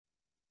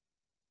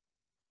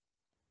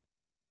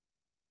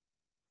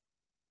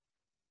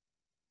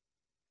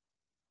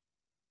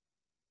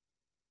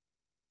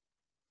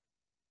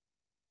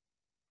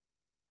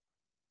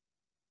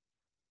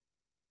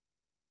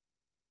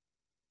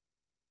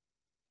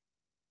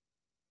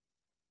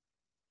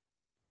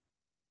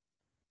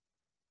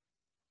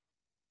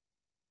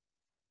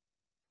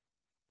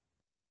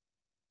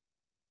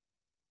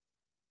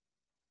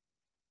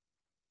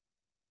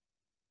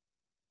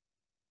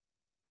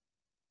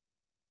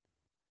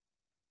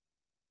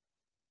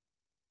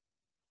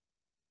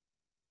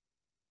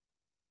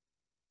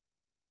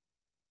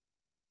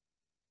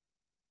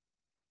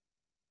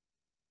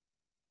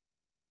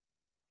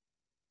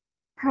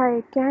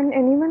Hi, can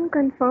anyone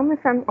confirm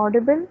if I'm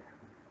audible?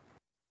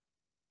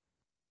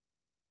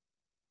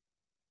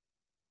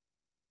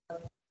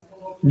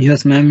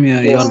 Yes, ma'am.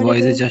 You're Your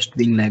voice is audible? just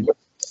being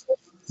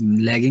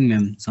lagging,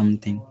 ma'am.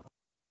 Something.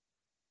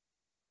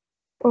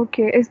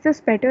 Okay, is this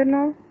better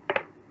now?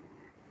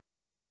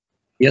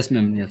 Yes,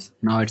 ma'am. Yes.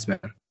 Now it's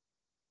better.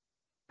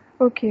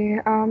 Okay,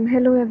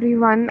 hello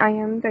everyone. I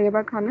am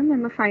Tayyiba Khanum.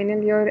 I'm a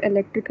final year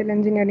electrical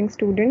engineering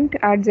student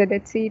at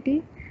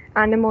ZHCET,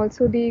 and I'm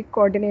also the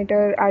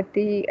coordinator at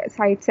the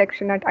site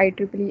section at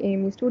IEEE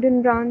AME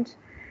student branch,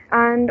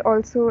 and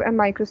also a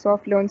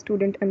Microsoft Learn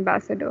student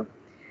ambassador.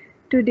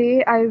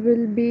 Today, I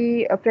will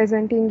be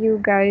presenting you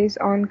guys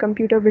on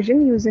computer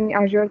vision using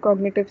Azure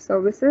Cognitive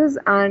Services,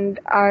 and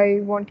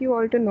I want you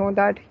all to know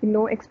that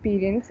no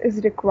experience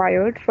is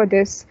required for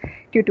this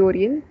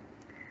tutorial.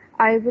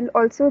 I will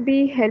also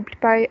be helped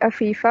by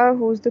Afifa,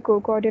 who's the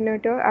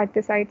co-coordinator at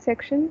the site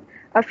section.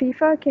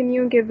 Afifa, can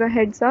you give a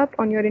heads up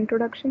on your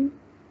introduction?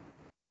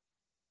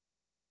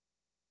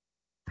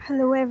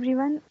 Hello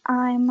everyone,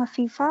 I am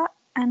Afifa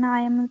and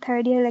I am a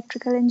third year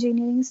electrical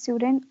engineering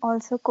student,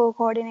 also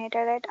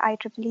co-coordinator at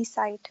IEEE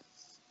site.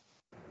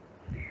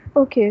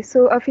 Okay,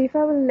 so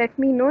Afifa will let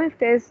me know if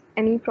there's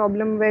any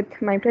problem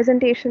with my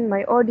presentation,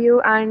 my audio,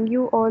 and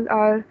you all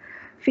are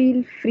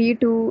feel free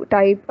to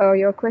type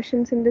your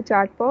questions in the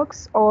chat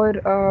box, or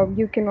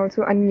you can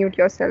also unmute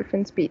yourself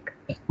and speak.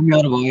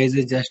 Your voice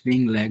is just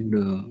being lagged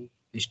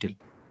still.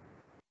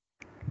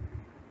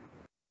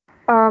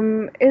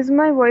 Is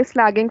my voice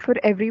lagging for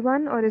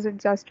everyone, or is it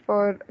just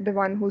for the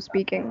one who's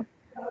speaking?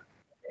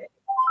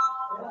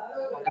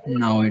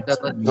 Now it's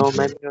No,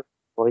 ma'am, your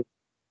voice.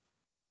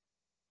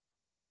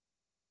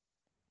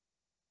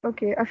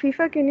 Okay,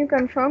 Afifa, can you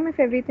confirm if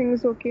everything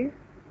is okay?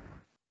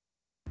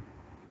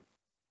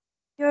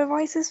 Your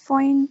voice is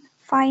fine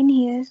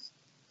here.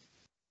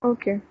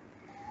 Okay.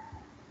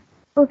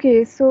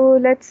 Okay, so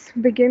let's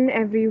begin,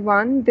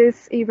 everyone.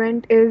 This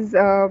event is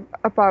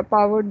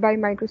powered by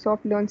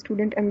Microsoft Learn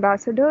Student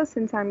Ambassador,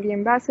 since I'm the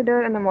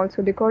ambassador and I'm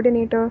also the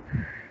coordinator.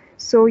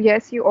 So,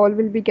 yes, you all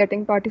will be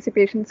getting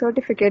participation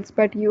certificates,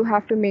 but you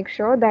have to make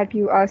sure that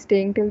you are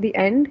staying till the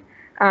end.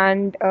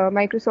 And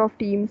Microsoft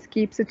Teams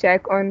keeps a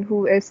check on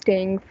who is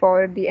staying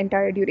for the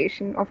entire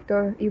duration of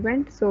the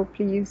event. So,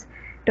 please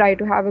try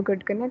to have a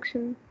good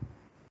connection.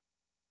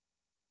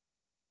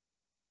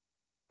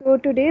 So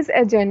today's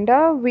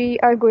agenda, we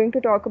are going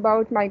to talk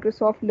about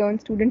Microsoft Learn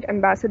Student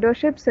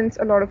Ambassadorship, since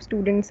a lot of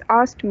students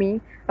asked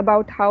me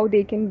about how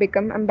they can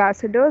become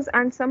ambassadors,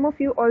 and some of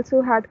you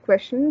also had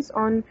questions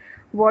on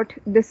what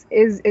this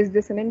is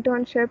this an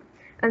internship?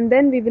 And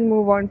then we will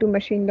move on to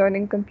machine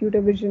learning,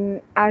 computer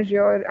vision,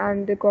 Azure,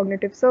 and the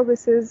cognitive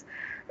services,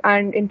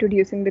 and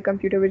introducing the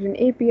computer vision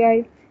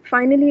API.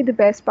 Finally, the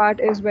best part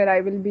is where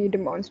I will be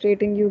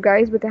demonstrating you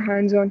guys with a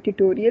hands-on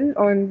tutorial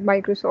on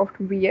Microsoft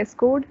VS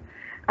Code,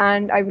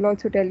 and I will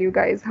also tell you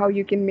guys how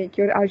you can make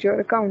your Azure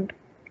account.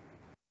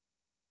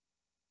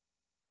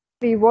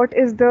 See, what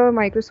is the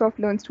Microsoft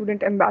Learn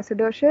Student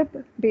Ambassadorship?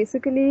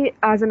 Basically,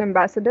 as an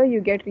ambassador,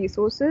 you get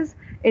resources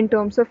in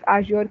terms of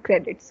Azure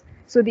credits.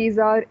 So these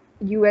are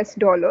US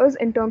dollars.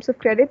 In terms of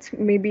credits,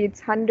 maybe it's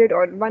 100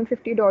 or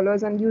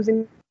 $150, and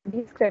using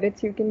these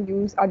credits, you can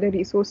use other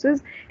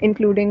resources,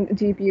 including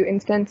GPU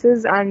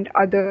instances and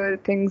other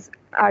things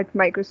at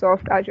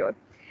Microsoft Azure.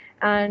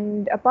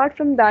 And apart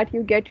from that,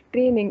 you get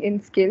training in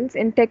skills,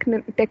 in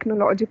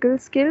technological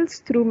skills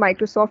through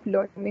Microsoft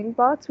Learning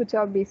Paths, which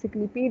are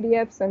basically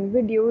PDFs and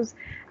videos,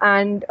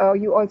 and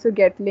you also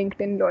get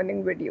LinkedIn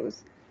learning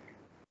videos.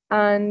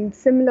 And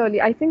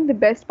similarly, I think the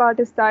best part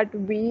is that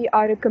we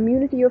are a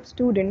community of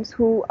students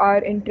who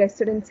are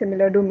interested in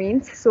similar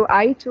domains. So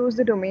I chose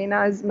the domain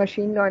as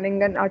machine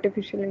learning and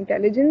artificial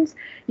intelligence.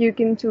 You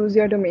can choose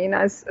your domain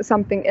as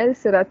something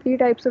else. There are three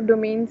types of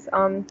domains.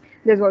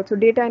 There's also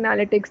data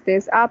analytics,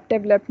 there's app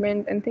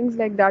development, and things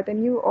like that.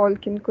 And you all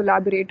can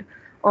collaborate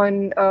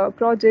on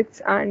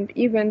projects and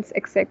events,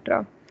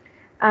 etc.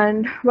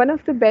 And one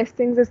of the best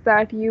things is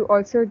that you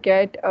also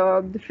get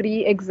the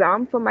free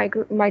exam for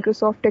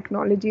Microsoft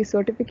Technology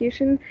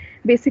certification.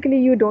 Basically,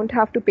 you don't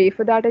have to pay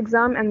for that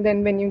exam, and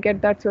then when you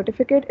get that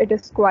certificate, it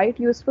is quite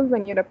useful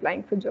when you're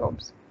applying for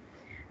jobs.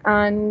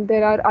 And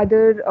there are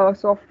other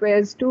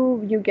softwares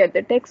too. You get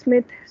the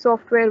TechSmith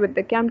software with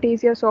the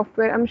Camtasia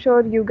software. I'm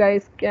sure you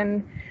guys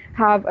can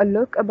have a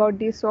look about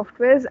these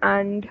softwares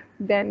and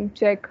then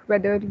check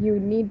whether you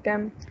need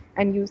them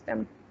and use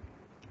them.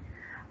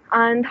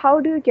 And how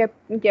do you get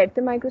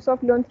the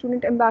Microsoft Learn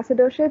Student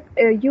Ambassadorship?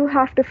 You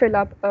have to fill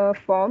up a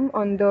form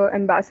on the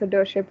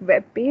ambassadorship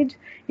web page.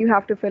 You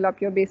have to fill up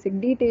your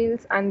basic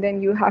details, and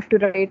then you have to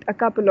write a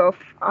couple of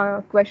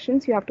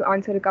questions. You have to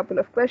answer a couple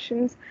of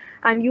questions,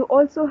 and you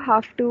also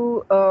have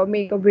to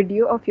make a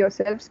video of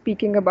yourself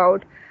speaking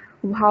about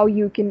how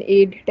you can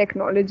aid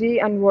technology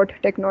and what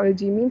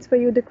technology means for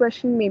you. The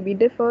question maybe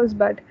differs,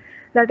 but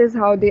that is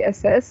how they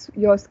assess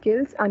your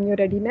skills and your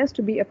readiness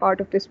to be a part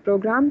of this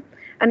program.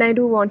 And I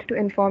do want to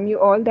inform you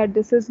all that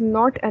this is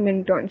not an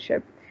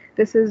internship.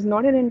 This is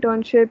not an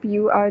internship.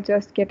 You are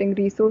just getting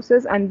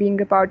resources and being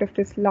a part of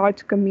this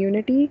large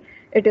community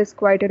it is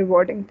quite a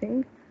rewarding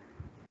thing.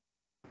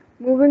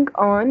 Moving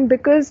on,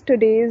 because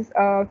today's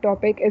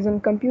topic is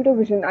on computer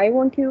vision, I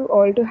want you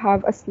all to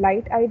have a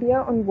slight idea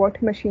on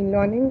what machine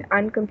learning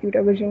and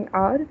computer vision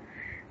are.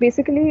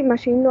 Basically,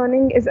 machine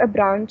learning is a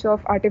branch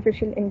of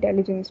artificial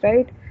intelligence,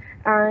 right?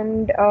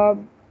 And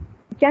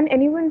can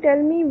anyone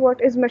tell me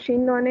what is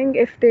machine learning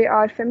if they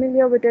are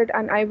familiar with it?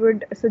 And I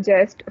would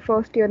suggest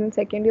first year and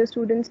second year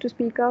students to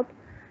speak up.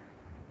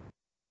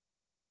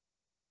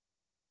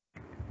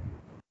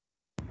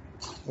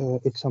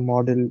 It's a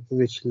model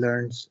which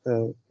learns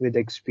with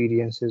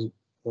experiences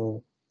uh,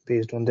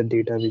 based on the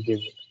data we give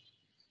it.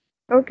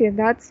 Okay,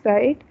 that's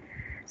right.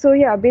 So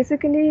yeah,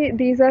 basically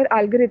these are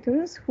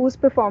algorithms whose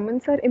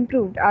performance are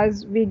improved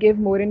as we give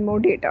more and more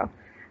data.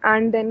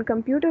 And then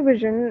computer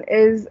vision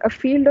is a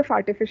field of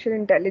artificial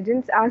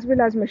intelligence as well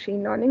as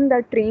machine learning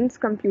that trains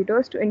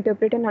computers to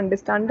interpret and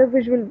understand the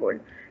visual world.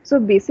 So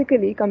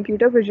basically,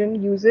 computer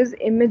vision uses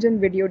image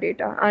and video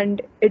data,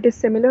 and it is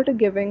similar to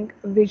giving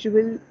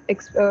visual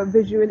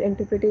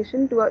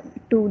interpretation to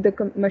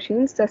the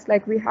machines, just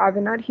like we have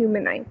in our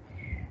human eye.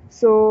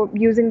 So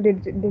using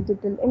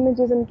digital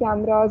images and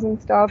cameras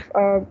and stuff,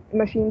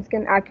 machines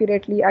can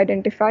accurately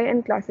identify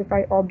and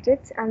classify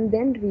objects and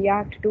then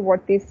react to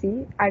what they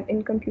see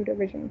in computer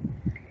vision.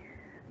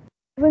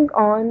 Moving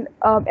on,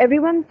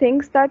 everyone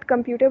thinks that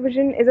computer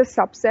vision is a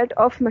subset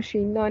of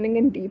machine learning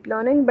and deep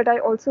learning, but I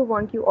also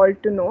want you all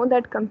to know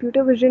that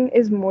computer vision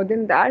is more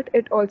than that.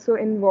 It also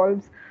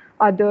involves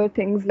other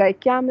things like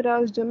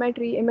cameras,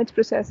 geometry, image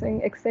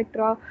processing,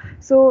 etc.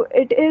 So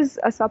it is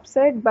a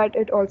subset, but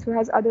it also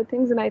has other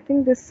things, and I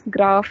think this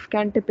graph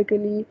can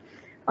typically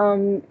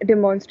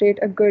demonstrate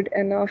a good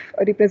enough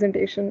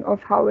representation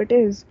of how it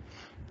is.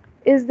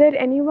 Is there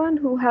anyone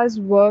who has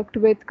worked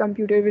with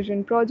computer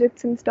vision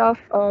projects and stuff?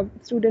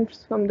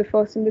 Students from the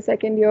first and the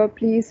second year,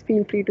 please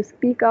feel free to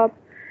speak up.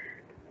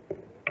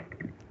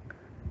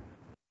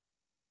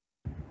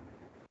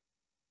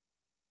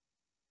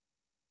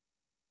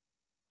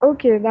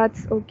 Okay,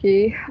 that's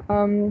okay.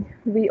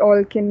 We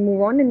all can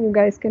move on and you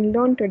guys can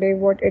learn today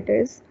what it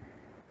is.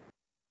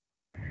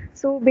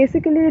 So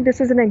basically, this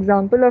is an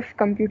example of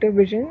computer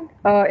vision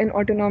in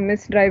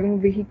autonomous driving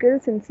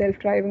vehicles and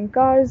self-driving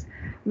cars.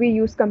 We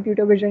use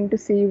computer vision to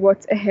see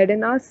what's ahead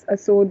in us,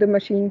 so the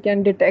machine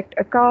can detect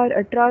a car,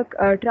 a truck,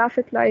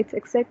 traffic lights,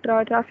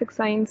 etc., traffic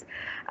signs,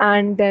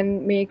 and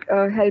then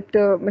help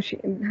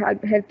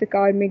the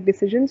car make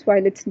decisions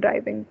while it's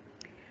driving.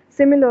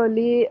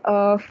 Similarly,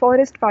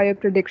 forest fire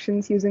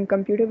predictions using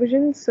computer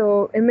vision.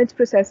 So image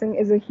processing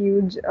is a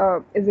huge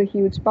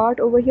part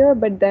over here.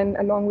 But then,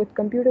 along with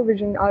computer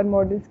vision, our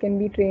models can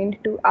be trained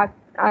to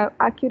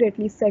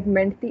accurately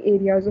segment the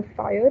areas of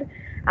fire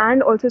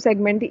and also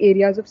segment the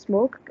areas of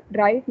smoke.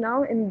 Right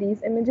now, in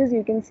these images,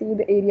 you can see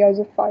the areas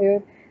of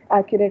fire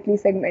accurately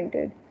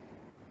segmented.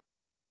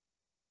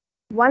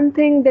 One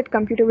thing that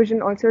computer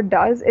vision also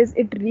does is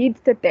it reads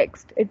the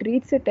text. It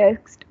reads the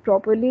text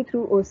properly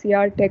through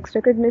OCR text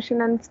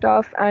recognition and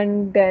stuff,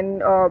 and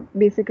then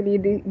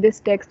basically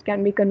this text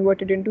can be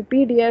converted into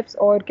PDFs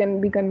or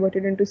can be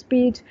converted into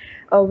speech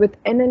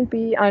with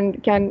NLP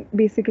and can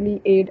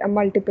basically aid a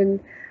multiple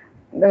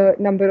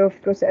number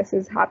of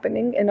processes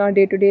happening in our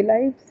day-to-day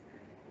lives.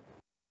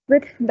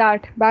 With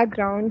that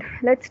background,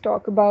 let's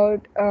talk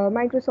about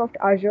Microsoft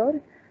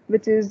Azure,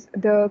 which is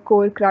the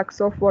core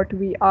crux of what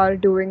we are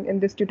doing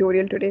in this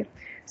tutorial today.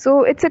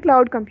 So it's a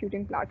cloud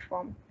computing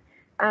platform.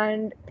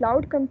 And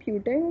cloud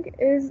computing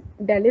is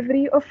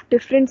delivery of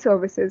different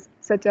services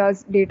such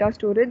as data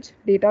storage,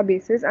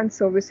 databases, and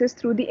services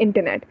through the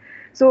internet.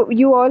 So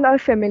you all are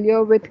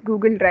familiar with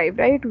Google Drive,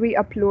 right? We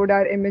upload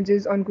our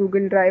images on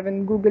Google Drive,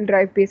 and Google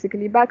Drive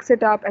basically backs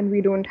it up, and we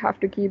don't have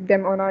to keep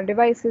them on our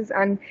devices.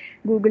 And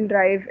Google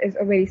Drive is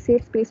a very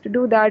safe space to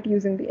do that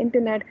using the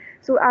internet.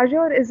 So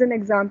Azure is an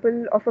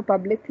example of a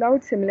public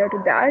cloud similar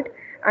to that.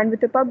 And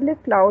with the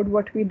public cloud,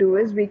 what we do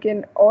is we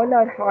can all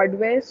our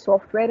hardware,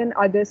 software, and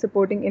other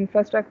supporting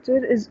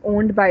infrastructure is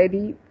owned by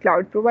the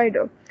cloud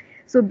provider.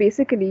 So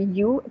basically,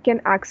 you can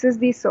access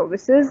these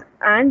services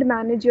and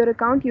manage your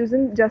account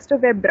using just a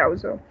web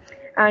browser.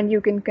 And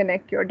you can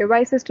connect your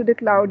devices to the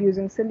cloud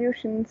using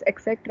solutions,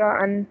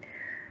 etc. And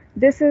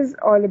this is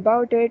all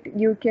about it.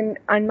 You can,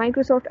 and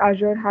Microsoft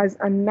Azure has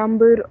a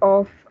number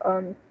of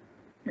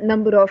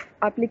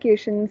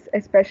applications,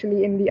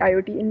 especially in the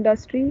IoT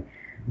industry.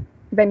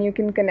 When you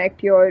can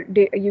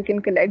you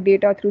can collect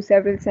data through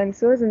several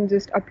sensors and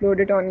just upload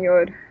it on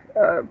your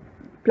uh,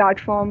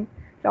 platform,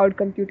 cloud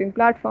computing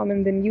platform,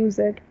 and then use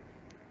it.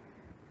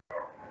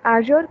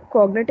 Azure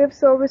Cognitive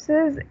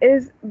Services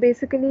is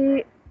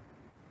basically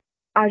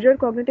Azure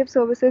Cognitive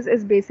Services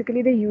is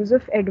basically the use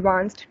of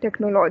advanced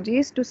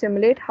technologies to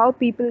simulate how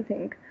people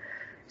think.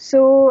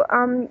 So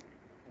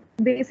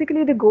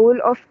basically, the goal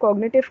of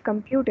cognitive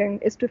computing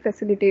is to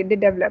facilitate the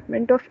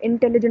development of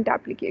intelligent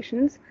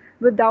applications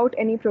without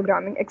any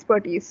programming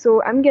expertise.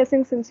 So I'm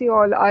guessing since you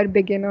all are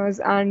beginners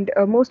and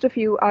most of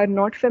you are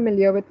not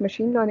familiar with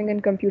machine learning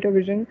and computer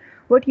vision,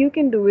 what you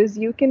can do is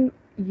you can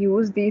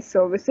use these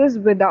services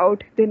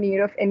without the need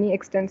of any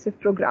extensive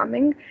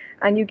programming,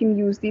 and you can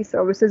use these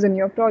services in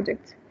your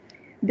projects.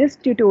 This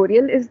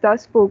tutorial is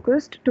thus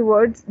focused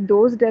towards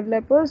those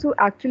developers who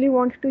actually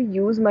want to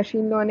use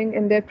machine learning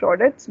in their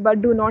products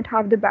but do not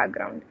have the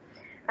background.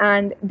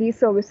 And these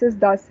services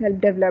thus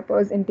help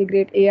developers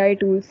integrate AI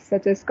tools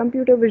such as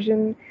computer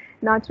vision,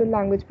 natural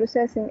language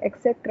processing,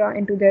 etc.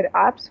 into their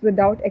apps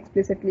without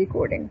explicitly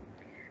coding.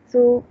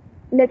 So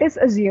let us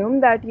assume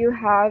that you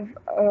have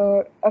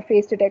a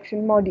face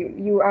detection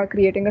module. You are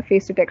creating a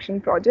face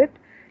detection project.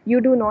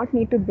 You do not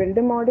need to build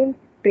a model,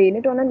 train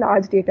it on a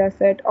large data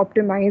set,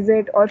 optimize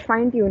it, or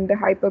fine tune the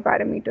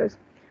hyperparameters.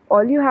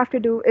 All you have to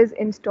do is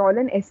install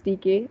an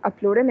SDK,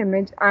 upload an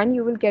image, and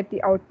you will get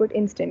the output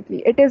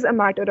instantly. It is a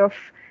matter of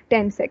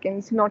 10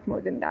 seconds, not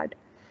more than that.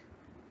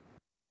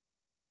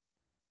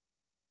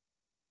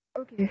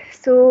 Okay,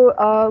 so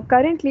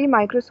currently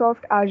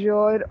Microsoft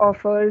Azure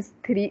offers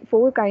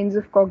four kinds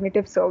of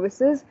cognitive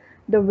services: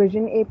 the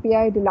Vision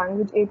API, the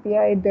Language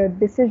API, the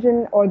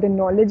Decision or the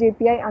Knowledge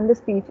API, and the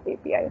Speech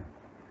API.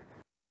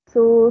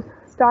 So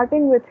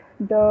starting with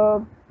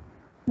the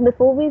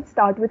before we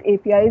start with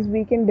APIs,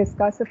 we can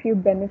discuss a few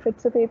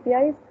benefits of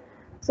APIs.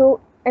 So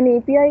an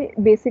API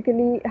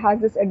basically has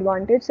this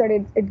advantage that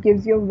it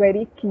gives you a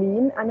very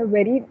clean and a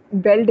very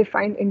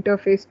well-defined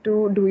interface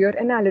to do your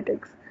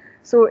analytics.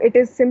 So it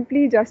is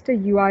simply just a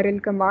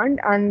URL command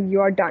and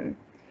you are done.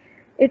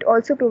 It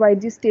also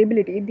provides you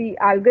stability. The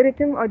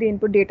algorithm or the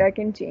input data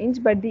can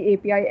change, but the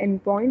API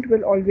endpoint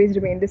will always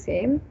remain the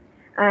same.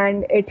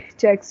 And it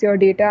checks your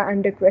data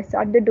and requests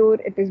at the door.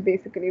 It is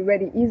basically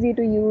very easy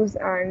to use,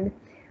 and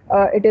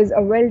it is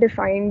a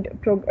well-defined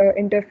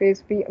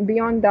interface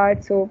beyond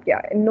that. So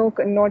yeah, no,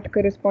 not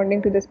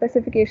corresponding to the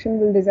specification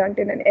will result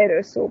in an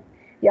error. So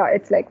yeah,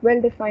 it's like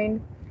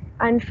well-defined.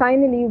 And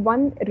finally,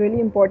 one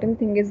really important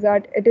thing is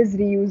that it is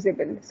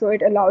reusable. So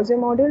it allows your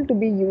model to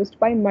be used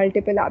by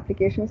multiple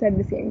applications at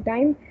the same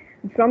time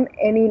from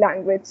any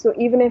language. So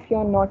even if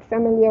you're not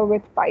familiar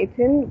with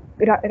Python,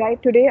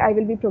 right today I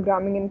will be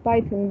programming in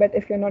Python, but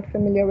if you're not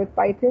familiar with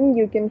Python,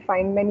 you can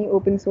find many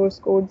open source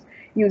codes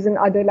using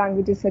other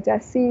languages such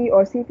as C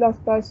or C++,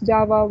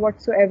 Java,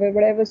 whatsoever,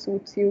 whatever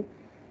suits you.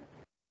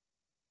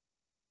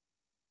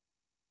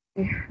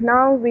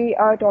 Now we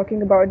are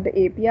talking about the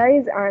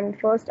APIs, and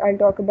first I'll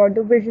talk about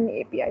the Vision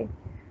API.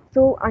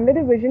 So under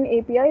the Vision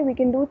API, we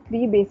can do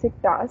three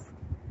basic tasks,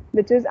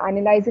 which is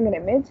analyzing an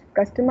image,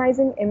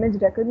 customizing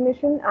image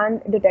recognition,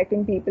 and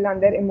detecting people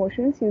and their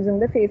emotions using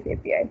the Face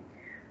API.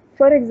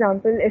 For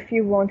example, if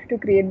you want to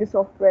create the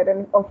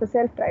software of a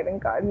self-driving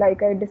car,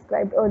 like I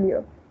described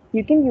earlier,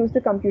 you can use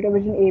the computer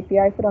vision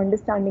API for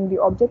understanding the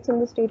objects on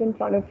the street in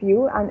front of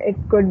you, and it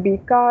could be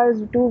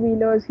cars,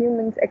 two-wheelers,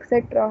 humans,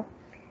 etc.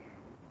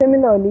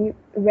 Similarly,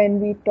 when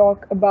we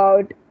talk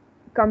about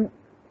com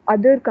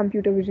other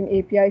computer vision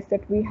APIs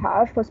that we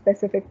have for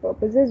specific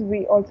purposes,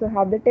 we also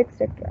have the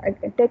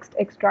text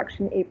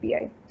extraction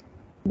API.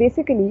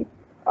 Basically,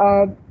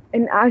 uh,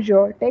 in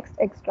Azure, text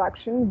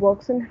extraction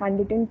works on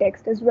handwritten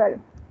text as well.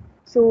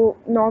 So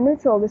normal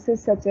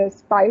services such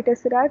as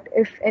PyTesseract,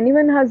 if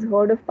anyone has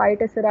heard of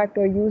PyTesseract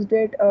or used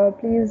it,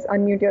 please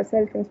unmute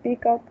yourself and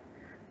speak up.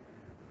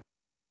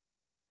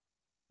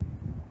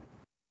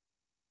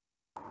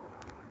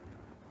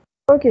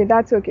 Okay,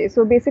 that's okay.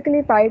 So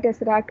basically,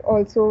 PyTesseract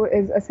also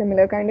is a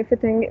similar kind of a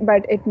thing,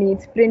 but it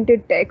needs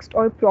printed text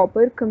or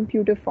proper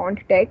computer font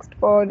text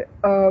for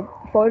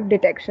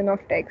detection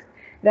of text,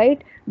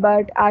 right?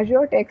 But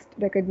Azure Text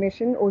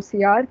Recognition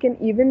 (OCR) can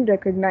even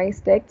recognize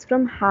text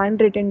from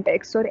handwritten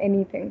text or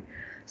anything.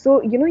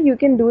 So you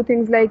can do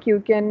things like you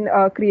can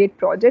create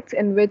projects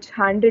in which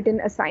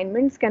handwritten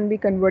assignments can be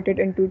converted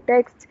into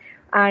text,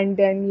 and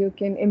then you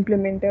can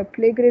implement a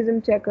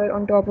plagiarism checker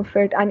on top of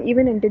it, and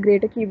even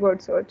integrate a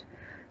keyword search.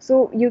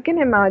 So you can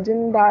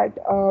imagine that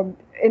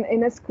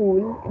in a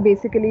school,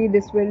 basically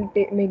this will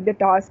make the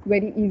task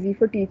very easy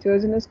for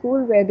teachers in a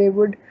school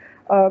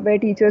where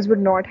teachers would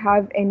not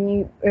have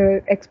any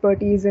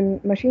expertise in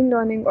machine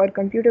learning or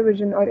computer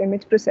vision or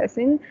image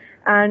processing,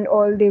 and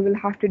all they will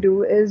have to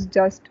do is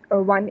just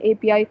one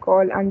API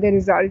call, and the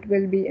result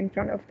will be in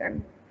front of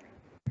them.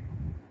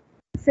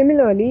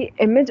 Similarly,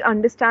 image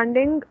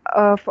understanding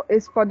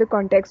is for the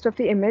context of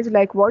the image,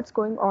 like what's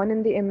going on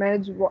in the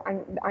image,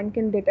 and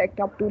can detect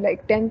up to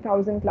like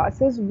 10,000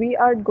 classes. We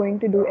are going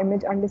to do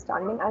image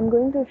understanding. I'm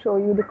going to show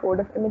you the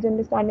code of image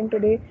understanding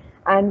today,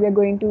 and we're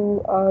going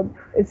to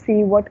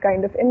see what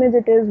kind of image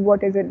it is,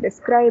 what is it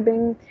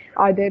describing,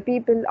 are there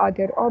people, are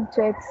there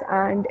objects,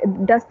 and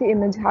does the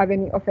image have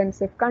any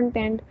offensive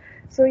content.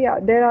 So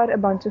yeah, there are a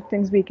bunch of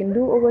things we can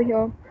do over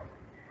here.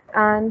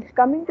 And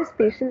coming to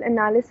spatial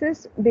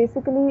analysis,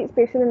 basically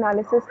spatial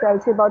analysis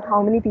tells you about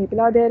how many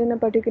people are there in a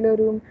particular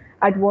room,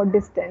 at what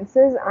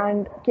distances,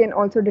 and can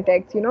also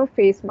detect,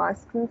 face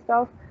masks and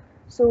stuff.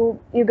 So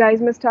you guys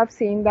must have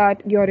seen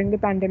that during the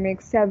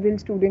pandemic, several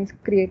students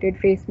created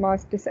face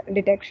mask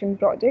detection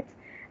projects.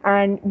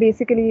 And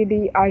basically,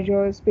 the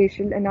Azure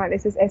Spatial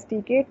Analysis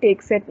SDK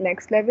takes it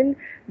next level,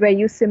 where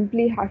you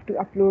simply have to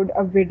upload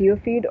a video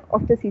feed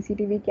of the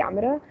CCTV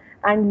camera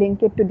and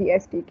link it to the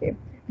SDK.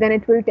 Then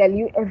it will tell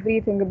you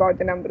everything about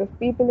the number of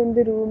people in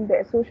the room,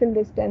 their social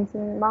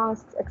distancing,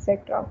 masks,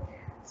 etc.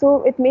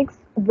 So it makes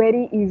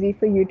very easy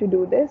for you to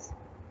do this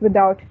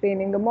without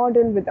training a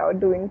model, without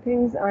doing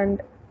things,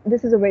 and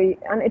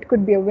it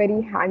could be a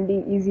very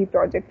handy, easy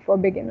project for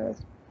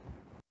beginners.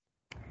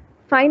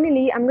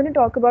 Finally, I'm going to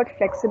talk about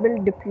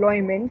flexible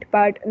deployment,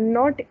 but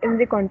not in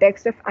the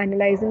context of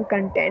analyzing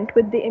content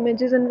with the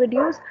images and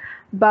videos,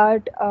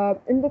 but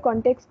in the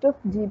context of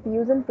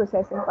GPUs and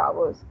processing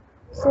powers.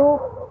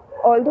 So,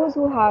 all those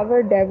who have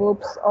a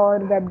DevOps or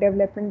web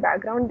development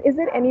background, is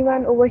there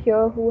anyone over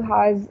here who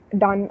has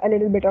done a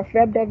little bit of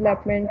web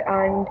development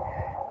and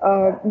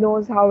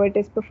knows how it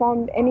is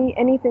performed?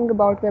 Anything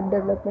about web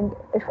development,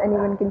 if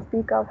anyone can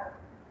speak up?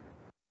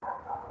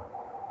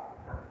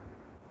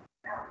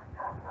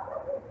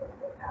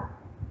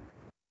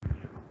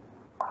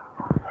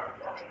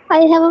 I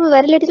have a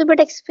very little bit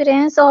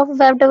experience of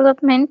web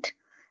development.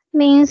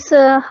 Means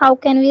how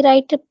can we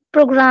write a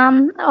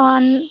program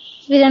on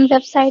within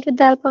website with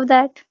the help of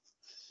that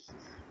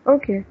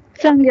Okay.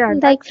 from Yeah,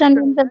 like that's front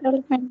end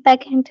development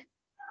backend.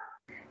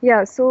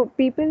 Yeah, so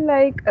people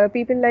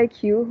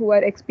like you who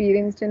are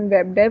experienced in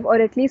web dev or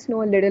at least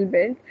know a little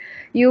bit,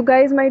 you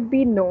guys might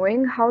be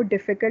knowing how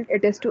difficult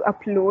it is to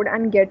upload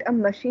and get a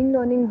machine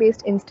learning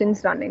based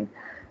instance running.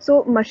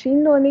 So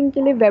machine learning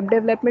के लिए web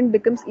development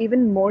becomes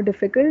even more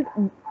difficult,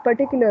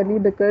 particularly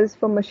because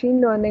for machine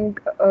learning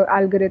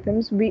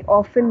algorithms we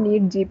often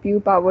need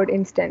GPU powered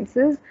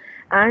instances,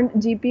 and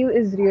GPU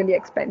is really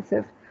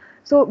expensive.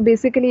 So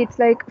basically, it's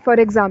like, for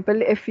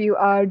example, if you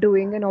are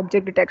doing an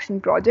object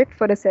detection project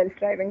for a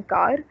self-driving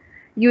car,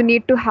 you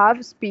need to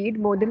have speed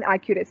more than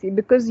accuracy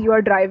because you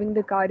are driving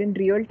the car in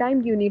real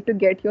time. You need to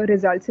get your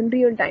results in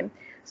real time.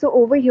 So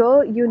over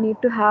here, you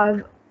need to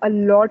have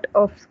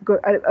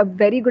a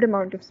very good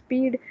amount of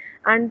speed,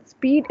 and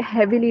speed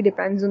heavily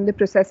depends on the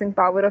processing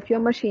power of your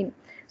machine.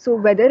 So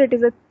whether it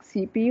is a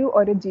CPU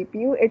or a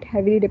GPU, it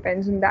heavily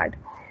depends on that.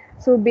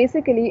 So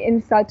basically, in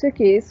such a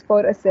case,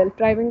 for a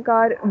self-driving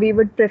car, we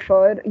would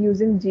prefer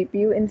using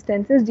GPU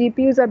instances.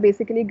 GPUs are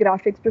basically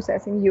graphics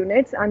processing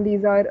units, and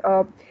these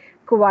are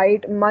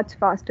quite much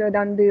faster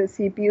than the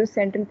CPU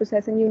central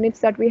processing units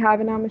that we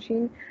have in our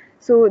machine.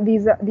 So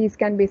these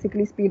can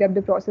basically speed up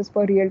the process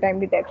for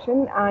real-time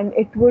detection, and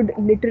it would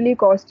literally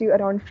cost you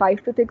around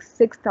 5 to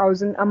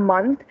 6,000 a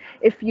month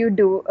if you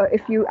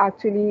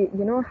actually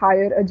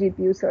hire a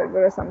GPU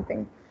server or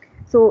something.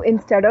 So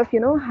instead of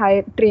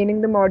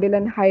training the model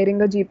and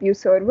hiring a GPU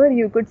server,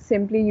 you could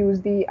simply use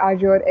the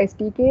Azure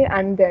SDK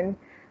and then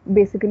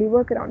basically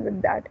work around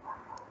with that.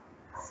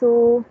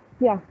 So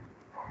yeah,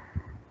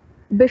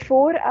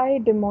 before I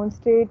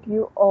demonstrate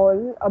you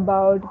all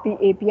about the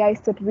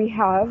APIs that we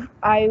have,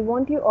 I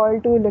want you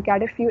all to look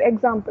at a few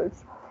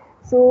examples.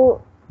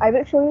 So I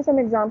will show you some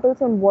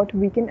examples on what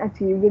we can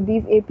achieve with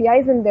these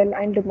APIs, and then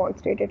I'll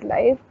demonstrate it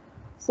live.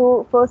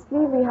 So firstly,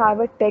 we have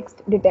a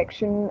text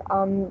detection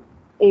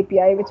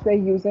API which we're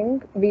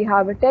using. We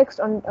have a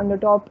text on the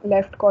top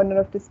left corner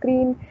of the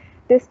screen.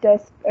 This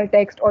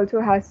text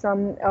also has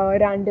some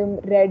random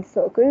red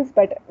circles,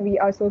 but we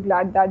are so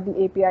glad that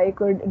the API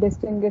could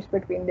distinguish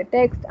between the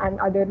text and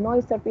other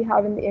noise that we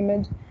have in the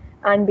image.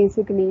 And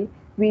basically,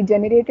 we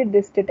generated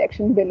this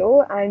detection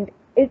below, and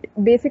it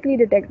basically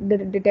the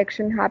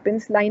detection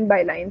happens line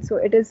by line. So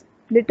it is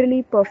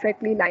literally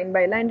perfectly line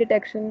by line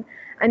detection,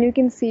 and you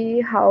can see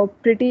how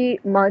pretty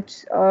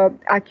much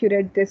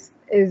accurate this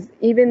is.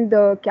 Even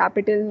the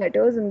capital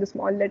letters and the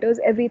small letters,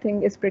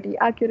 everything is pretty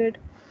accurate.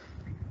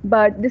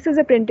 But this is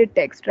a printed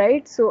text,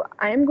 right? So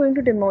I am going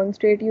to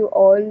demonstrate you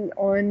all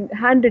on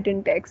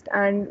handwritten text,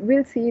 and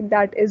we'll see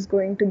that is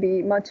going to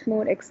be much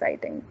more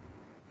exciting.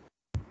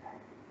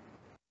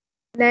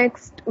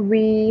 Next,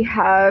 we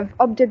have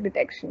object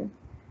detection.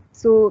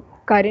 So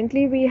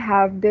currently we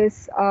have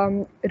this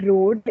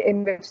road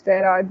in which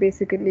there are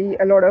basically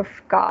a lot of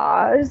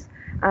cars,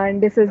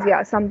 and this is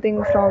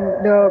something from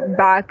the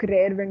back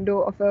rear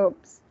window of a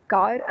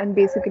car, and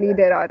basically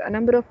there are a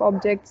number of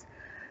objects.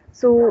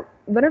 So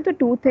one of the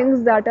two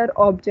things that our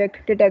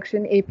object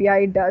detection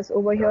API does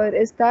over here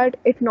is that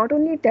it not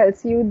only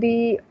tells you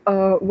the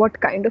what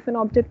kind of an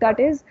object that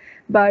is,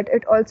 but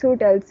it also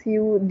tells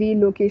you the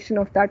location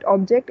of that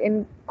object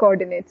in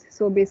coordinates.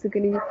 So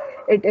basically,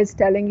 it is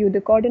telling you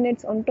the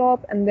coordinates on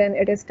top, and then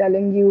it is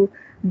telling you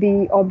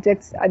the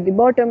objects at the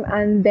bottom,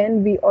 and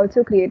then we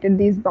also created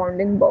these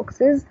bounding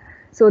boxes.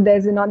 So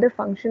there's another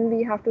function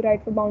we have to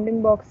write for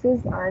bounding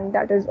boxes, and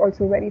that is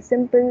also very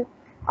simple.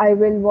 I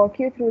will walk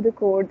you through the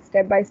code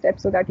step by step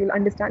so that you'll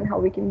understand how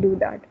we can do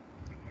that.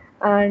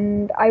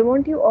 And I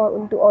want you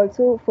all to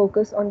also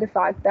focus on the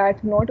fact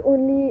that not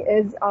only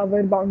is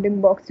our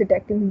bounding box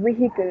detecting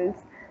vehicles,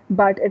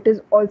 but it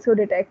is also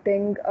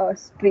detecting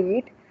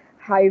street,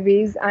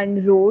 highways,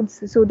 and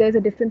roads. So there's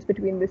a difference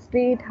between the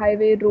street,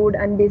 highway, road,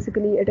 and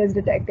basically it is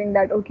detecting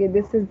that, okay,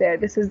 this is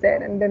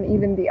there, and then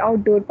even the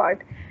outdoor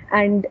part.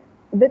 And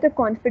with a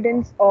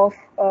confidence of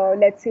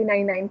let's say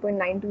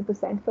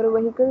 99.92% for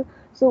a vehicle.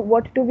 So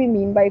what do we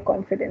mean by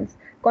confidence?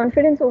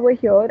 Confidence over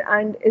here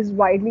and is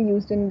widely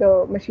used in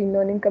the machine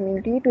learning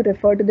community to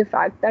refer to the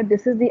fact that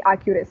this is the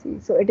accuracy.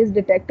 So it is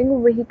detecting a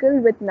vehicle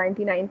with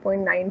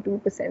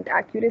 99.92%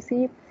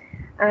 accuracy,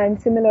 and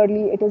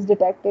similarly it is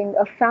detecting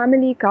a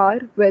family car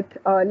with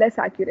less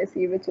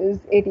accuracy, which is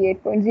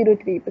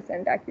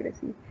 88.03%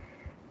 accuracy.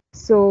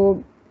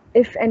 So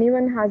if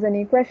anyone has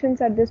any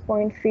questions at this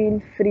point,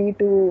 feel free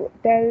to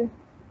tell.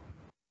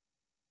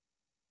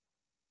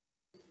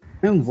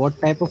 And what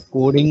type of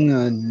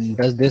coding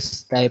does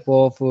this type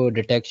of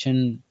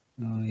detection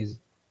is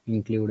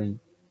including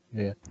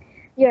here?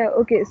 Yeah,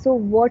 okay. So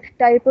what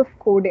type of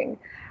coding?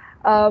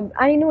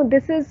 I know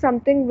this is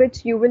something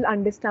which you will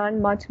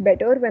understand much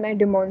better when I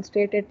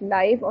demonstrate it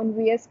live on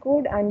VS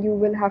Code, and you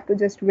will have to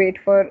just wait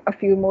for a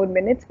few more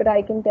minutes. But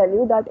I can tell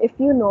you that if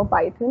you know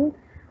Python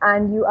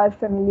and you are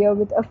familiar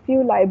with a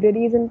few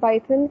libraries in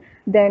Python,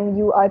 then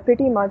you are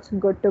pretty much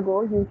good to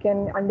go. You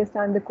can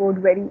understand the code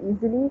very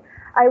easily.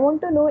 I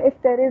want to know if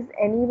there is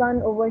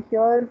anyone over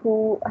here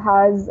who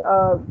has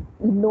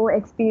no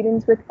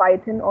experience with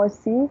Python or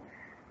C.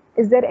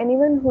 Is there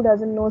anyone who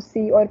doesn't know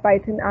C or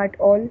Python at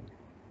all?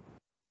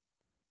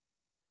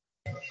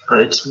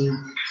 It's me.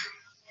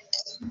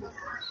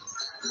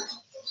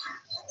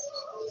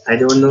 I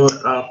don't know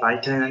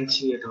Python and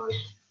C at all.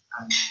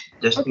 I'm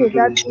just Okay, new to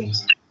that's these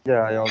things.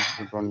 Yeah, I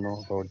also don't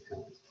know about this.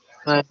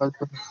 I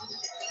also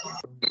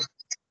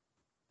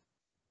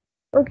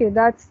okay.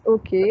 That's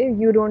okay.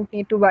 You don't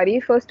need to worry.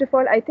 First of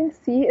all, I think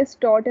C is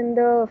taught in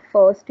the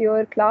first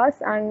year class,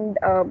 and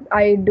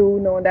I do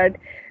know that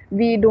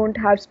we don't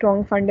have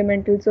strong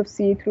fundamentals of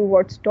C through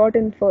what's taught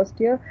in first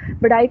year.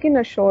 But I can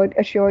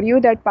assure you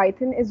that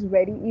Python is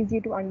very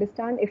easy to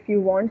understand if you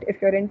want,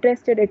 if you're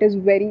interested. It is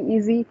very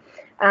easy,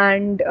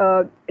 and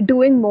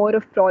doing more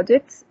of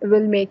projects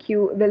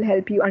will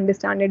help you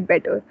understand it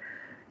better.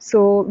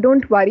 So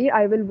don't worry,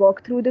 I will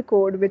walk through the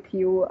code with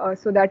you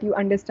so that you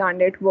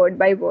understand it word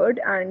by word,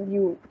 and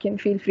you can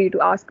feel free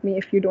to ask me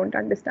if you don't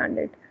understand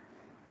it.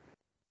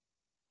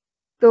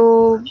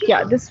 So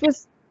yeah, this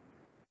was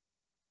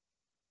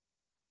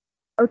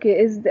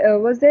okay.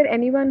 Was there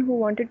anyone who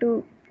wanted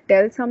to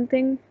tell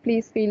something?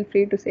 Please feel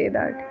free to say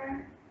that.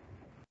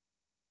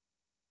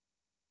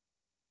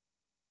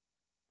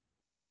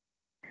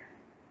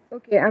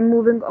 Okay, I'm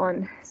moving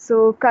on.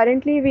 So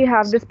currently we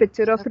have this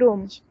picture of have a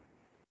Rome. question.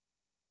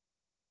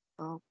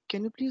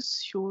 Can you please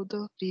show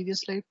the previous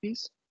slide,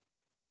 please?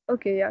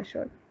 Okay, yeah,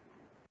 sure.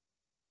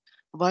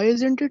 Why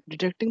isn't it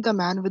detecting the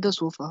man with the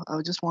sofa?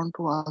 I just want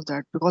to ask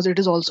that because it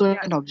is also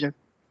an object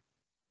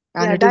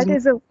and Yeah, it is that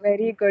is a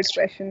very good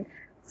question.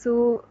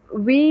 So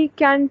we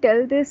can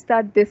tell this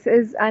that this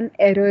is an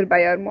error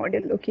by our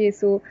model. Okay,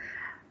 so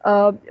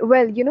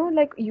well,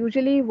 like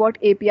usually what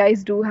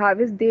APIs do have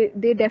is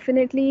they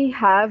definitely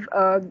have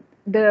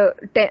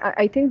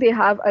I think they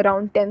have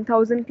around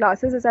 10,000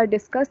 classes, as I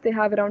discussed. They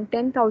have around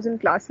 10,000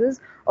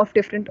 classes of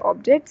different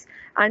objects,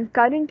 and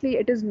currently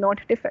it is not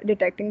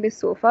detecting this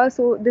so far.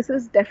 So this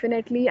is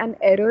definitely an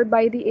error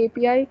by the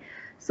API.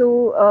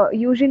 So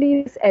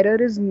usually this error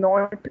is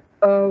not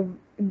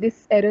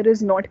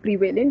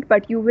prevalent,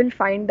 but you will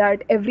find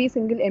that every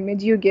single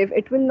image you give,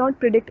 it will not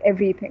predict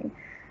everything.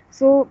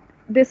 So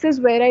this is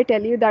where I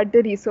tell you that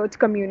the research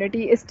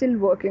community is still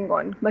working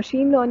on.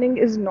 Machine learning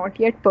is not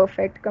yet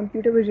perfect.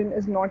 Computer vision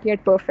is not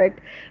yet perfect.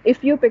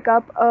 If you pick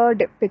up a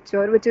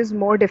picture which is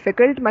more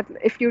difficult,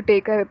 if you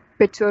take a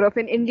picture of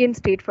an Indian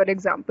state, for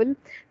example,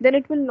 then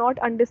it will not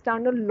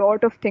understand a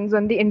lot of things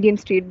on the Indian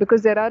state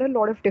because there are a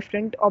lot of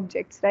different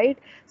objects, right?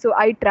 So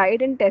I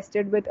tried and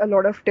tested with a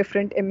lot of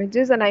different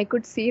images, and I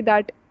could see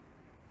that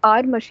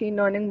our machine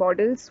learning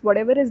models,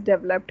 whatever is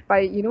developed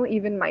by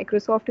even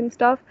Microsoft and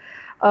stuff,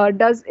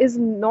 does is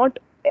not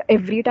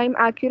every time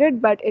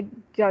accurate, but it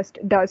just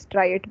does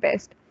try it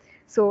best.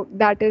 So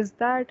that is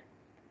that.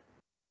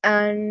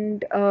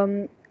 And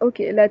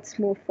okay, let's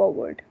move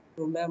forward.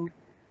 So, ma'am,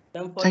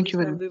 for Thank this you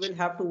very one, we much. will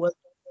have to work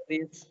on the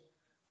race.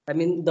 I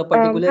mean, the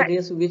particular Hi,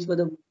 race which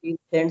the machine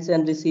sends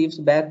and receives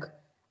back.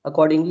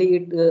 Accordingly,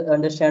 it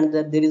understands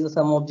that there is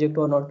some object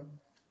or not.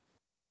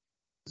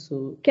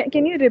 So,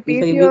 can you if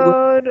repeat I we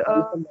go,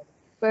 your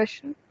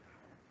question?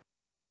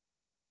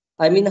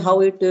 I mean, how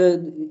it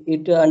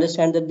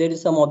understands that there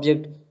is some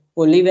object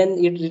only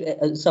when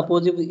it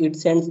suppose if it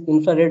sends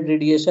infrared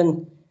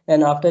radiation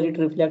and after it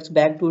reflects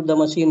back to the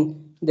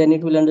machine, then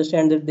it will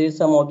understand that there is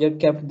some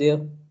object kept there.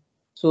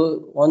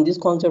 So on this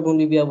concept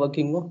only we are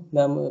working, no,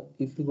 ma'am.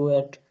 If you go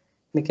at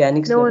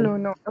mechanics No, level.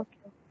 no, no.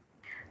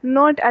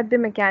 Not at the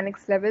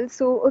mechanics level.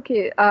 So,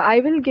 okay,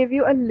 I will give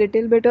you a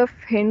little bit of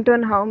hint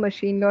on how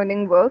machine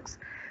learning works.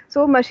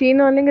 So, machine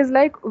learning is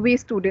like we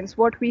students.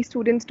 What we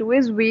students do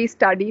is we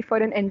study for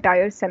an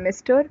entire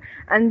semester,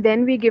 and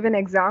then we give an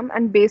exam,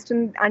 and based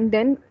on and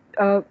then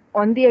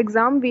on the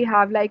exam we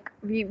have like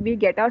we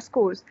get our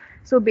scores.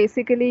 So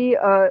basically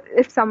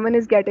if someone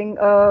is getting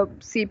a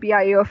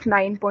CPI of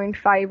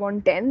 9.5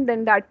 on 10,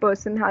 then that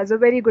person has a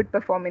very good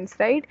performance,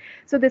 right?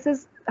 So this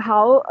is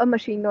how a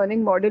machine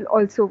learning model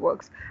also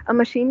works. A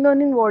machine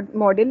learning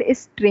model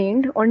is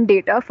trained on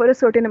data for a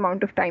certain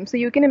amount of time. So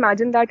you can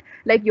imagine that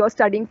like you're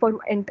studying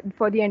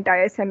for the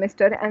entire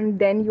semester and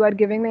then you are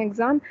giving an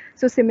exam.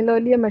 So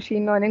similarly, a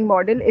machine learning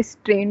model is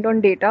trained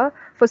on data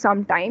for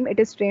some time. It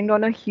is trained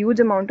on a huge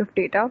amount of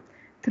data.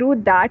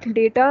 Through that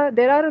data,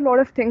 there are a lot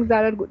of things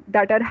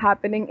that are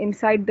happening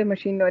inside the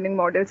machine learning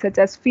model, such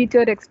as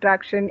feature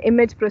extraction,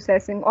 image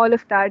processing, all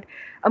of that.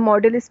 A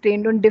model is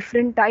trained on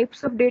different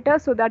types of data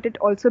so that it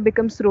also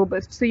becomes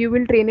robust. So you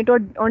will train it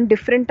on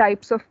different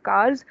types of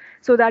cars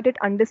so that it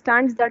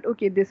understands that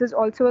okay, this is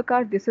also a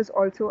car, this is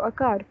also a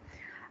car.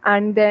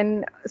 And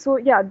then so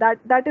yeah,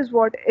 that is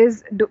what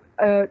is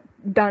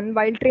done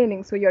while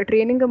training. So you're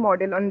training a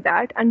model on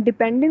that, and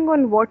depending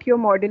on what your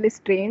model is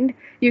trained,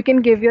 you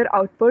can give your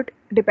output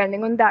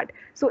depending on that.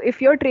 So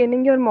if you're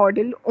training your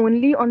model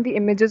only on the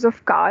images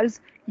of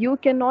cars, you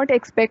cannot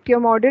expect your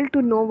model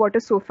to know what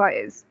a sofa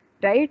is,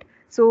 right?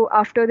 So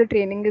after the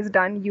training is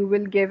done, you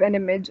will give an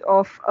image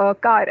of a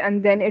car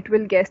and then it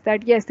will guess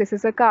that yes, this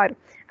is a car.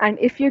 And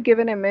if you give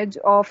an image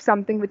of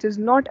something which is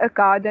not a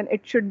car, then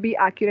it should be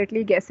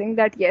accurately guessing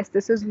that yes,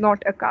 this is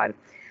not a car.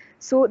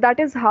 So that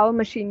is how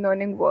machine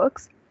learning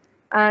works.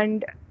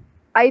 And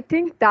I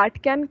think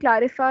that can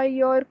clarify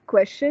your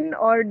question,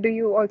 or do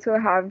you also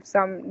have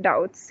some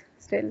doubts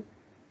still?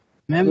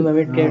 Ma'am, Ma'am,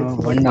 it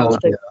gets one doubt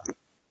stuck. here.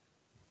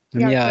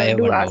 Ma'am, Yeah, yeah, I sure, have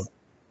do one doubt. ask.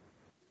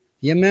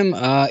 Yeah, ma'am,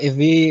 if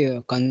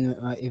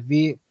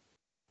we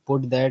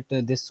put that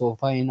this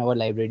sofa in our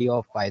library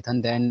of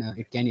Python, then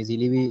it can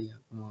easily be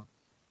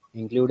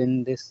included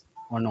in this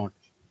or not,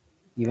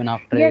 even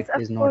after Yes, it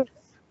of is not. course.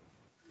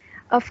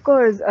 Of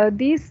course,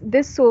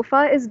 this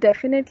sofa is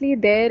definitely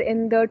there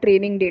in the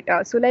training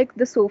data. So like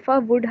the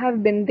sofa would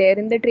have been there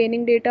in the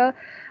training data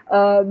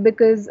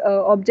because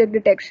object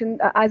detection,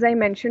 as I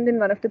mentioned in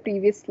one of the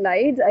previous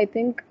slides, I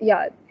think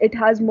yeah, it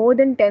has more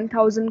than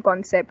 10,000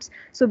 concepts.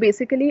 So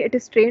basically, it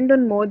is trained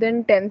on more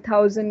than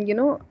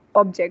 10,000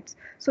 objects.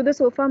 So the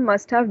sofa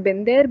must have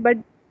been there, but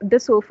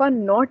the sofa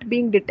not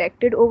being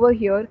detected over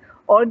here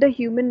or the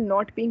human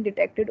not being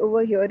detected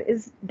over here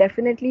is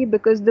definitely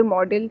because the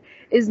model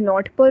is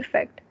not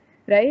perfect,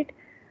 right?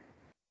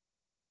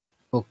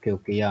 Okay,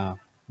 okay, yeah,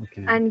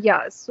 okay, ma'am. And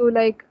yeah, so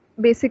like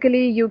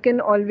basically you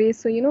can always,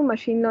 so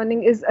machine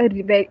learning is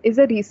is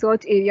a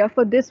research area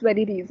for this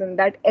very reason,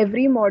 that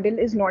every model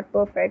is not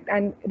perfect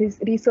and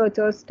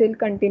researchers still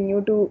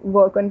continue to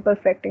work on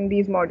perfecting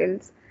these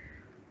models.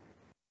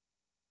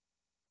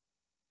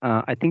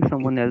 I think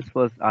someone else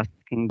was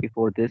asking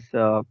before this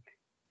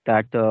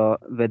that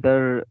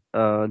whether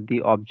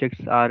the objects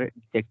are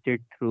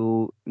detected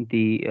through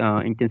the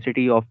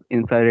intensity of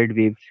infrared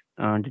waves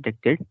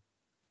detected,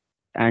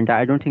 and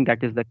I don't think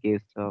that is the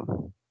case.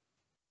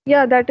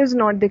 Yeah, that is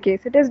not the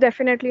case. It is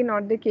definitely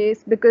not the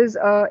case because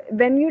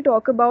when you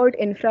talk about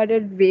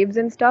infrared waves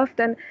and stuff,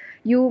 then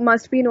you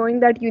must be knowing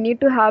that you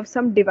need to have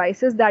some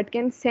devices that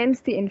can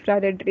sense the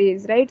infrared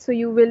rays, right? So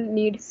you will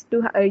need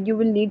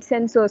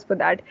sensors for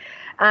that,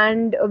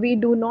 and we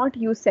do not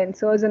use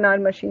sensors in our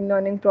machine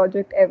learning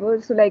project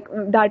ever. So like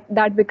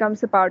that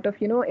becomes a part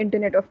of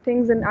Internet of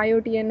Things and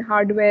IoT and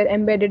hardware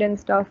embedded and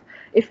stuff.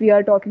 If we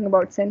are talking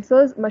about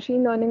sensors,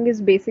 machine learning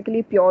is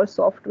basically pure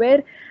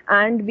software,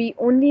 and we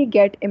only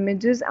get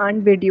images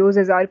and videos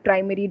as our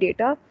primary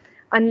data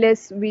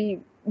unless we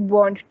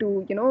want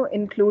to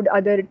include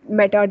other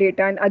metadata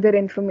and other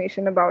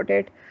information about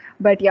it.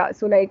 But yeah,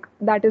 so like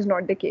that is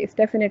not the case,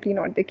 definitely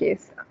not the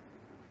case.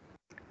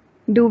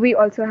 Do we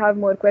also have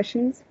more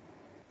questions?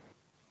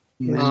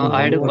 Yes, Ma'am,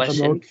 I had a what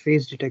question. about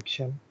face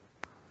detection?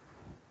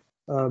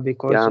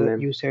 Because Yeah,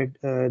 ma'am. you said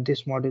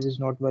this model is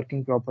not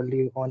working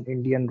properly on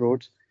Indian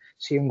roads.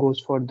 Same goes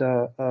for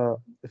the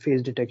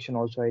face detection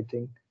also, I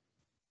think.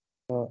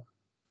 Uh,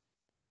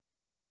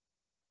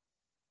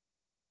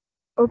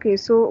 Okay,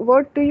 so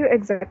what do you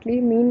exactly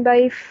mean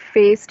by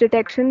face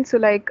detection? So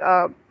like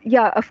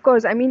yeah, of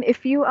course, I mean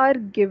if you are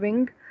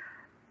giving,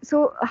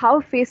 so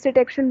how face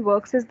detection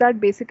works is that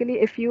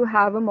basically if you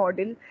have a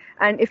model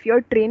and if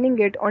you're training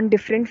it on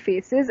different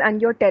faces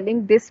and you're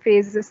telling this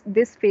face is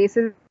this,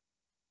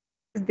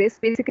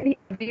 basically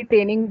every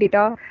training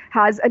data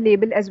has a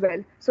label as well.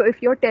 So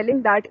if you're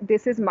telling that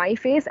this is my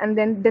face and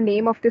then the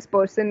name of this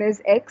person is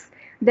X,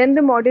 then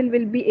the model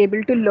will be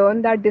able to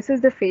learn that this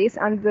is the face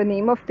and the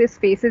name of this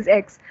face is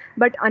X.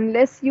 But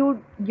unless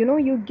you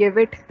give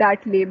it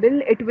that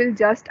label, it will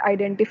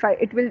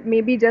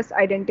maybe just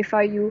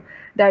identify you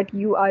that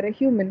you are a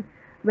human.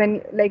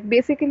 When like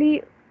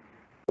basically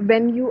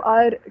when you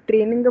are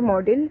training a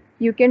model,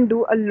 you can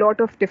do a lot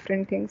of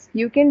different things.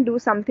 You can do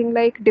something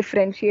like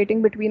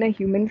differentiating between a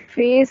human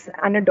face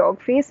and a dog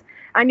face,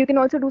 and you can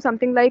also do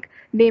something like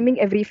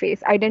naming every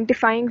face,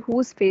 identifying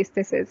whose face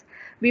this is.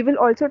 We will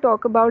also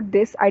talk about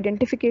this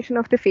identification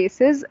of the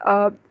faces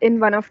in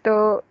one of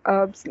the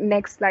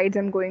next slides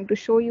I'm going to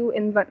show you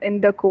in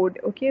the code.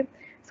 Okay,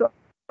 so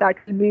that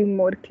will be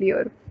more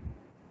clear.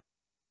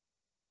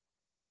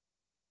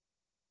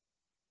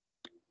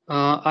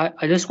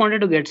 I just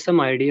wanted to get some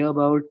idea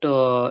about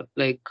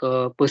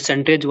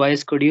percentage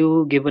wise. Could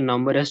you give a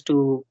number as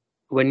to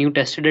when you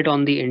tested it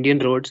on the Indian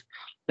roads,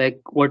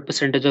 like what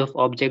percentage of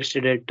objects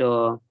did it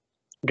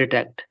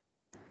detect?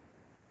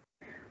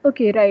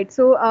 Okay, right.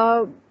 So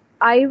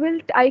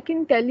I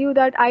can tell you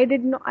that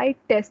I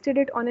tested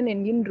it on an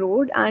Indian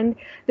road, and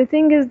the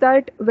thing is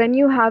that when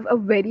you have a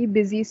very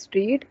busy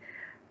street,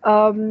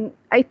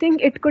 I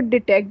think it could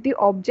detect the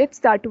objects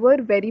that were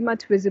very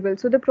much visible.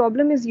 So the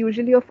problem is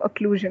usually of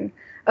occlusion.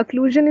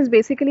 Occlusion is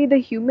basically the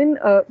human.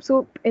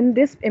 So in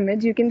this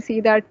image, you can see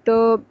that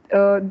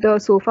the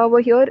sofa over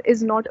here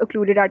is not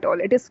occluded at all.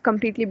 It is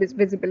completely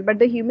visible, but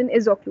the human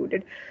is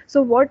occluded.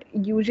 So what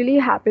usually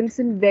happens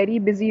in very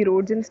busy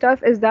roads and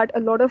stuff is that a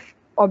lot of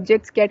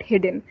objects get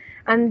hidden,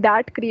 and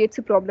that creates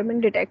a problem in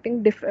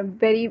detecting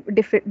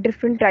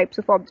different types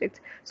of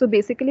objects. So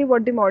basically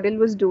what the model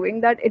was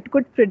doing, that it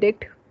could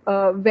predict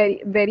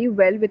very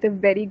well with a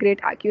very great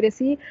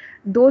accuracy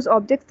those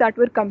objects that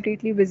were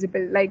completely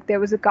visible. Like there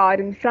was a car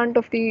in front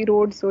of the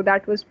road, so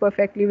that was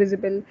perfectly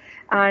visible,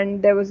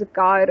 and there was a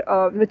car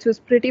which was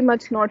pretty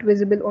much not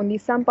visible, only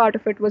some part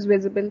of it was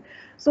visible.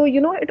 So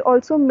it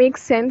also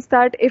makes sense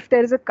that if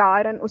there is a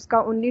car and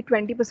uska only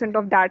 20%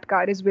 of that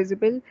car is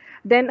visible,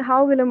 then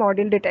how will a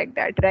model detect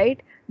that, right?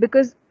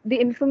 Because the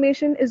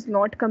information is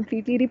not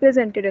completely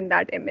represented in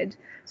that image.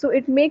 So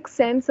it makes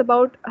sense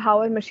about how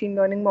our machine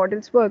learning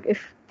models work.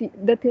 If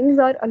the things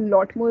are a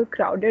lot more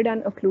crowded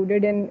and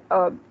occluded in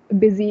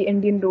busy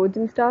Indian roads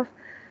and stuff,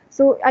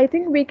 so I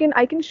think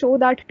I can show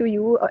that to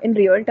you in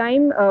real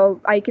time.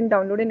 I can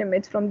download an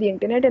image from the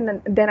internet,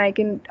 and then I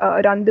can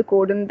run the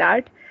code on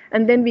that,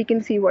 and then we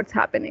can see what's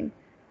happening.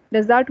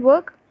 Does that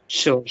work?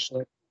 Sure,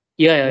 sure.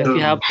 Yeah. If Yes, you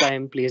ma'am. have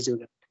time, please do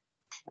that.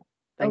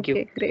 Thank you.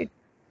 Okay, great.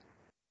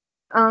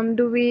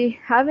 Do we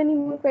have any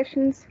more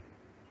questions?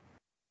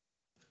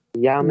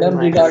 Yeah, ma'am, Ma'am,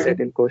 I have regarding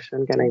certain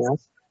question. Can I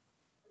ask?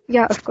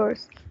 Yeah, of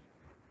course.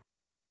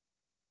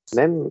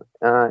 Ma'am,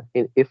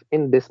 if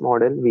in this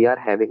model we are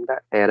having the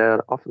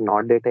error of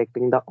not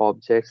detecting the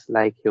objects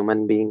like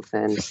human beings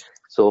and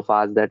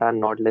sofas that are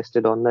not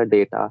listed on the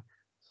data,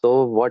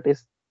 so what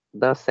is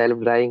the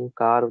self-driving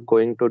car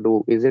going to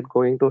do? Is it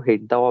going to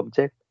hit the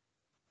object,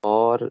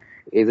 or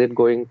is it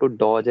going to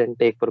dodge and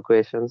take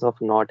precautions of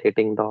not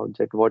hitting the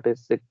object? What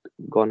is it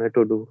gonna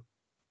to do?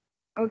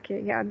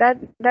 Okay, yeah,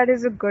 that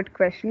is a good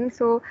question.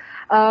 So,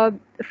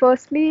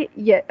 firstly,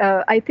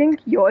 yeah, I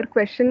think your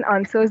question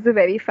answers the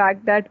very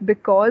fact that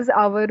because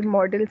our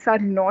models are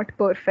not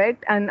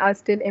perfect and are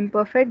still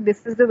imperfect,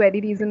 this is the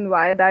very reason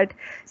why that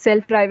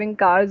self-driving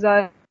cars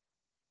are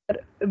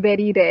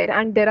very rare,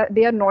 and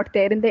they are not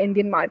there in the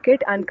Indian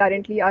market, and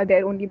currently are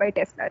there only by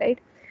Tesla, right?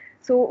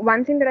 So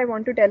one thing that I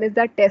want to tell is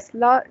that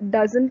Tesla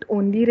doesn't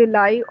only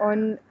rely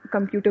on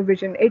computer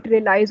vision, it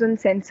relies on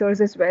sensors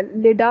as well.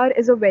 LiDAR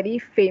is a very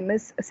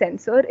famous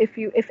sensor,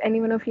 if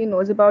anyone of you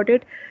knows about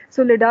it.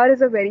 So LiDAR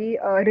is a very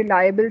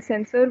reliable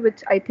sensor,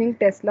 which I think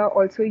Tesla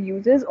also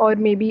uses, or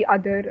maybe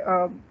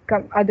other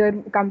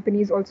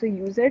companies also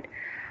use it.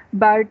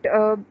 But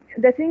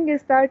the thing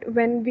is that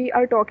when we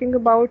are talking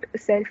about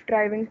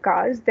self-driving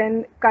cars,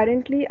 then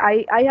currently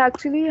I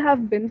actually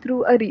have been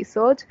through a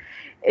research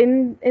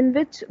in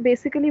which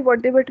basically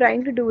what they were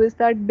trying to do is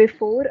that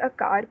before a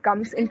car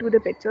comes into the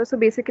picture, so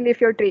basically if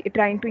you're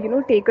trying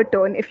to take a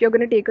turn, if you're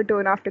going to take a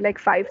turn after like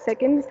 5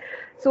 seconds,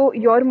 so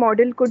your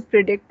model could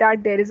predict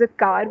that there is a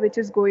car which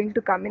is going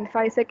to come in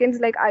 5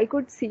 seconds. Like I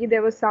could see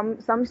there was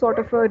some sort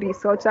of a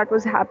research that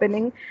was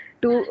happening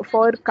to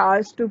for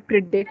cars to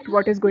predict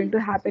what is going to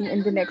happen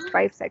in the next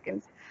 5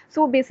 seconds.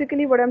 So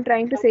basically what I'm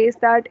trying to say is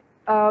that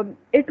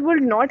it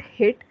would not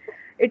hit,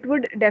 it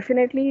would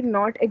definitely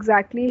not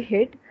exactly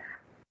hit,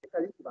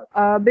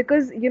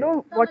 because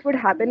what would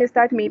happen is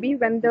that maybe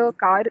when the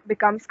car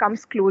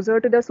comes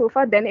closer to the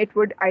sofa, then it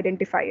would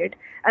identify it,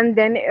 and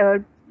then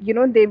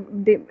they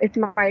it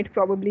might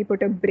probably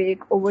put a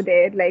brake over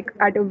there like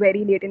at a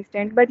very late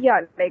instant. But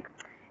yeah, like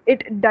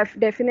it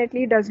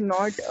definitely does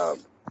not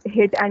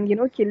hit and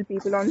kill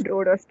people on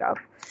road or stuff.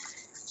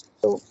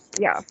 So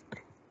yeah.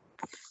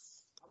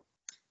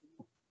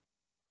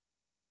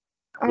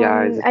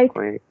 Yeah, is it I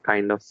quite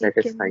kind of think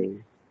we can.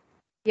 satisfying?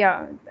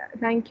 Yeah,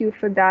 thank you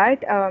for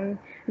that.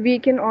 We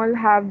can all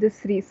have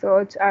this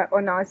research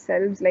on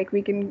ourselves. Like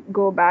we can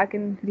go back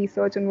and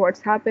research on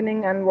what's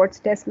happening and what's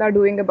Tesla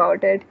doing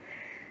about it.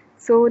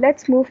 So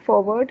let's move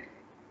forward.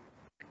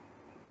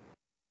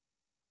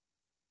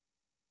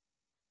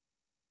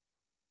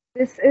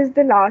 This is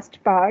the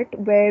last part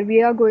where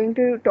we are going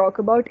to talk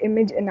about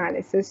image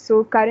analysis.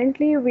 So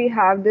currently we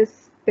have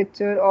this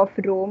picture of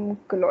Rome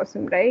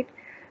Colosseum, right?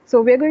 So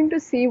we're going to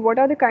see what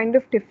are the kind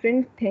of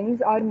different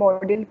things our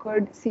model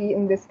could see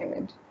in this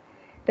image,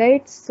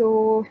 right?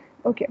 So,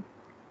 okay,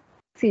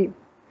 see.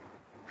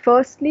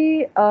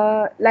 Firstly,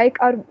 like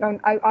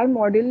our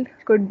model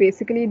could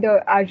basically,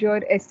 the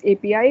Azure S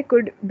API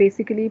could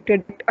basically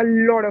predict a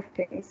lot of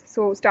things.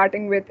 So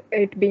starting with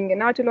it being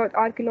an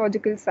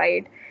archaeological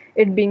site,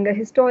 it being a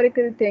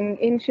historical thing,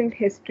 ancient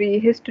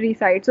history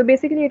site. So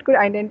basically, it could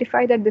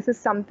identify that this is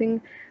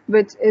something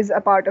which is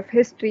a part of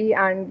history,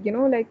 and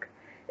like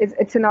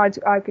it's an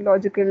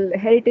archaeological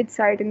heritage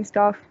site and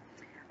stuff.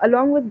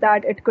 Along with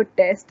that, it could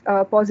test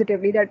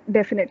positively that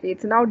definitely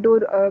it's an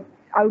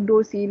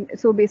outdoor scene.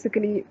 So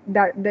basically,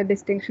 that the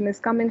distinction is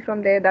coming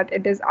from there, that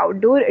it is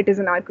outdoor, it is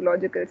an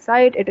archaeological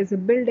site, it is a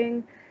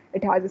building,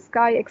 it has a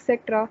sky,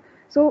 etc.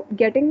 So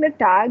getting the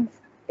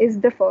tags is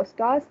the first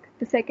task.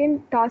 The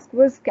second task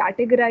was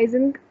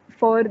categorizing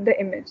for the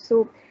image.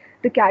 So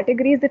the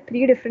categories, the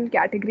three different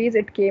categories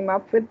it came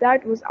up with,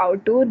 that was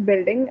outdoor,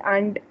 building,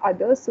 and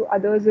others. So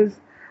others is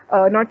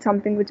not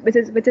something which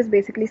is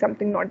basically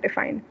something not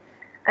defined.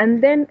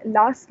 And then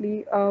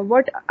lastly,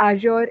 what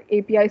Azure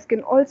APIs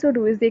can also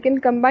do is they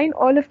can combine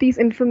all of these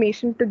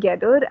information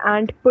together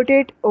and put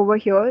it over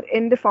here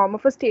in the form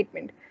of a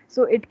statement.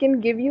 So it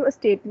can give you a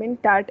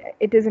statement that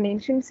it is an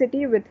ancient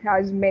city which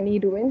has many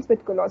ruins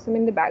with Colosseum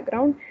in the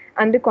background,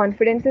 and the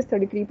confidence is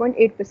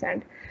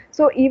 33.8%.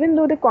 So even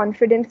though the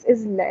confidence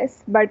is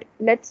less, but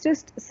let's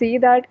just see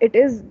that it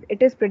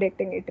is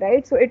predicting it,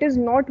 right? So it is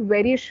not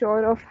very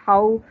sure of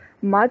how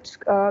much,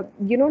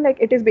 like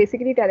it is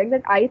basically telling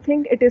that I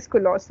think it is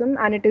Colosseum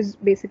and it is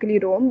basically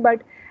Rome,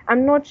 but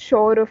I'm not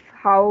sure of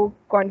how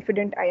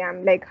confident I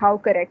am, like how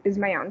correct is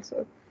my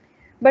answer.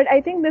 But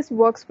I think this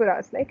works for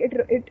us, like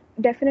it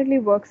definitely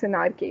works in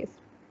our case.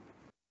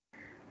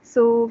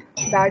 So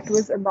that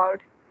was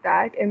about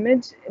that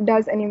image.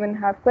 Does anyone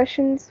have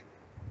questions?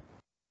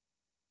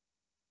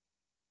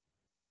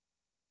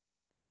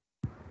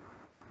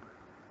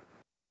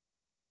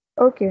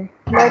 Okay,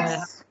 I have a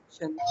let's.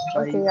 question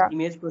by Okay, yeah.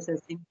 image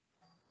processing.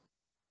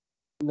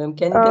 Ma'am,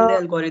 can you tell the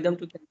uh, algorithm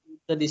to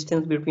calculate the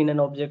distance between an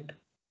object?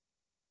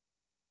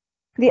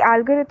 the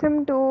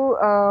algorithm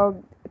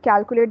to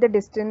calculate the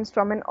distance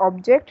from an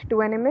object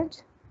to an image.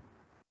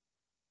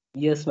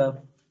 Yes, ma'am.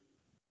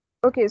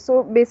 Okay,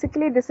 so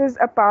basically this is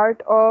a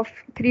part of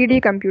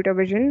 3D computer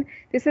vision.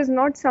 This is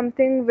not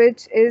something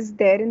which is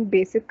there in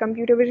basic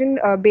computer vision.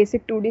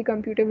 Basic 2D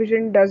computer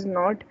vision does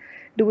not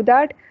do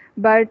that.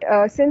 But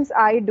since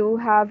I do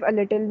have a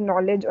little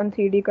knowledge on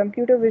 3D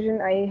computer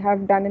vision, I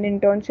have done an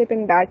internship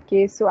in that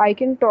case. So I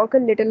can talk a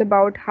little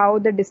about how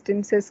the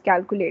distance is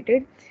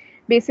calculated.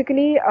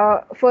 Basically,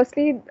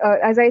 firstly,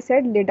 as I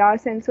said, lidar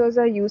sensors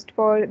are used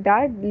for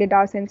that.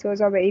 Lidar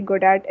sensors are very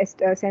good at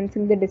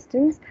sensing the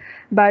distance,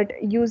 but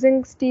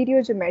using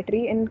stereo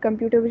geometry in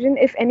computer vision,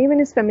 if anyone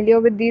is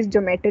familiar with these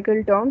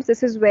geometrical terms,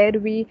 this is where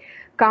we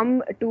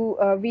come to,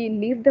 we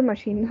leave the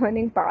machine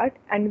learning part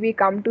and we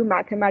come to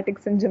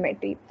mathematics and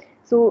geometry.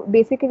 So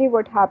basically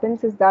what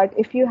happens is that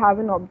if you have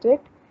an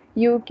object,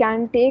 you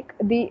can take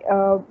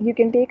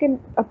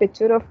a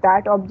picture of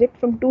that object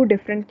from two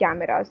different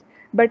cameras,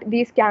 but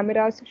these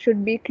cameras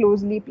should be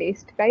closely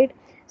placed, right?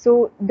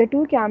 So the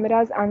two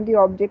cameras and the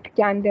object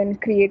can then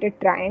create a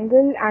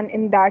triangle, and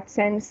in that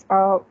sense,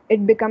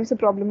 it becomes a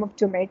problem of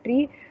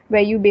geometry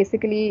where you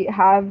basically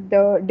have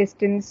the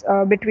distance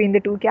between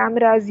the two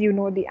cameras, you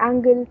know the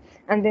angle,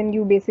 and then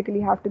you basically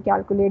have to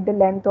calculate the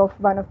length of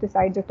one of the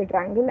sides of the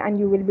triangle, and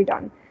you will be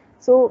done.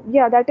 So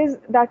yeah, that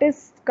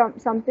is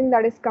something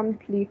that is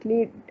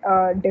completely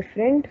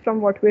different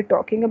from what we're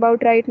talking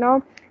about right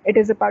now. It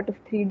is a part of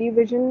 3D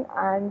vision,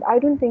 and I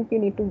don't think you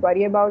need to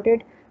worry about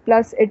it.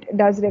 Plus, it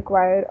does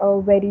require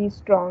a very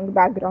strong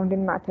background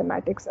in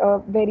mathematics, a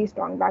very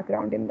strong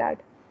background in that.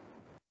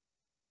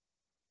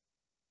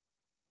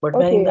 But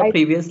when in Okay, the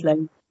previous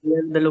slide,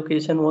 where the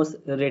location was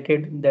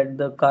rated that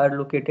the car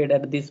located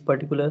at this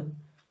particular,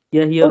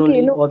 yeah, here okay,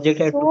 only no, object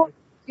at so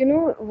you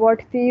know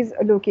what these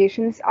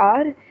locations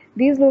are?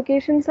 These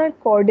locations are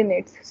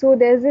coordinates. So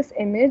there's this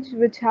image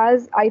which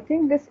has, I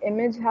think this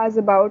image has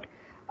about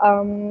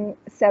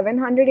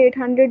 700,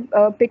 800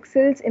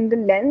 pixels in the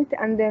length,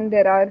 and then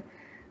there are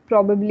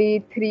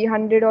probably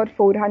 300 or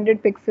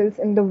 400 pixels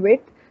in the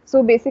width.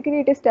 So basically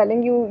it is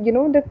telling you,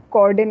 the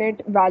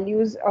coordinate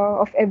values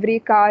of every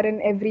car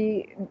and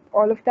every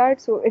all of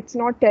that. So it's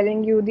not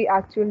telling you the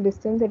actual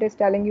distance, it is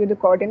telling you the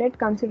coordinate.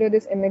 Consider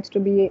this image to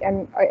be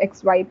an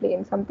XY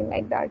plane, something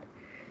like that.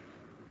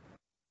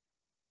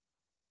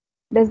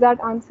 Does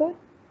that answer?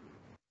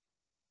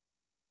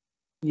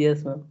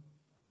 yes, ma'am.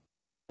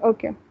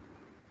 Okay,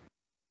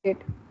 great.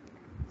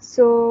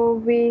 So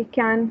we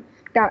can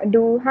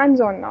do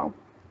hands-on now.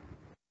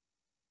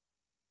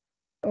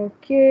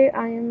 Okay,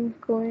 I am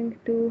going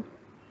to.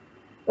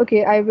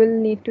 Okay, I will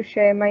need to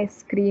share my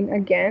screen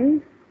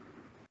again.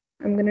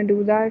 I'm gonna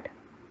do that.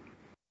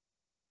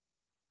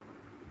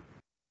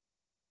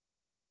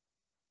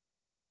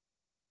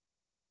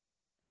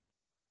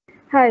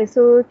 Hi,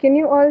 so can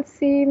you all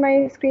see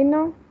my screen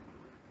now?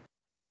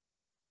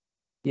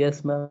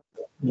 Yes, ma'am.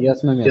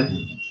 Yes, ma'am. Yes, Yes.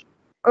 ma'am.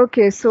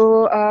 Okay,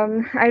 so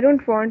I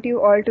don't want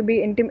you all to be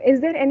intim. Is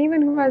there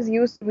anyone who has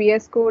used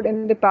VS Code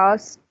in the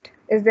past?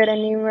 Is there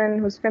anyone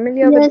who's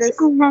familiar with Yes, this?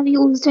 I have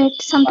used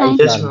it sometime.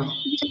 Yes, Python, ma'am.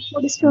 Visual Code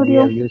and we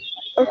Studio. have used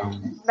Okay,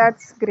 Python.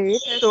 that's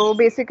great. So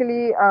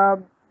basically, I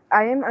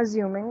am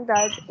assuming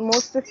that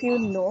most of you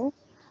know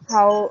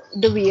how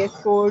the VS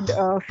Code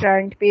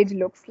front page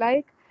looks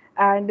like.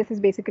 And this is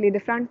basically the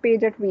front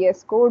page at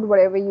VS Code,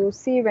 whatever you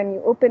see when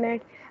you open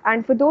it.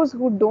 And for those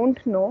who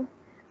don't know,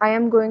 I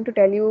am going to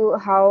tell you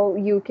how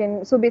you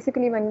can. So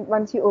basically, when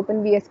once you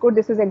open VS Code,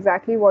 this is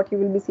exactly what you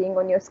will be seeing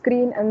on your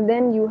screen, and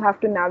then you have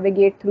to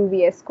navigate through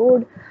VS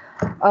Code.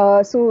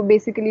 So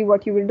basically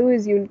what you will do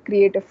is you'll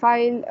create a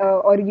file,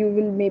 or you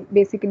will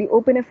basically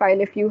open a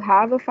file. If you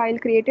have a file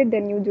created,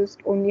 then you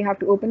just only have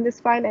to open this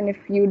file, and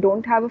if you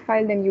don't have a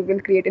file, then you will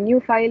create a new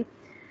file.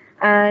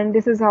 And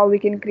this is how we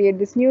can create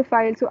this new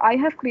file. So I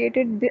have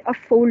created a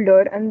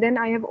folder, and then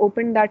I have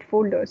opened that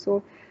folder.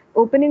 So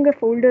opening a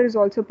folder is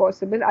also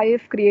possible. I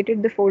have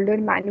created the folder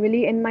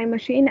manually in my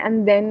machine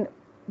and then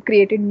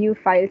created new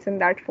files in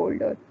that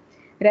folder,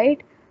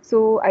 right?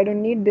 So I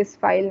don't need this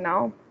file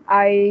now.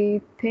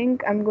 I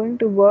think I'm going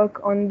to work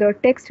on the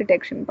text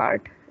detection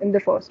part in the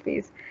first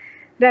phase,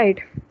 right?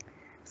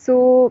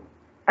 So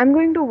I'm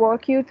going to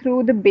walk you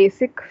through the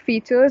basic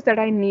features that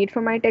I need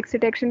for my text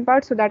detection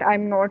part so that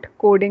I'm not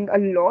coding a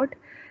lot.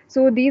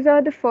 So these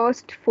are the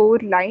first 4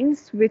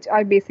 lines, which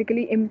are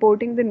basically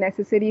importing the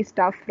necessary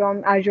stuff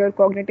from Azure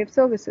Cognitive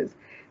Services.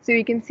 So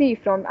you can see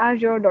from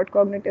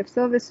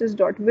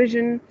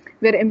azure.cognitiveservices.vision,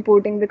 we're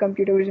importing the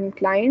computer vision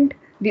client,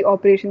 the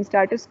operation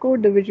status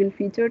code, the visual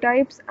feature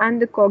types,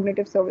 and the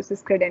cognitive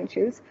services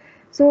credentials.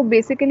 So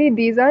basically,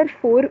 these are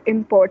 4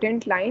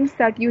 important lines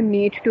that you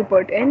need to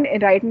put in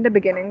right in the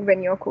beginning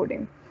when you're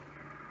coding.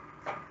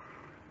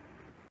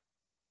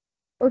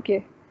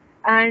 Okay.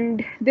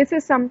 And this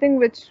is something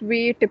which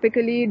we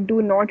typically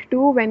do not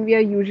do when we are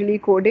usually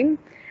coding.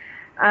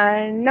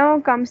 And now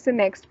comes the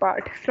next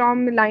part.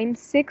 From line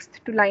 6th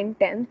to line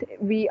 10th,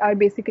 we are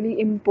basically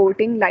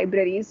importing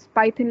libraries,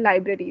 Python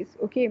libraries.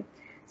 Okay.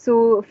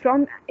 So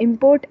from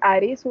import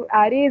array, so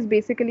array is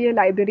basically a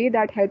library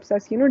that helps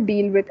us,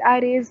 deal with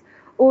arrays.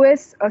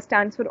 OS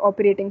stands for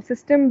operating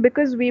system,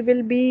 because we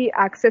will be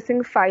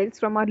accessing files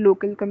from our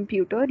local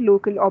computer,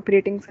 local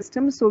operating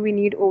system. So we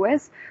need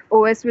OS.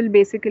 OS will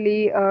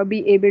basically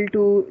be able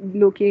to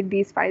locate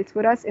these files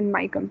for us in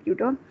my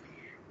computer.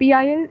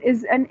 PIL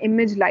is an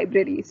image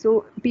library.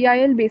 So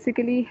PIL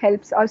basically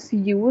helps us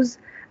use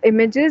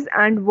images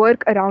and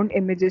work around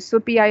images. So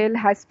PIL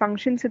has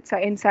functions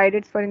inside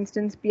it. For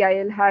instance,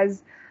 PIL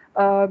has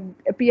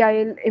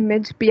PIL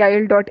image,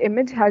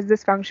 PIL.image has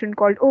this function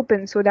called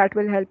open. So that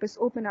will help us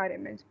open our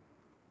image.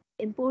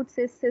 Import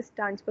sys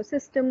stands for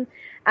system,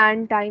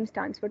 and time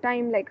stands for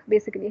time, like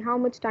basically how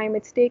much time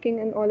it's taking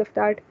and all of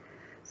that.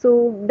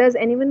 So does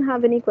anyone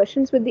have any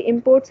questions with the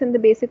imports and the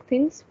basic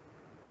things?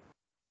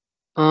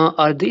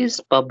 Are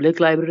these public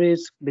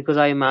libraries? Because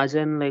I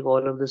imagine like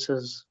all of this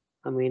is,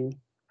 I mean,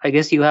 I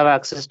guess you have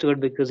access to it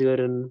because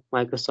you're in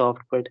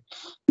Microsoft, but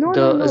No, no,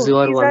 the no.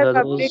 Azure These ones, are are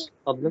public. those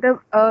public?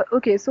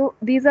 Okay, so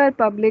these are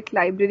public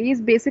libraries.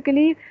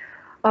 Basically,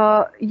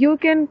 you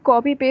can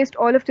copy paste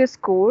all of this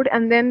code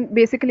and then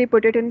basically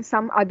put it in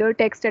some other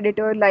text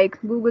editor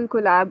like Google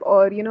Colab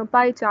or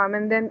PyCharm,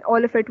 and then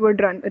all of it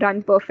would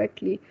run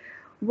perfectly.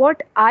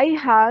 What I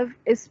have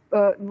is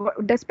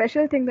the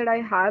special thing that I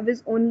have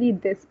is only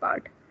this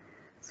part.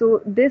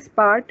 So this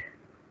part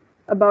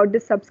about the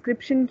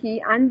subscription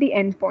key and the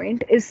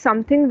endpoint is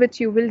something which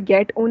you will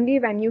get only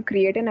when you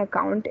create an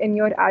account in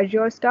your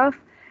Azure stuff.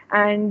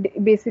 And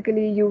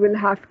basically, you will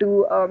have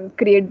to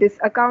create this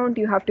account,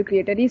 you have to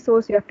create a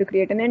resource, you have to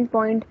create an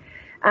endpoint,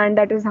 and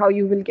that is how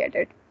you will get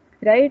it,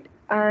 right?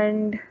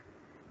 And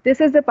this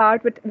is the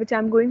part which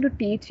I'm going to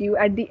teach you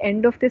at the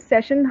end of this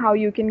session, how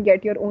you can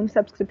get your own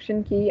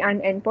subscription key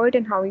and endpoint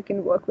and how you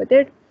can work with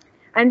it.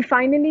 And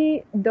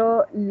finally,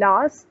 the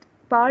last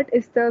part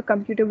is the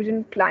computer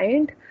vision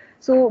client.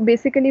 So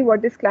basically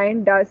what this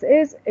client does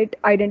is it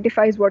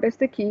identifies what is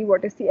the key,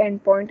 what is the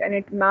endpoint, and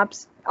it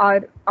maps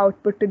our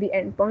output to the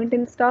endpoint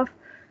and stuff.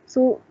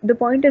 So the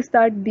point is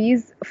that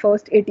these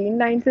first 18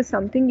 lines is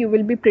something you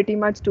will be pretty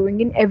much doing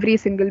in every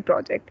single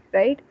project,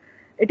 right?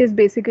 It is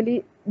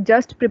basically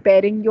just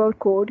preparing your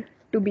code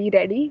to be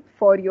ready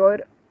for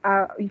your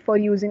for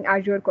using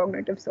Azure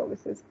Cognitive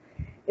Services.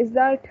 Is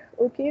that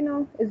okay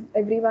now? Is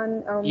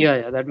everyone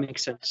Yeah, that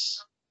makes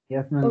sense.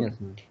 Yes, ma'am. okay? Yes,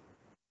 ma'am.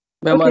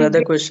 Ma'am, Okay, another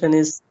great. question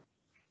is,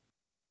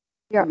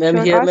 Yeah, ma'am,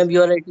 sure. here, Ask. ma'am,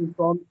 you are writing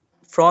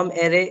from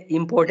array,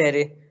 import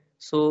array.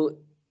 So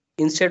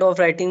instead of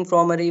writing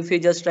from array, if you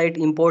just write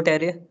import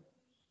array,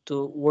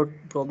 so what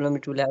problem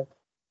it will have?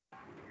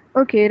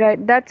 Okay,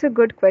 right. That's a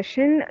good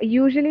question.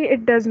 Usually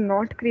it does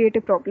not create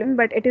a problem,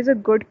 but it is a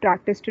good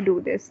practice to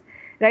do this,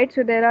 right?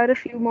 So there are a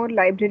few more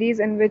libraries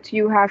in which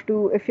you have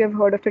to, if you have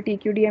heard of the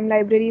TQDM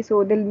library,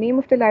 so the name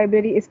of the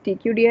library is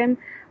TQDM,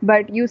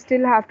 but you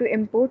still have to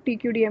import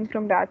TQDM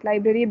from that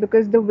library,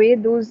 because the way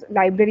those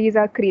libraries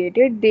are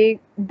created,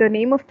 the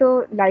name of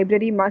the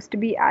library must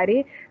be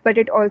array, but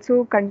it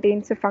also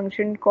contains a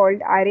function called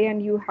array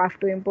and you have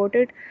to import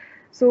it.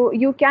 So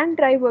you can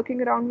try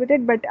working around with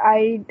it, but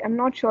I am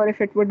not sure if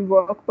it would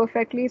work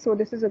perfectly. So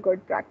this is a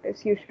good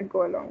practice. You should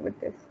go along with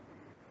this.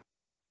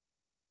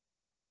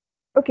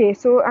 Okay,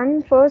 so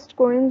I'm first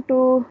going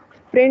to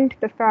print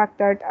the fact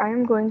that I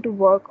am going to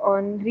work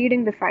on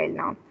reading the file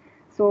now.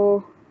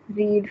 So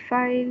read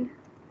file,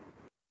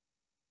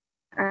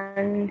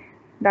 and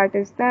that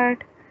is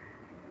that.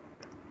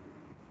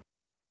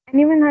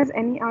 Anyone has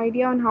any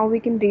idea on how we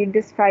can read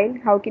this file?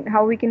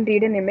 How we can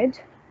read an image?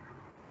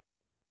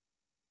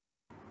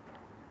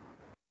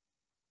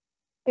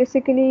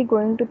 Basically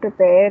going to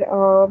prepare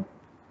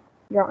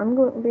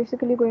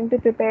basically going to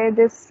prepare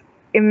this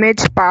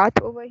image path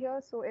over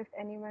here. So if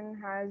anyone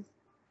has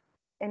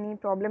any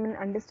problem in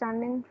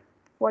understanding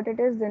what it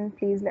is, then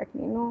please let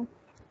me know.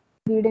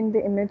 Reading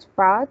the image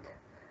path.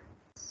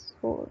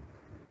 So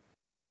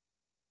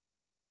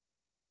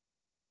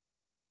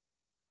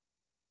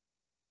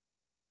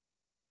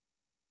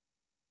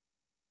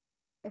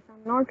if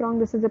I'm not wrong,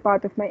 this is a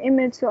part of my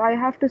image. So I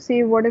have to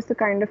see what is the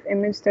kind of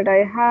image that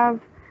I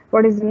have,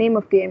 what is the name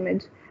of the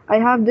image. I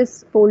have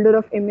this folder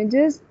of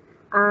images,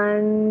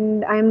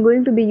 and I'm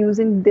going to be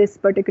using this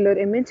particular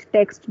image,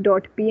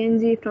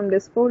 text.png, from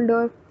this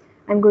folder.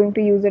 I'm going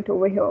to use it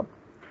over here,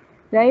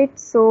 right?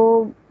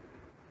 So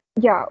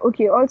yeah,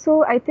 okay.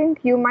 Also, I think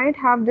you might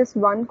have this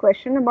one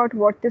question about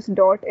what this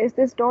dot is.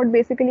 This dot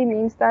basically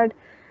means that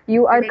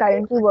you are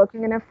currently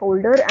working in a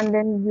folder, and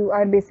then you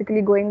are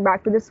basically going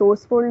back to the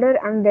source folder,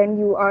 and then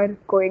you are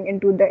going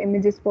into the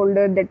images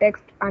folder, the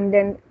text, and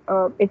then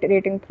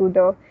iterating through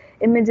the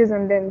images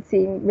and then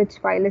seeing which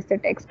file is the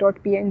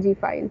text.png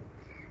file,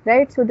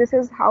 right? So this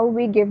is how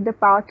we give the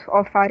path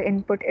of our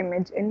input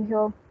image in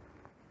here.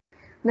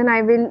 Then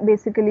I will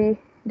basically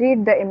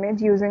read the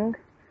image using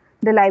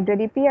the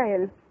library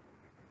PIL.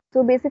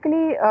 So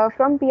basically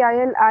from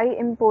PIL I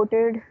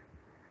imported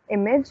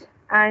image,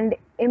 and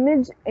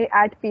image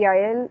at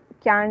PIL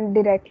can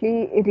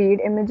directly read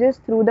images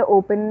through the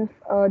open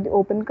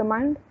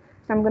command.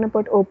 So I'm going to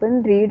put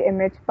open read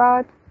image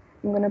path.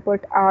 I'm going to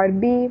put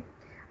RB.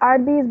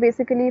 RB is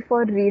basically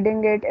for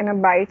reading it in a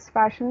bytes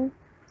fashion.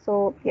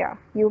 So yeah,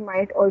 you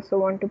might also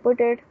want to put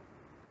it.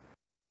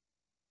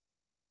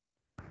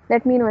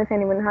 Let me know if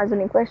anyone has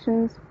any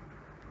questions.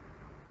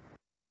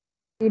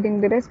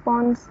 Reading the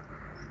response.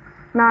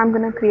 Now I'm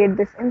going to create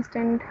this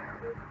instant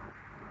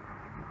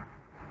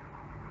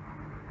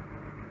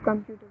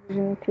computer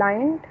vision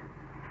client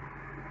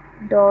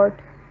dot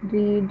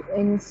read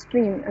in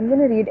stream. I'm going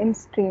to read in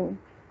stream,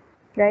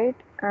 right?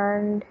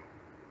 And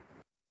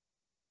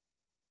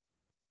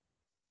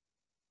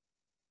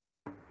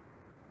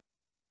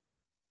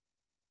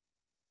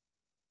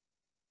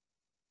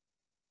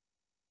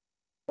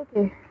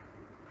okay,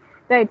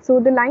 right. So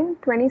the line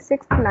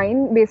 26th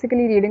line,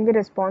 basically reading the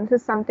response,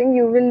 is something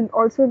you will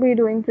also be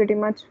doing pretty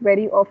much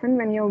very often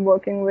when you're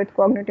working with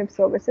cognitive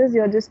services.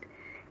 You're just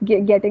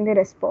getting a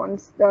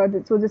response.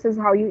 So this is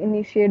how you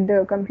initiate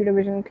the computer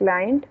vision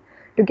client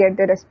to get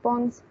the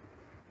response.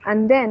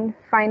 And then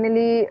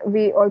finally,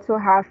 we also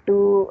have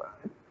to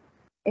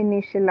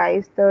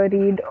initialize the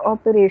read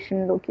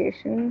operation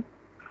location,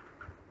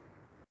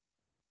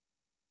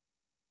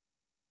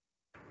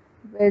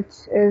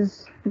 which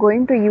is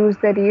going to use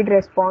the read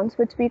response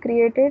which we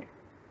created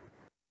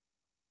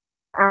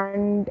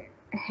and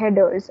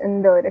headers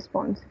in the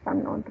response, if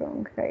I'm not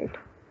wrong, right?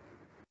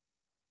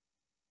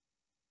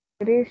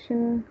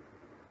 Duration.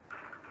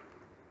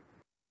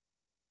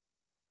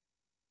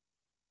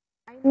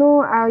 I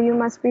know you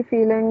must be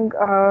feeling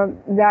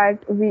that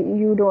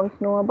you don't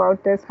know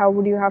about this. How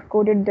would you have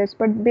coded this?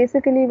 But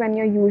basically, when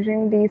you're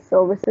using these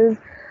services,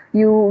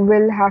 you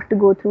will have to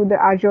go through the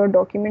Azure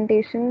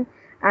documentation,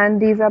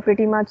 and these are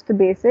pretty much the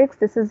basics.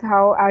 This is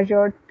how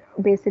Azure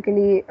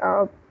basically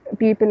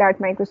people at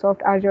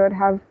Microsoft Azure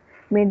have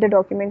made the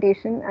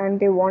documentation, and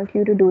they want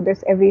you to do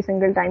this every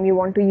single time you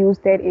want to use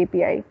their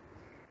API,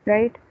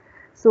 right?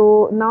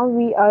 So now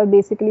we are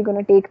basically going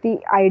to take the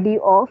ID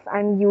off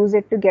and use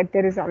it to get the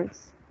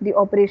results. The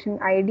operation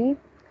ID,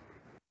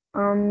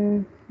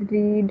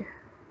 read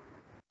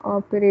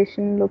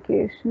operation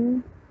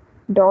location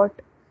dot.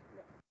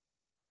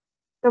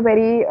 It's a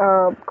very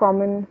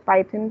common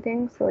Python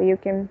thing. So you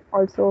can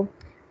also,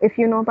 if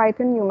you know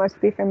Python, you must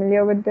be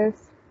familiar with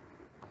this.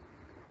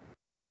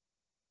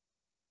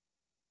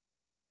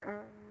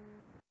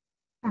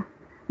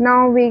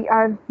 Now we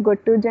are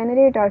good to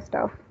generate our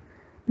stuff.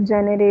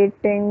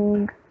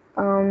 Generating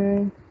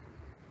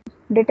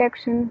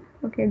detection.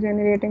 Okay,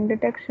 generating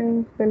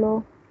detection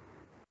below.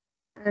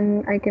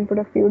 And I can put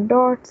a few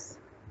dots.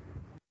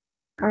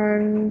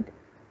 And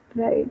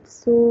right,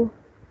 so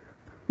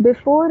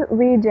before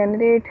we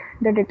generate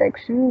the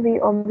detection, we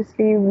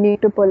obviously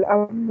need to pull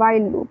a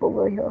while loop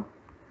over here.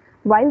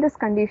 While this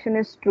condition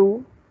is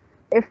true,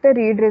 if the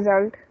read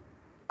result,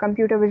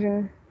 computer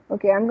vision,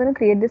 okay, I'm going to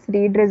create this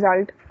read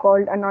result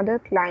called another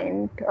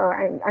client,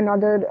 and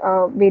another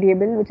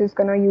variable which is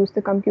going to use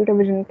the computer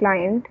vision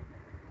client,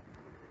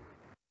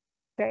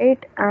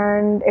 right?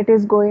 And it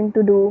is going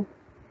to do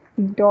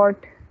dot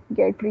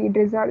get read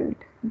result,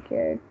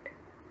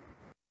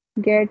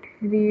 get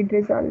read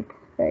result.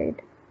 right?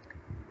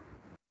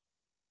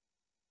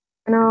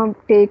 Now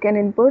take an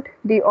input,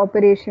 the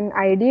operation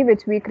ID,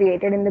 which we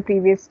created in the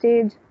previous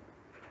stage.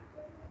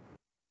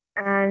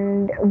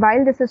 And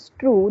while this is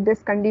true,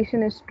 this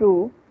condition is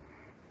true,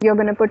 you're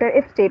going to put a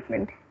if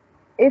statement.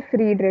 If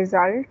read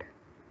result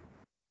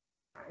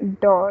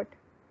dot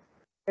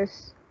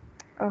is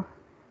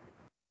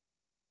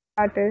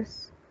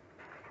status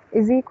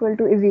is equal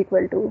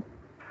to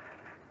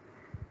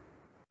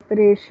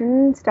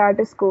operation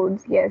status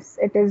codes. Yes,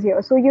 it is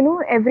here. So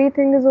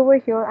everything is over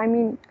here. I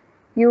mean,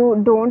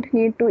 you don't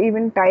need to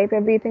even type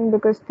everything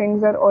because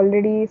things are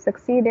already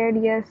succeeded.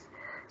 Yes,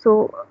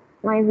 so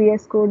my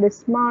VS Code is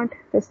smart.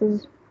 This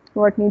is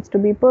what needs to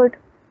be put.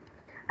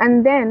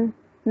 And then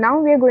now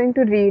we are going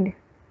to read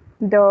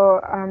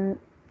the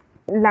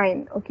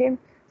line. Okay,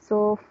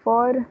 so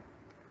for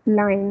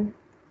line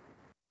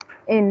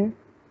in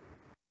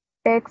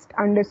text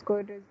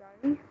underscore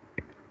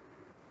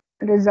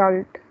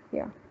result,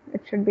 yeah,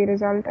 it should be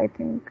result, I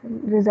think.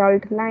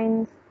 Result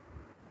lines,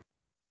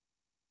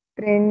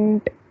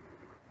 print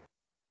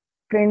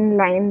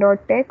line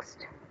dot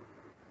text.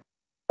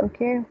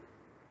 Okay,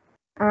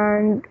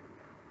 and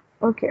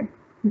okay,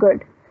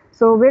 good.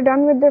 So we're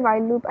done with the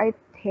while loop. I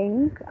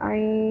think,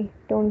 I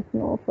don't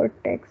know for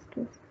text.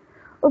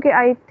 Okay,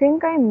 I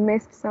think I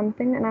missed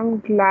something and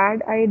I'm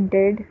glad I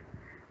did.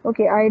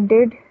 Okay, I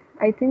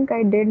think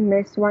I did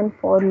miss one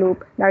for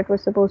loop that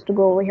was supposed to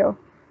go over here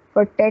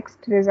for text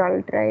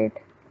result, right?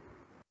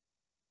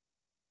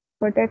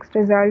 For text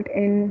result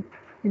in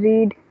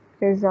read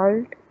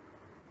result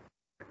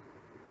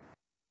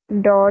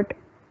dot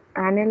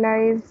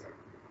analyze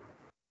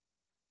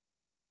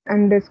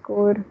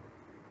underscore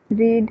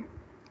read,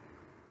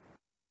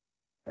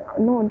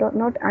 no,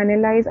 not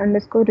analyze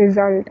underscore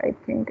result. I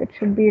think it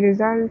should be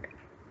result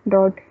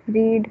dot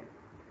read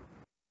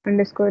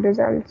underscore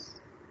results,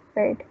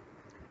 right?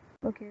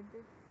 Okay,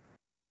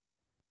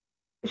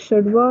 this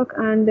should work.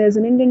 And there's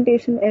an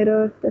indentation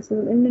error. This is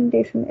an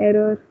indentation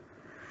error.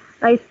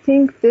 I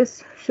think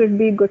this should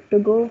be good to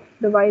go,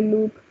 the while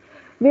loop.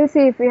 We'll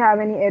see if we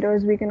have any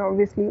errors. We can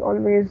obviously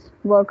always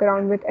work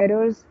around with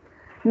errors.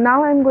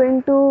 Now I'm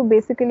going to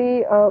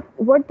basically,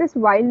 what this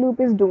while loop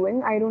is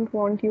doing, I don't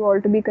want you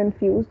all to be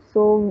confused.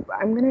 So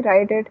I'm going to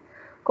write it,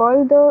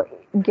 call the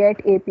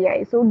get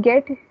API. So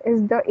get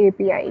is the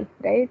API,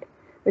 right?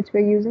 Which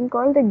we're using,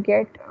 call the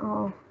get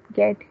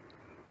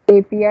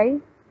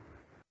API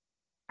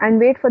and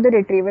wait for the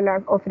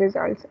retrieval of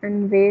results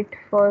and wait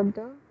for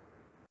the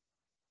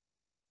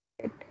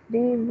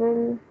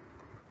retrieval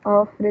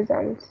of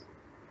results.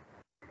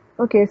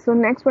 Okay, so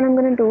next what I'm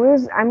going to do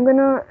is I'm going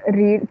to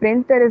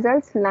print the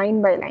results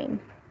line by line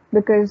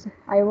because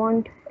I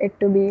want it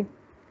to be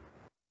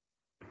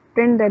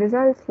print the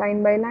results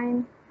line by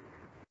line.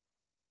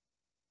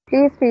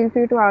 Please feel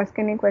free to ask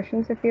any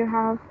questions if you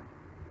have.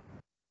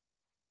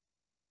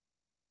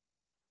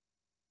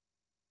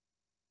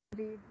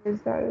 Read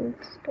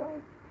results.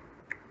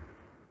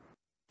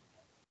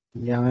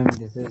 Yeah, ma'am,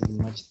 this is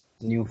much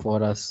new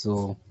for us,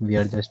 so we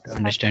are just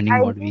understanding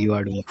I what you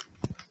are doing.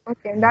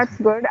 Okay, Yes, that's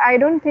good. I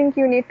don't think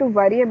you need to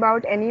worry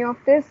about any of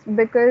this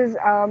because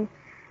I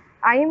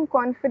am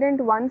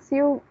confident once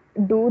you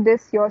do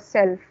this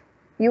yourself,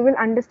 you will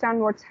understand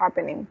what's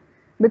happening.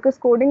 Because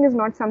coding is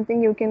not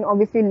something you can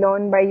obviously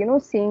learn by,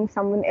 seeing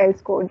someone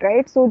else code,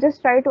 right? So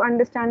just try to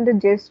understand the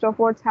gist of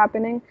what's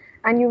happening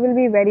and you will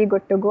be very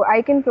good to go.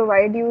 I can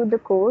provide you the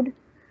code.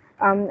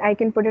 I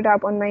can put it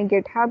up on my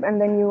GitHub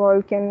and then you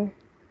all can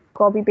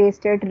copy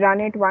paste it, run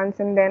it once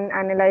and then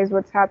analyze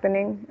what's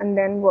happening and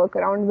then work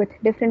around with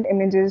different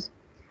images.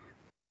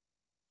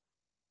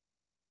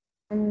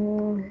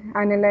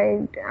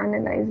 Analyzed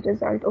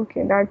result.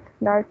 Okay,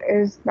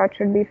 that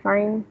should be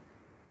fine.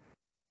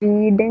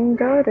 Reading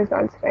the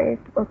results, right?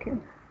 Okay,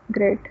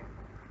 great.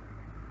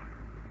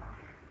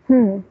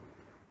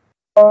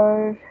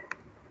 For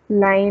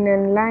line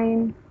and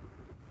line.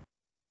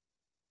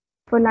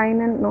 For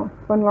line and no,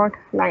 for not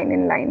line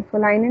and line. For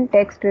line and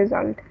text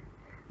result,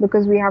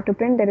 because we have to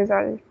print the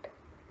result.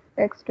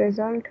 Text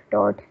result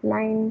dot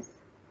lines.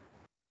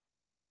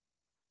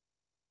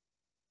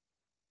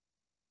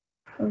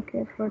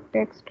 Okay, for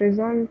text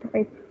result,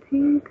 I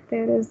think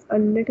there is a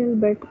little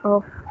bit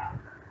of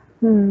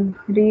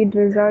read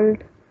result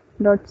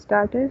dot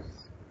status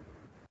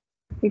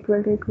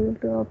equal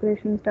to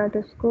operation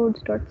status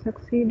codes dot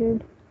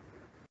succeeded,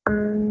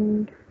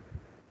 and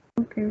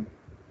okay,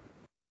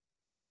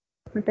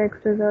 for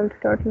text result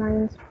dot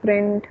lines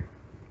print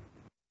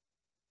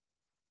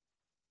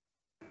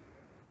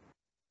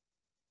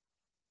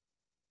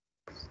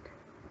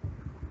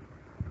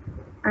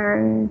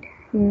and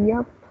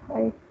yep,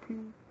 I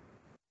think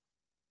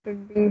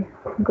should be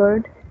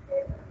good.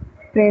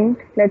 Print,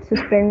 let's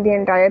just print the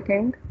entire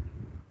thing,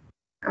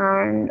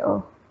 and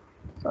oh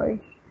sorry,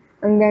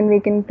 and then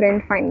we can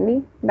print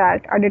finally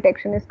that our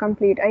detection is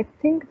complete. I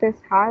think this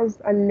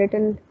has a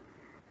little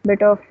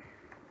bit of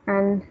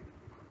an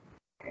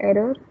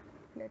error.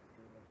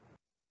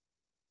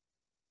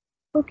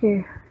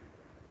 Okay,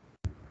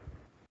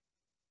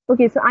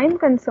 Okay, so I'm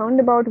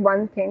concerned about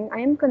one thing. I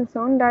am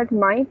concerned that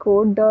my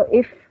code, the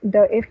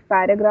if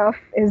paragraph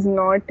is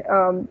not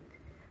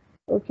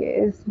okay,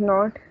 is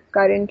not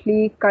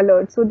currently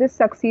colored. So this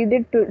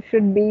succeeded to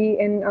should be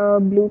in a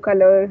blue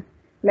color,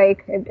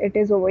 like it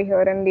is over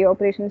here, and the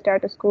operation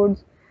status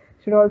codes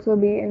should also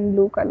be in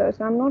blue color.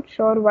 So I'm not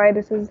sure why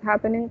this is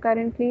happening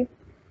currently,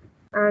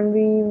 and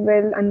we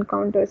will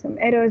encounter some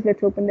errors.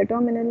 Let's open the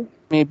terminal.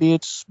 Maybe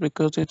it's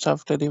because it's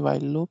after the while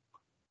loop.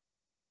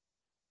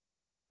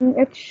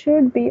 It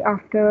should be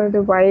after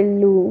the while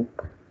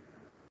loop.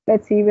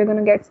 Let's see, we're going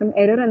to get some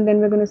error and then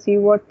we're going to see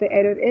what the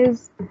error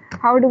is.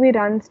 How do we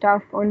run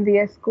stuff on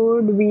VS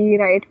Code? We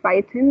write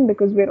Python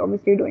because we're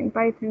obviously doing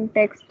Python.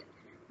 Text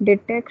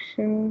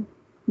detection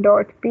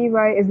 .py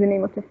is the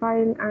name of the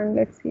file, and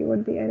let's see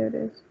what the error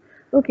is.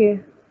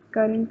 Okay,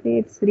 currently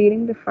it's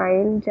reading the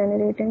file,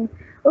 generating.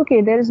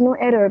 Okay, there is no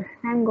error.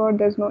 Thank God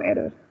there's no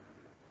error.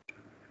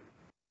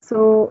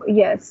 So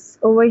yes,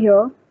 over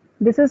here,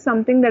 this is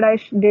something that I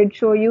did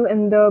show you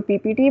in the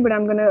PPT, but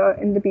I'm gonna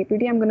in the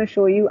PPT I'm gonna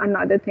show you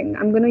another thing.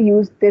 I'm gonna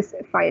use this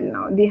file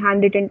now, the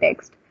handwritten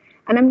text,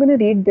 and I'm gonna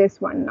read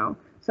this one now.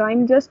 So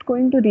I'm just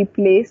going to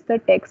replace the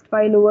text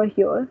file over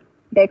here,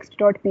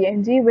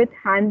 text.png, with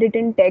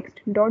handwritten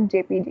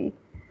text.jpg,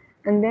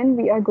 and then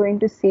we are going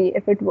to see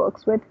if it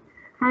works with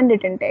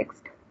handwritten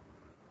text.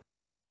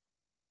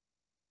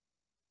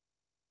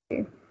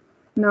 Okay.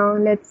 Now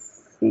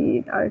let's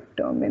see our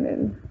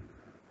terminal.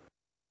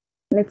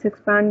 Let's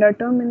expand our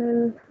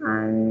terminal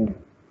and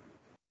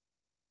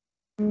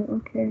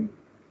okay,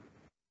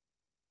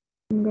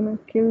 I'm gonna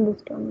kill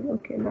this terminal.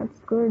 Okay, that's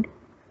good.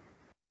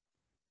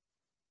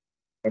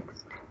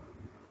 Text.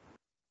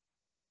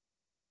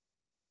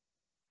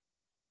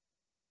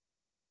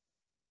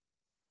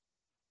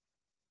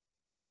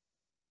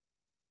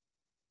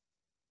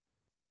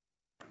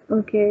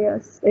 Okay,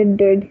 yes, it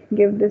did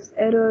give this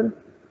error.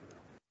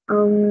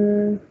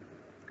 I'm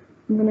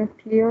gonna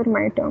clear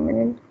my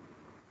terminal.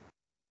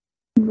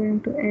 I'm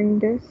going to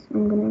end this.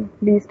 I'm gonna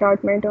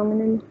restart my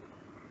terminal.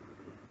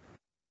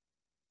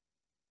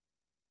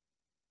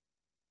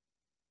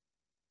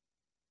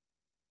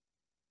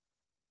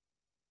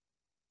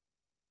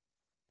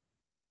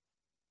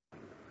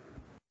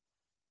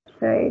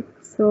 Right,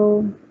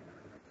 so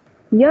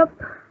yep,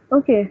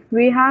 okay,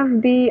 we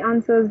have the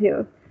answers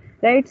here.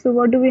 Right, so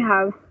what do we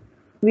have?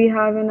 We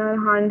have in our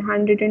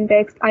handwritten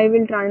text. I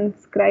will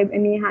transcribe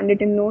any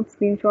handwritten notes,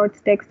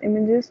 screenshots, text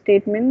images,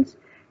 statements,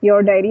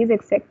 your diaries,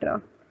 etc.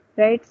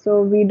 Right,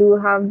 so we do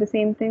have the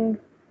same thing.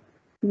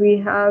 We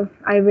have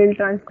I will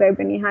transcribe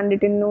any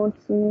handwritten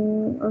notes.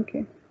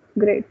 Okay,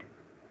 great.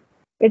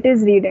 It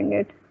is reading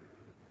it.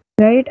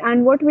 Right,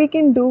 and what we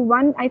can do,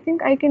 I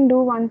think I can do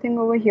one thing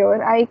over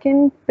here. I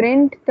can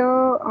print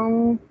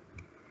the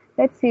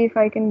let's see if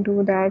I can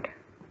do that.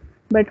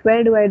 But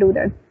where do I do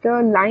that?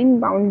 The line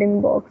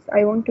bounding box.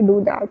 I want to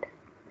do that.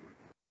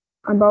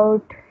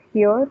 About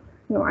here?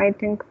 No, I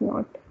think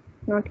not.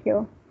 Not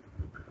here.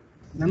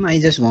 Ma'am, I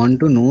just want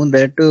to know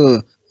that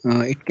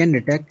it can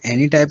detect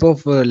any type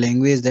of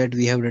language that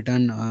we have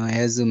written,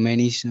 as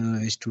many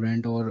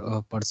student or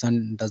a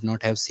person does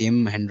not have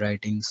same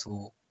handwriting.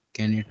 So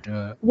can it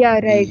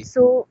Yeah, right. be?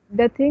 So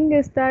the thing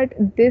is that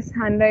this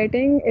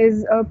handwriting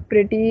is a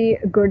pretty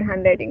good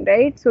handwriting,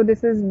 right? So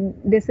this is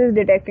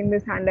detecting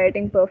this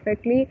handwriting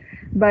perfectly.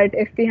 But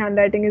if the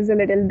handwriting is a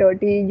little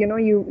dirty,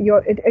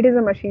 it is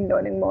a machine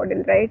learning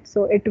model, right?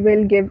 So it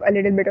will give a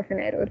little bit of an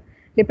error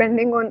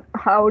depending on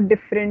how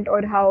different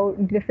or how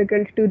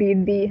difficult to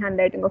read the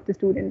handwriting of the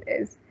student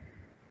is.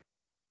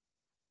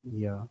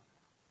 Yeah.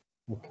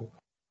 Okay.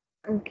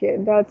 Okay,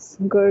 that's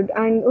good.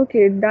 And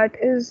okay, that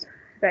is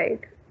right.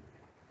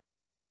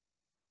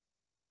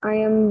 I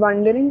am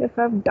wondering if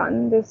I've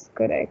done this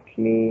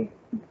correctly.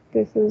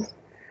 This is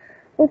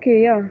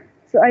okay, yeah.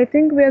 So I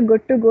think we are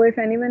good to go. If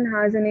anyone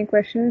has any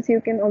questions, you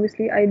can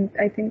obviously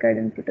I think I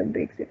didn't put a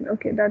break statement.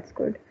 Okay, that's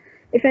good.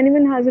 If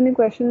anyone has any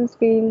questions,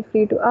 feel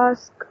free to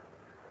ask.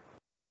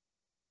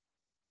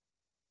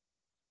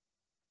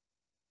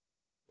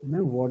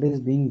 Ma'am, what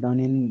is being done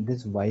in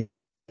this while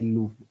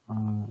loop?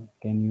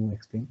 Can you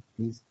explain,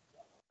 please?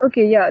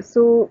 Okay, yeah.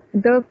 So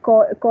the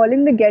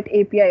calling the get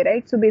API,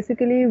 right? So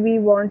basically,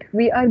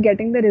 we are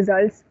getting the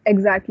results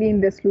exactly in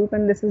this loop,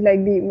 and this is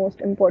like the most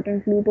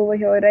important loop over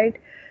here, right?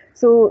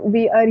 So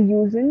we are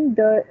using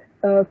the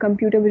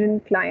computer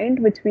vision client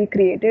which we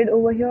created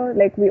over here.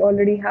 Like we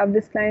already have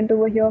this client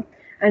over here,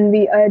 and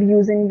we are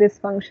using this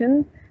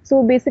function.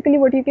 So basically,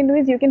 what you can do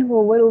is you can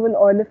hover over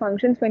all the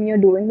functions when you're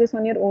doing this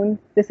on your own.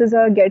 This is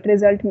a get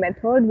result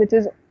method, which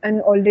is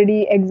an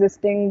already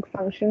existing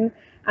function,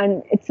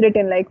 and it's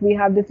written like we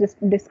have this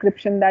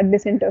description that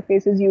this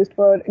interface is used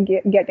for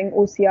getting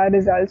OCR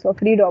results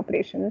of read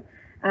operation,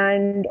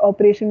 and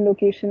operation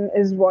location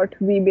is what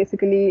we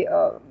basically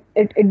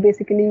it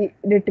basically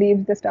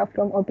retrieves the stuff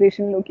from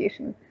operation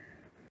location.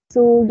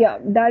 So yeah,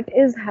 that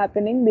is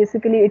happening.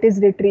 Basically, it is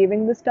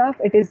retrieving the stuff,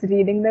 it is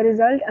reading the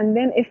result, and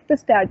then if the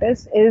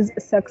status is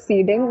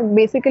succeeding,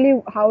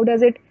 basically, how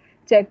does it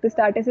check the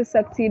status is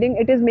succeeding,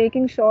 it is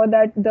making sure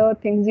that the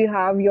things you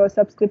have, your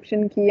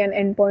subscription key and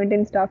endpoint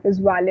and stuff is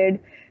valid.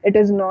 It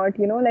is not,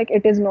 like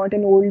it is not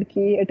an old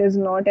key, it is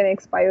not an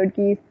expired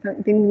key,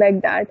 things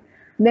like that.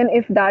 Then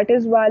if that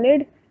is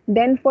valid,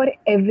 then for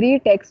every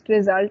text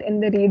result in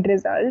the read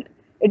result,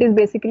 it is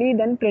basically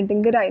then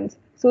printing the rhymes.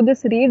 So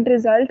this read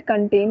result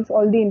contains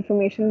all the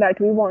information that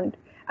we want.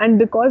 And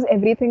because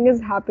everything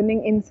is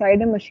happening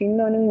inside a machine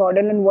learning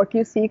model, and what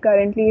you see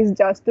currently is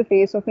just the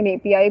face of an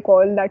API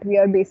call that we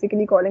are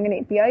basically calling an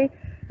API,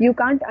 you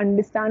can't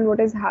understand what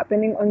is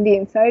happening on the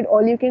inside.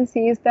 All you can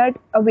see is that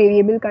a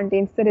variable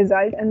contains the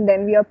result, and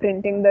then we are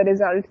printing the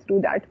result through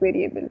that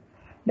variable,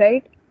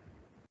 right?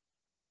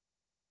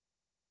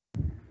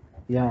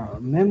 Yeah,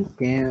 ma'am,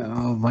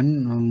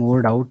 one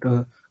more doubt.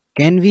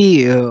 Can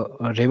we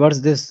reverse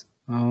this?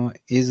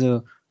 Is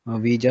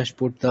We just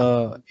put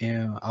the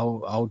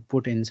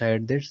output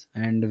inside this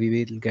and we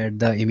will get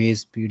the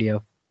image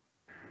PDF?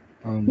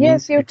 Yes,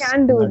 Means you it's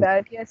can do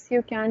that. Yes,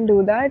 you can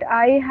do that.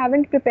 I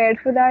haven't prepared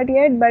for that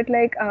yet, but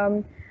like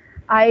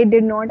I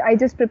did not. I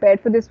just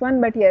prepared for this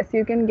one, but yes,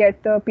 you can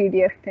get the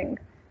PDF thing.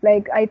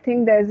 Like I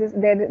think there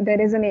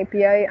is an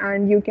API,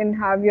 and you can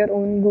have your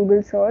own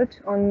Google search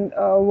on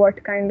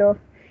what kind of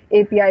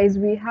APIs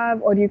we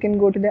have, or you can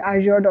go to the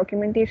Azure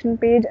documentation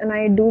page, and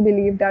I do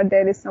believe that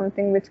there is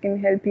something which can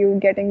help you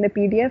getting the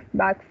PDF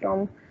back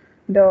from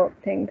the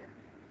thing.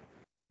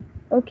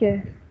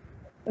 Okay.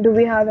 Do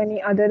we have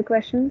any other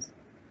questions?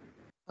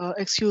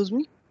 Excuse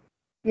me.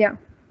 Yeah.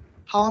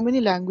 How many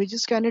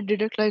languages can it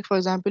detect? Like, for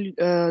example,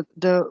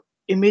 the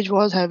image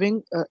was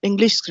having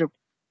English script.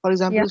 For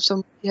example, Yeah. if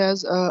somebody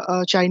has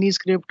a Chinese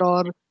script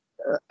or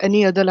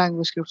any other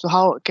language script, so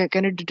how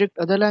can it detect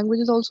other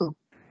languages also?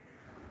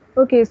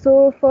 Okay,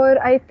 so for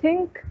I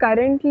think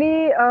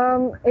currently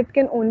it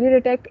can only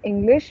detect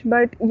English,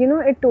 but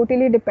it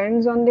totally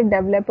depends on the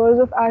developers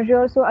of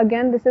Azure. So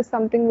again, this is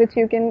something which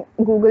you can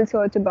Google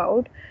search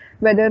about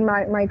whether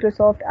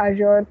Microsoft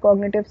Azure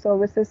Cognitive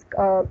Services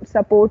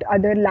support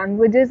other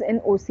languages in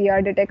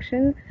OCR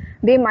detection.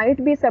 They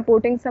might be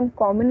supporting some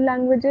common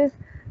languages.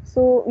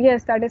 So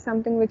yes, that is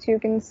something which you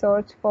can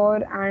search for,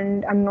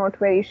 and I'm not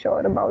very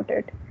sure about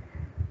it.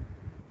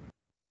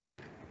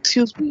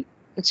 Excuse me.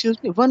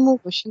 Excuse me. One more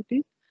question,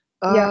 please.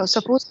 Yeah.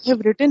 Suppose I have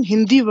written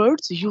Hindi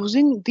words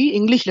using the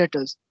English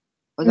letters.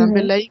 For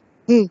example, Mm-hmm. like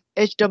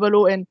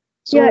HOON.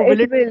 Yeah, So will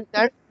it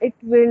that?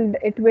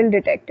 it will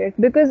detect it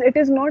because it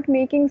is not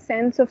making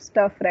sense of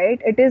stuff,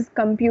 right? It is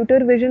computer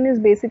vision is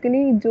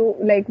basically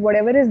like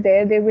whatever is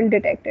there, they will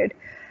detect it.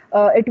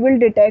 It will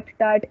detect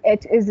that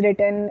H is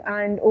written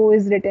and O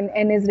is written,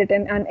 N is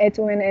written, and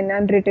HONN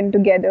and written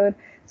together.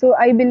 So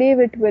I believe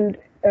it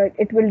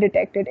will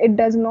detect it. It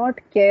does not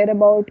care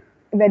about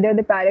whether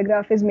the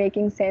paragraph is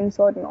making sense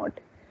or not.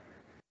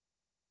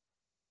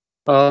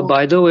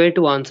 By the way,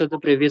 to answer the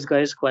previous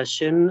guy's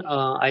question,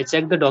 I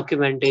checked the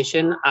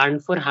documentation,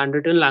 and for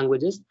handwritten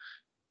languages,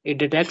 it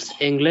detects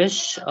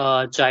English,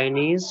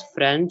 Chinese,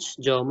 French,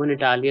 German,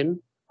 Italian,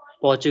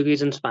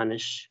 Portuguese, and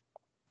Spanish.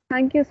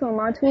 Thank you so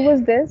much. Who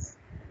was this?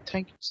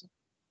 Thank you, sir.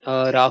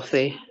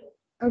 Rafe,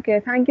 Okay,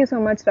 thank you so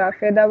much,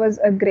 Rafi. That was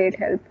a great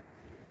help.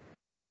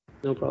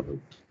 no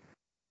problem.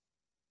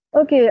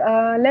 Okay,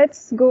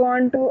 let's go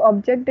on to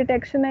object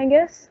detection, I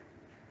guess.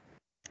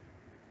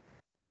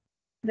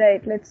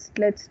 Right,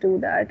 let's do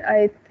that.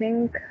 I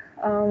think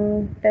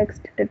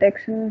text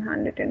detection,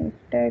 handwritten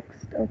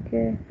text.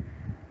 Okay.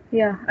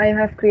 Yeah, I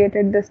have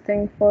created this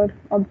thing for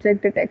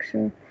object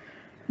detection.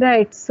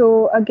 Right,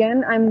 so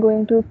again, I'm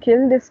going to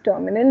kill this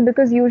terminal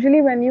because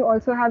usually when you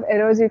also have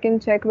errors, you can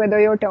check whether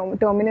your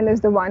terminal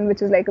is the one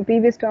which is like a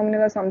previous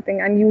terminal or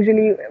something. And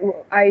usually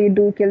I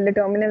do kill the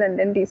terminal and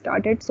then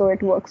restart it, so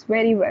it works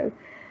very well.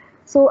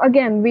 So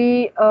again,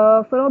 we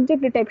for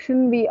object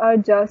detection, we're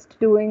just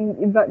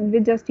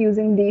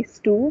using these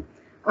two.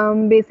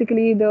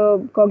 Basically,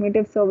 the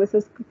cognitive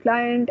services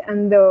client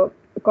and the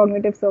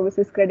cognitive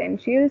services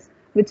credentials,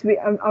 which we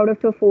out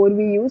of the four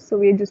we use. So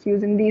we're just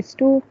using these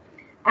two.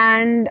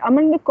 And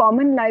among the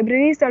common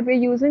libraries that we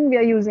are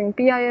using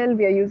PIL,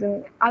 we are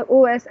using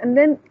OS, and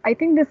then I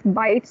think this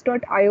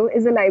bytes.io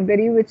is a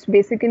library which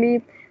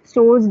basically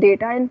stores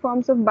data in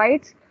forms of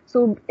bytes.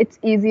 So it's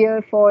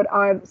easier for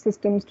our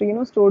systems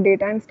to store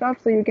data and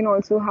stuff. So you can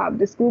also have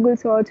this Google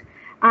search,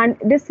 and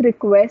this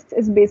request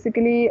is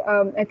basically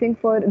I think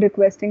for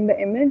requesting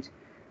the image.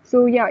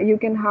 So yeah, you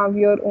can have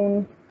your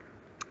own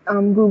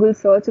Google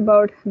search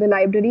about the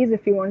libraries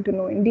if you want to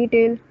know in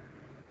detail.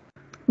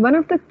 One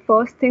of the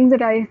first things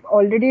that I've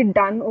already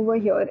done over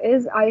here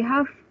is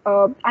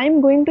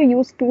I'm going to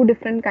use two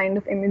different kind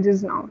of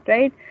images now,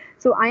 right?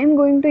 So I am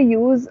going to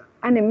use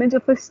an image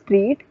of a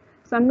street.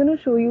 So I'm going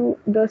to show you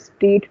the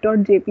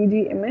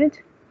street.jpg image.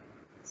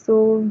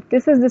 So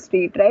this is the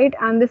street, right?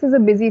 And this is a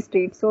busy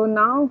street. So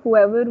now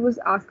whoever was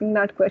asking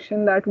that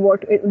question, that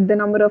the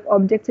number of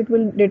objects it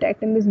will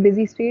detect in this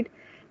busy street,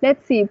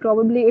 let's see,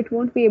 probably it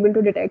won't be able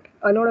to detect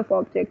a lot of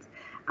objects.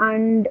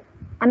 And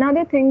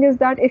another thing is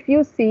that if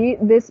you see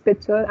this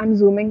picture, I'm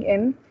zooming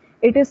in,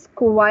 it is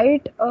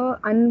quite a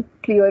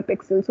unclear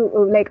pixel, so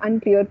like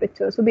unclear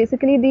picture. So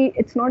basically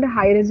it's not a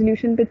high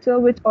resolution picture,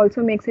 which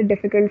also makes it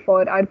difficult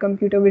for our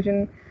computer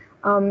vision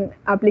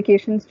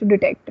applications to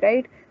detect,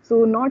 right?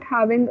 So not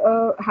having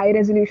a high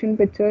resolution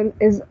picture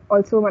is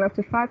also one of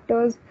the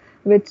factors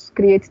which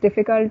creates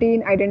difficulty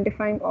in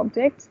identifying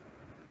objects.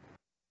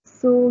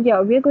 So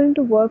yeah, we're going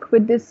to work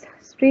with this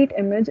street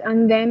image,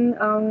 and then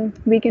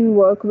we can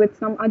work with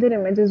some other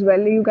image as well.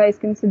 You guys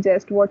can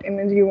suggest what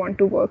image you want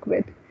to work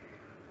with.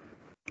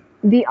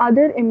 The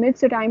other image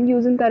that I'm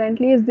using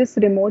currently is this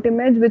remote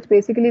image, which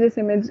basically this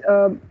image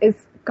is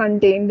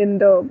contained in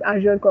the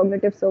Azure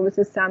Cognitive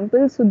Services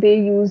sample. So they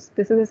use,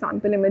 this is a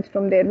sample image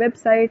from their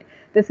website.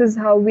 This is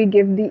how we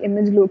give the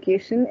image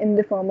location in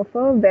the form of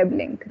a web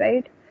link,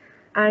 right?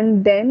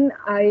 And then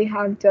I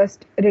have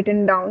just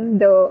written down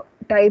the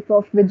type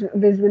of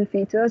visual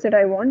features that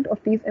I want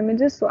of these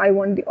images. So I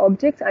want the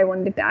objects, I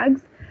want the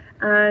tags,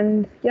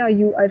 and yeah,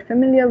 you are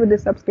familiar with the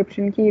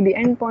subscription key, the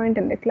endpoint,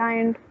 and the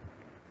client.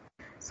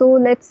 So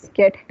let's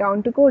get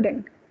down to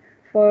coding.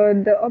 For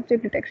the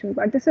object detection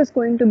part, this is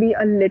going to be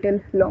a little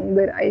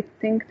longer. I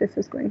think this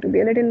is going to be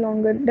a little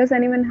longer. Does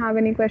anyone have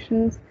any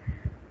questions?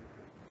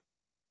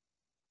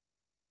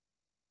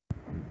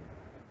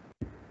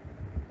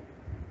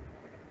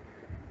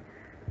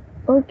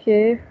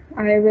 Okay,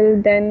 I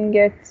will then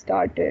get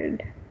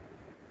started.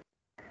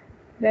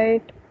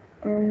 Right?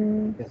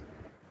 Yes.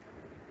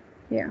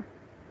 Yeah.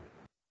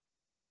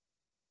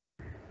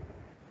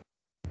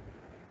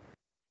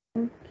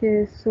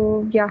 Okay,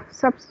 so yeah,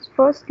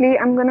 firstly,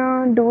 I'm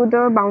gonna do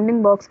the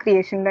bounding box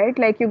creation, right?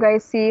 Like you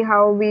guys see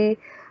how we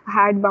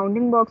had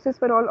bounding boxes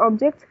for all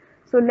objects.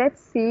 So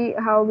let's see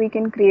how we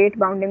can create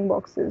bounding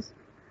boxes.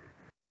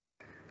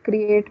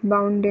 Create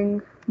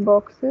bounding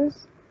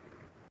boxes.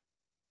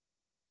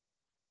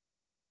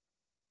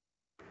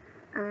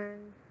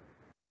 And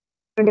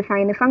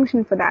define a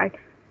function for that.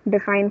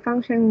 Define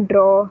function,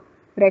 draw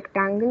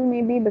rectangle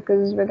maybe,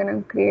 because we're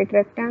gonna create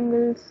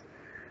rectangles.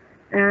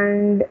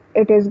 And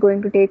it is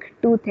going to take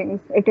two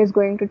things. It is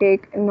going to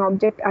take an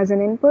object as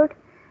an input,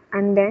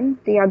 and then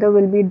the other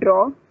will be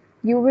draw.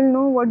 You will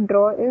know what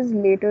draw is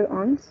later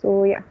on,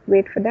 so yeah,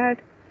 wait for that.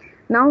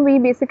 Now we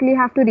basically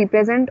have to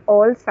represent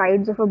all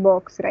sides of a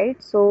box,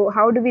 right? So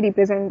how do we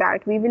represent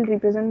that? We will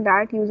represent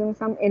that using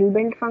some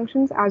inbuilt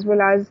functions as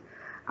well as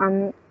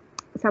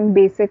some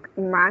basic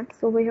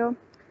maths over here.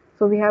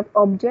 So we have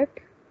object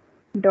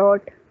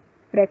dot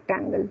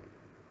rectangle.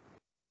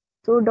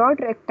 So dot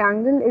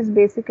rectangle is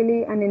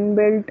basically an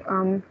inbuilt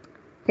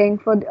thing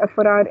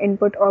for our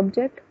input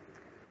object,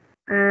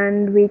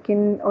 and we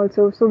can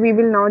also, so we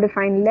will now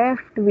define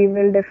left, we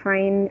will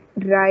define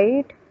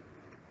right,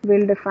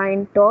 we'll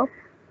define top,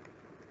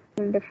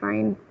 we'll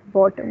define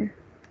bottom,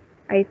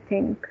 I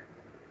think.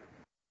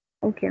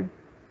 Okay,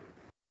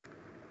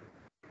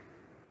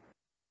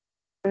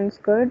 sounds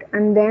good.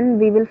 And then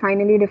we will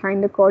finally define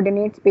the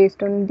coordinates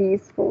based on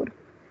these four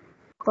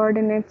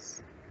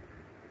coordinates,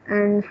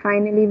 and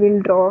finally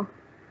we'll draw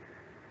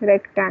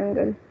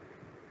rectangle.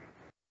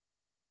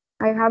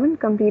 I haven't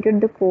completed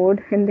the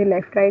code in the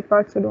left right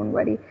part, so don't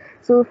worry.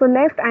 So for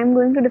left, I'm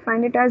going to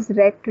define it as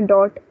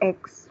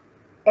rect.x.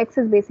 X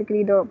is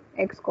basically the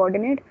x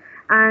coordinate.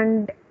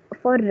 And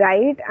for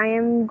right, I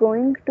am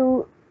going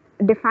to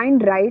define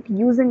right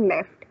using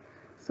left.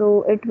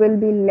 So it will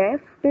be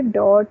left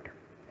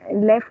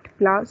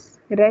plus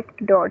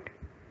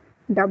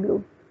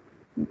rect.w,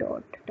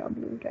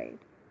 right?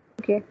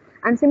 Okay.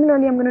 And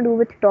similarly, I'm going to do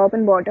with top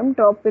and bottom.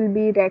 Top will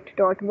be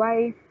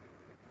rect.y,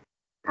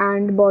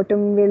 and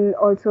bottom will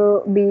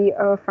also be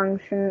a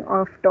function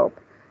of top.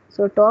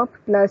 So top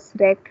plus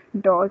rect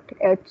dot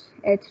h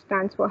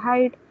stands for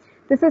height.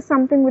 This is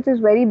something which is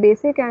very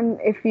basic, and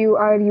if you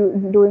are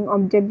doing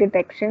object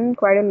detection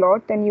quite a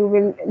lot, then you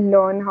will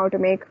learn how to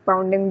make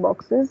bounding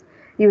boxes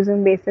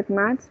using basic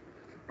maths.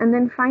 And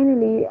then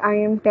finally, I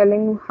am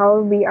telling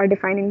how we are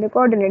defining the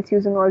coordinates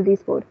using all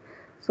these four.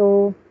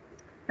 So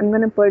I'm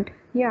gonna put,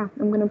 yeah,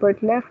 I'm gonna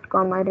put left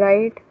comma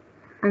right,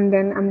 and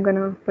then I'm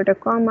gonna put a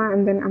comma,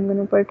 and then I'm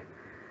gonna put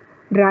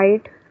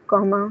right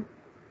comma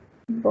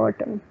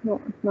bottom. No,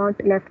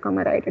 not left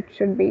comma right, it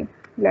should be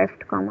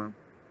left comma.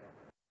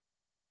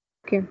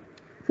 Okay,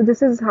 so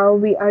this is how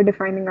we are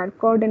defining our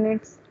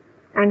coordinates,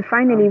 and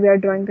finally we are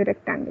drawing the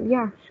rectangle.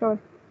 Yeah, sure.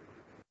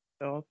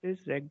 Top is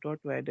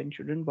rect.y, then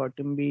shouldn't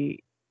bottom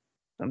be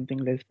something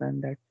less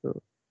than that?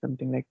 So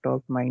something like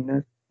top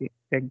minus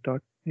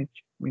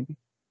rect.h maybe.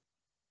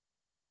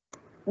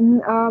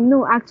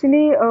 No,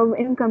 actually,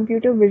 in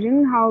computer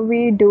vision, how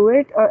we do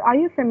it, are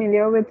you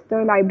familiar with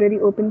the library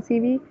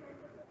OpenCV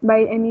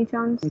by any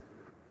chance?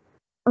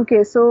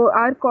 Okay, so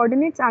our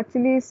coordinates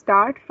actually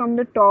start from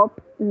the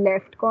top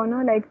left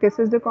corner, like this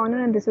is the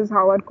corner, and this is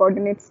how our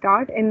coordinates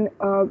start in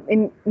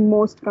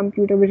most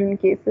computer vision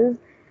cases.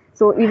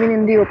 So even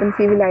in the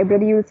OpenCV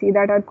library, you'll see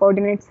that our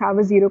coordinates have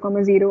a 0,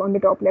 0 on the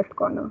top left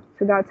corner.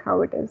 So that's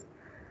how it is.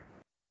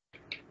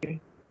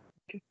 Okay.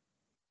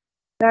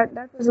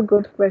 That was a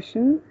good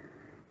question.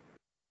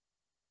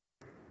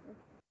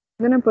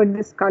 I'm gonna put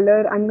this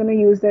color. I'm gonna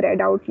use the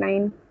red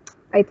outline.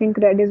 I think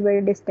red is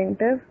very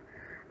distinctive.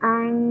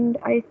 And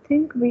I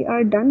think we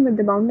are done with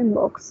the bounding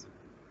box.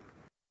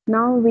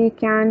 Now we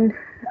can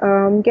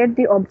get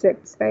the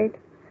objects, right?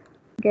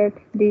 Get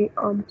the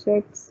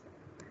objects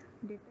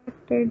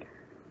detected.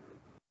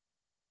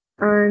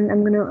 And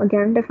I'm going to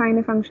again define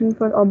a function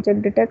for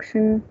object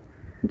detection.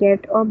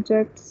 Get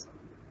objects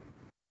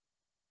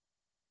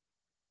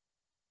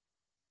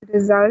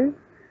result,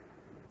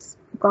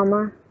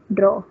 comma,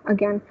 draw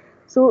again.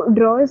 So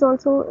draw is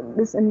also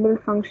this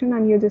inbuilt function,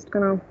 and you're just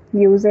gonna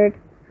use it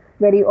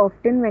very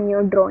often when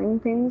you're drawing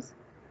things.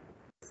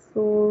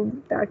 So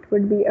that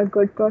would be a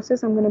good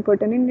process. I'm gonna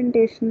put an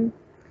indentation,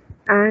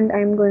 and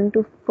I'm going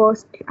to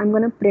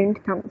print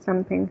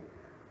something.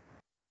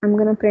 I'm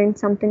gonna print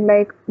something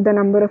like the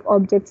number of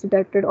objects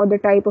detected or the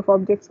type of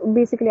objects.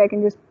 Basically, I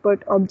can just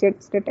put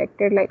objects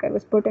detected like I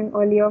was putting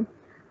earlier.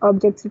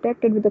 Objects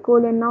detected with a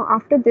colon. Now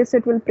after this,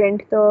 it will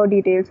print the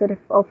details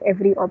of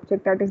every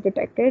object that is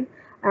detected.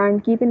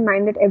 And keep in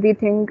mind that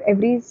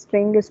every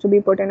string is to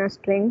be put in a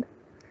string,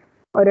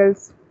 or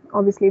else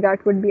obviously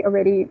that would be a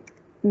very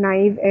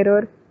naive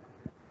error.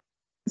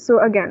 So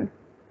again,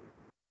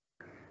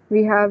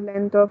 we have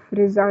length of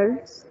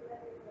results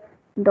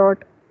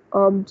dot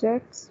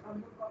objects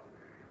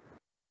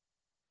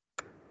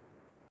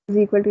is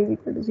equal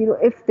to 0.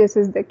 If this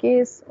is the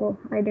case, oh,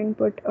 I didn't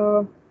put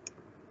a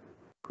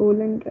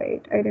colon,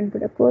 right? I didn't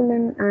put a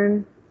colon,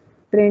 and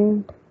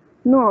print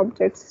no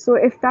objects. So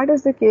if that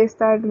is the case,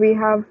 that we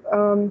have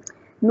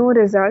no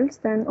results,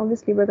 then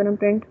obviously we're going to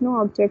print no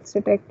objects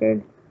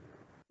detected.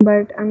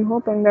 But I'm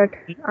hoping that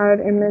our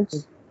image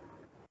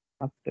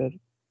after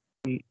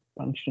the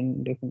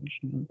function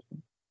definition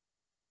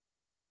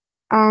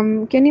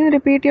also. Can you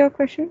repeat your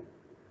question?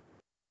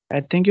 I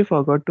think you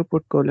forgot to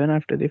put colon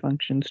after the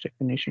function's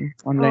definition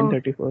on line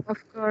 34. Of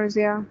course,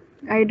 yeah.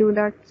 I do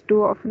that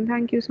too often.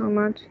 Thank you so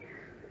much.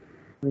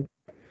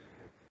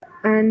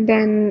 And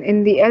then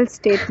in the else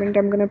statement,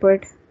 I'm going to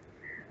put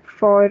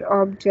for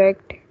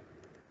object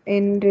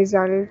in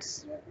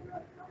results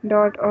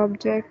dot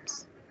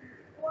objects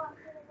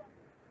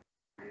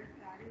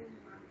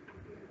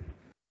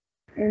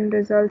in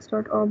results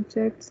dot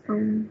objects.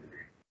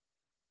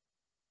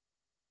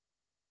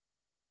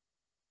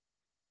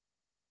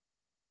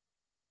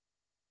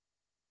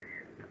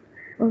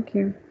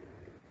 Okay.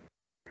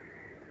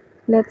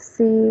 Let's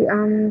see,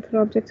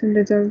 for objects and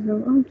results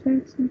of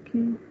objects.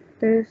 Okay,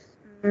 this,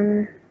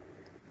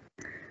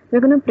 we're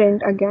gonna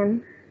print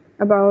again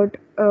about,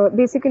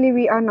 basically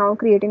we are now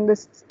creating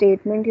this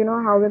statement, you know,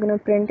 how we're gonna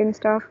print and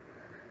stuff.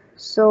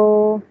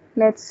 So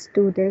let's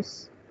do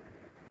this.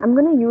 I'm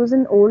gonna use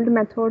an old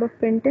method of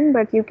printing,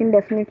 but you can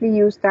definitely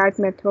use that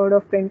method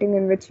of printing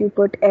in which you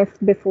put F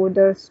before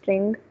the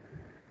string,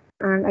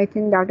 and I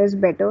think that is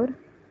better.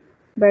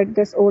 But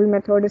this old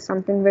method is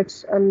something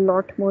which a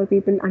lot more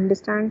people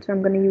understand, so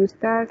I'm going to use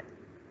that.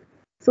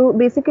 So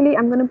basically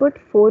I'm going to put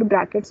 4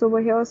 brackets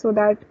over here so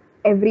that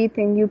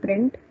everything you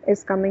print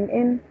is coming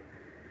in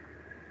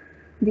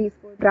these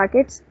 4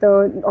 brackets,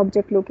 the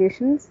object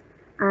locations,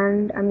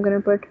 and I'm going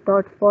to put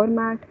dot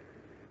format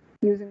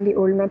using the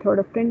old method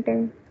of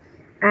printing.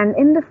 And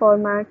in the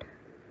format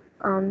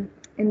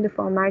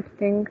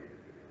thing,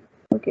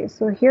 okay,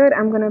 so here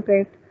I'm going to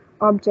print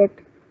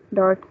object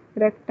dot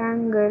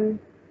rectangle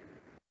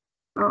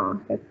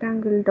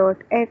dot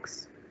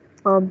x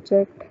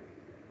object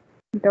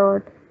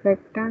dot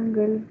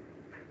rectangle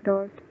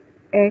dot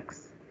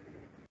x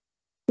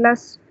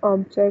plus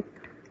object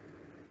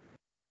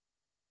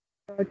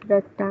dot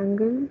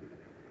rectangle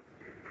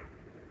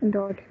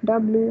dot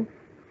w,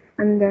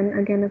 and then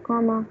again a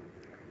comma,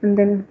 and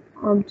then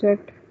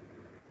object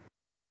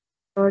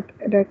dot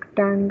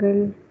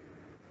rectangle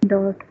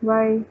dot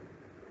y,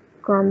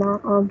 comma,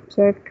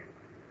 object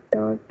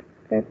dot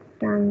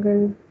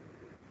rectangle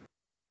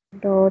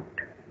dot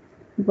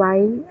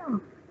y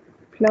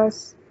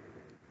plus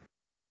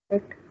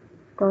object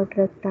dot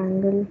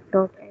rectangle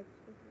dot x.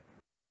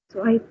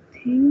 So I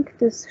think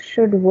this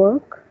should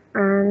work,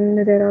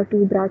 and there are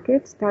 2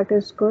 brackets. That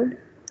is good.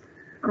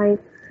 I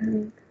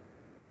think.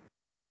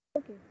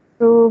 Okay.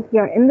 So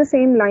yeah, in the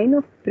same line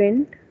of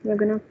print, we're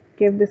gonna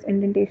give this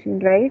indentation,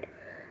 right?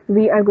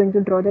 We are going to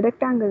draw the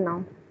rectangle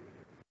now.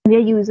 We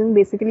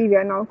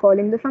are now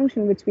calling the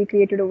function which we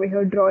created over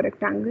here, draw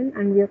rectangle,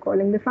 and we are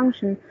calling the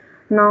function.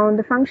 Now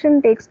the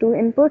function takes 2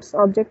 inputs,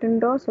 object and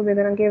draw, so we're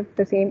gonna give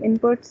the same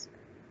inputs,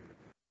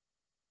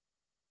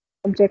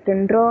 object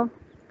and draw,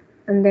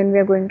 and then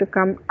we're going to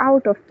come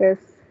out of this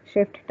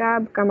shift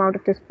tab, come out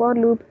of this for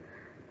loop,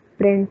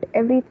 print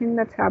everything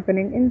that's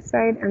happening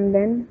inside, and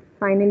then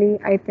finally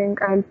I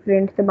think I'll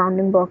print the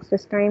bounding box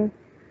this time.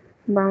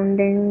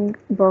 Bounding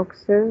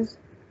boxes.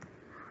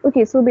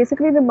 Okay, so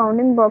basically the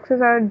bounding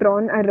boxes are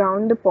drawn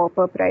around the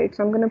pop-up, right?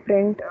 So I'm going to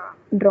print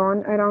drawn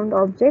around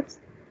objects,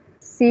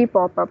 see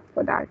pop-up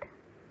for that,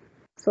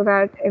 so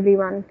that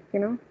everyone, you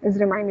know, is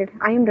reminded.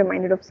 I am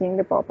reminded of seeing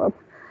the pop-up.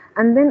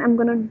 And then I'm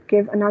going to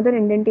give another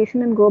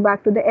indentation and go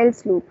back to the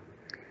else loop.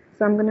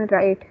 So I'm going to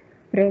write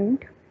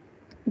print.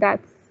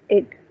 That's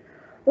it.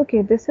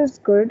 Okay, this is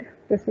good.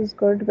 This is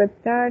good with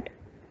that.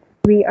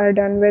 We are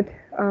done with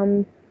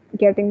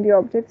getting the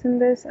objects in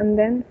this, and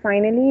then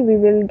finally we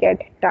will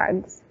get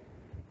tags.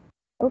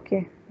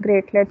 Okay,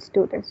 great, let's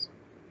do this.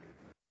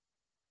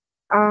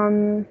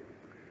 Um,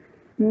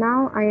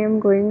 Now I am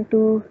going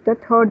to the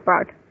third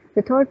part.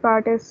 The third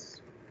part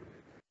is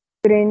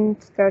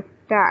print the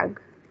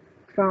tag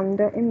from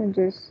the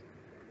images.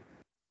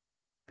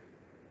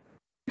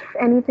 If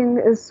anything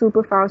is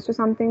super fast or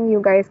something,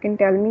 you guys can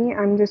tell me.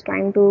 I'm just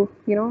trying to,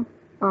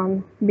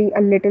 be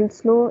a little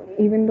slow.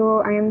 Even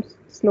though I am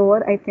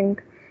slower, I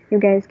think you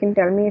guys can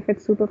tell me if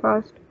it's super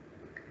fast.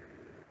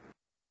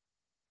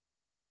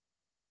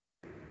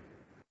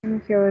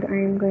 And here I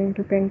am going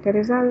to print the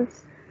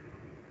results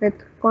with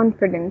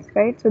confidence,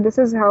 right? So this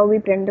is how we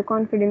print the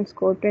confidence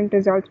score, print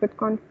results with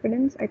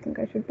confidence. I think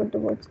I should put the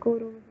word score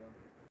over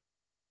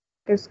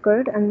here. Is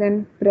good, and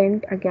then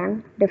print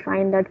again,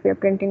 define that we are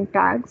printing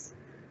tags,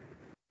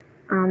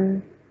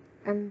 and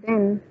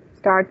then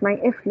start my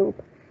if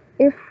loop.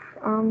 If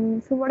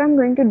so what I'm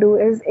going to do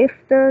is, if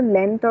the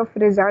length of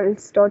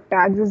results dot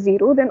tags is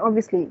 0, then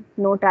obviously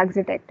no tags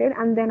detected,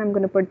 and then I'm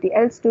going to put the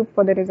else loop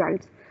for the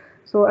results.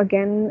 So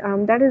again,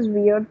 that is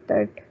weird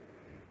that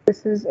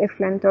this is if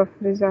length of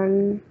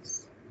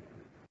results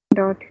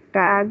dot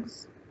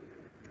tags.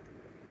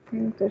 I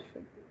think this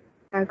should be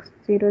tags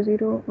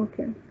 00.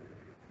 Okay.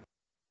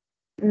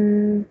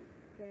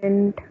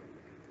 Print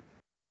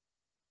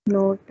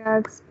no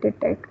tags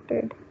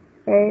detected,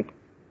 right?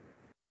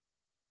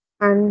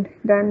 And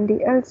then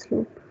the else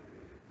loop.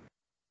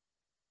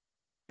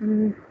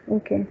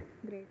 Okay,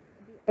 great.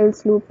 The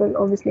else loop will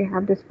obviously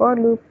have this for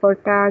loop for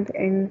tag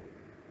in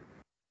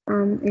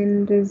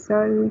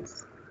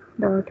results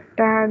dot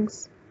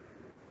tags.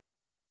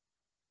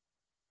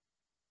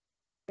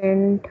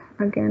 And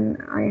again,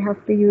 I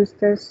have to use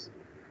this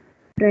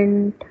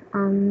print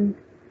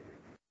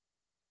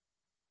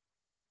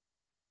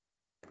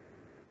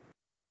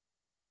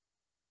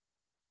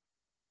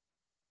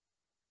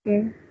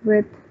okay,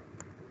 with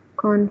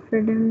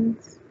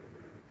confidence.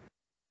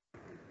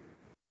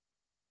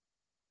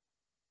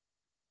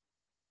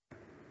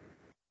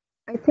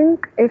 I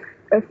think if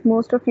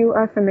most of you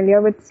are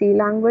familiar with C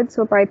language,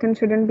 so Python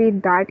shouldn't be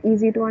that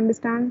easy to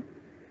understand,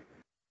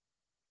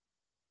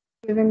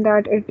 given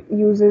that it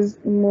uses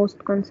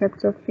most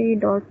concepts of free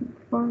dot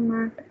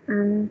format,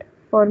 and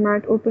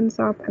format opens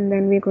up, and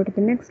then we go to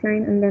the next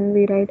line, and then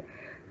we write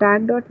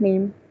tag dot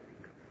name,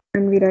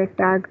 and we write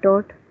tag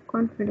dot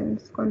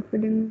confidence.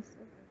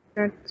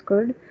 That's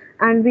good.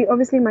 And we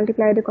obviously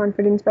multiply the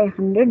confidence by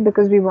 100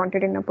 because we want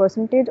it in a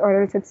percentage,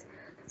 or else it's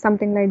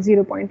something like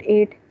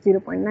 0.8,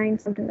 0.9,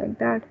 something like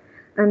that.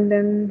 And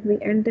then we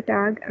end the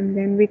tag, and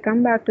then we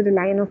come back to the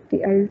line of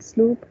the else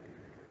loop,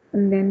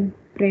 and then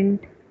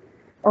print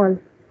all.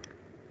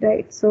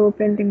 Right, so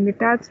printing the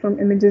tags from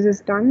images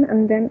is done,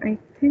 and then I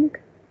think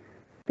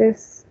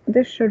this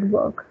should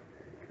work.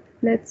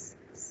 Let's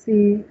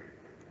see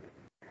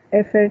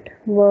if it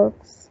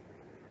works.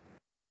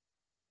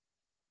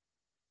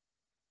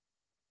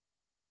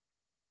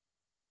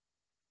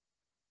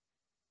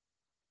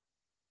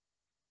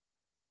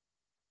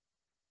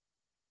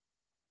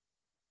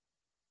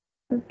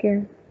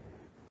 Okay,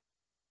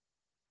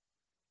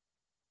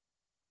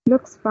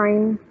 looks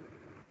fine.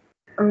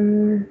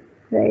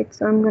 Right,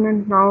 so I'm gonna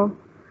now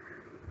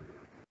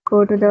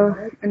go to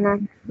the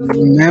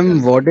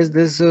Ma'am, what is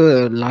this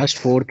last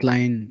fourth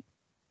line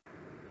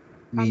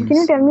can you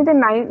means? tell me the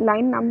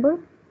line number?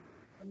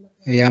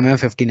 Yeah, ma'am,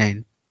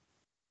 59.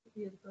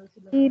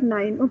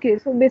 9. Okay,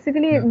 so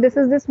basically this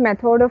is this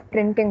method of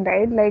printing,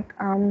 right? Like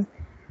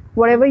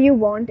whatever you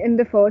want in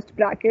the first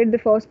bracket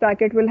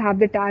will have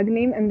the tag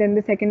name, and then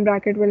the second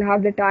bracket will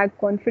have the tag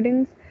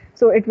confidence.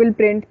 So it will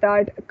print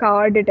that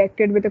car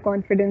detected with a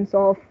confidence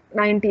of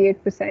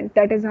 98%.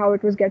 That is how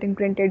it was getting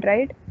printed,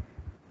 right?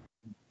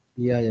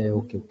 Yeah,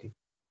 okay, okay.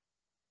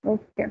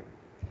 Okay.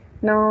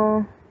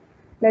 Now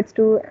let's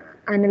do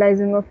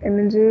analyzing of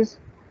images.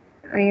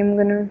 I am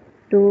gonna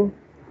do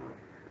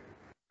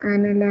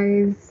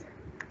analyze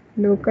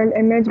local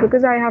image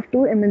because I have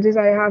two images.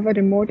 I have a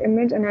remote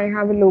image and I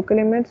have a local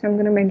image. So I'm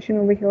going to mention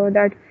over here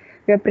that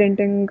we are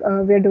printing,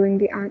 we are doing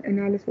the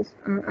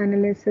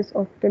analysis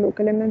of the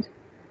local image.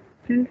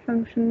 Print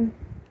function,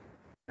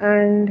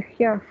 and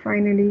yeah,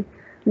 finally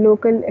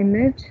local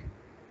image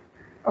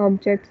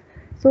objects.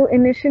 So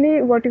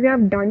initially what we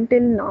have done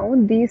till now,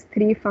 these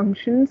three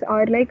functions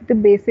are like the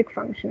basic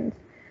functions,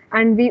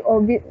 and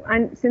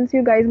and since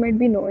you guys might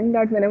be knowing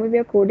that whenever we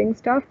are coding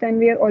stuff, then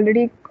we are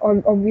already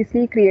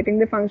obviously creating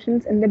the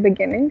functions in the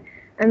beginning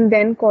and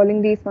then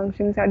calling these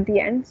functions at the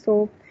end.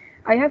 So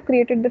I have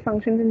created the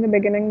functions in the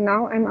beginning.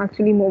 Now I'm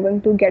actually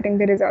moving to getting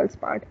the results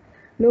part.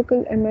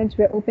 Local image,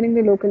 we're opening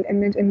the local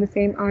image in the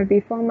same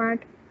RB format,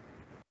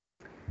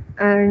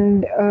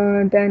 and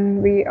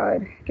then we are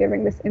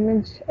giving this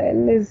image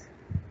L is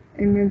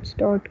image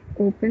dot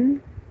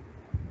open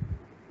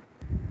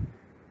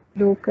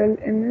local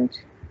image,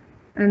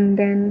 and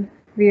then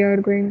we are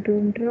going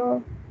to draw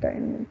the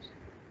image,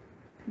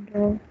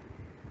 draw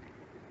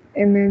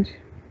image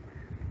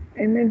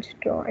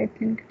draw. I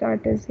think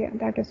that is, yeah,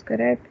 that is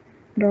correct.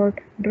 dot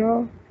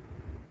draw.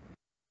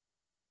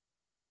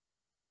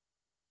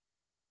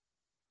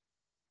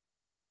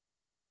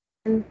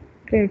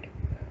 Great.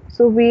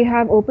 So we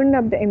have opened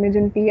up the image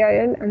in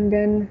PIL and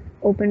then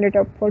opened it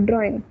up for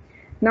drawing.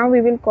 Now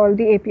we will call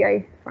the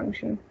API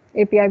function,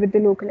 API with the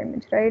local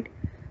image, right?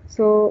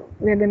 So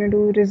we're going to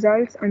do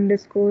results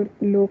underscore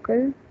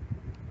local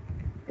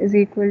is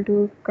equal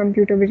to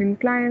computer vision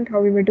client, how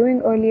we were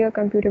doing earlier,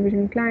 computer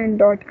vision client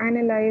dot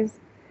analyze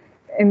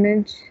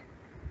image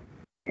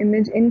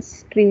in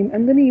stream.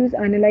 I'm going to use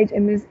analyze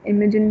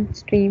image in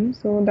stream,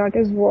 so that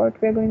is what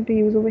we're going to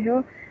use over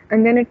here.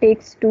 And then it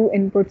takes two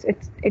inputs.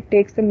 It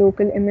takes the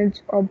local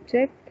image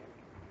object.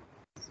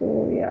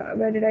 So yeah,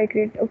 where did I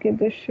create? Okay,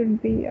 this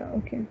should be, yeah,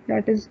 okay,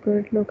 that is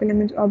good. Local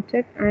image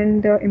object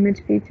and the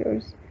image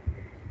features.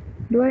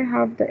 Do I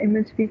have the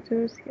image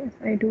features? Yes,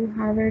 I do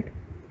have it.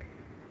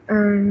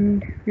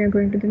 And we are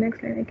going to the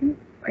next line.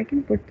 I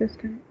can put this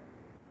down.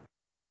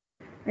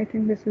 I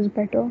think this is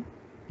better.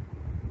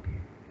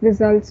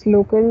 Results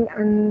local,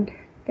 and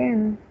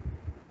then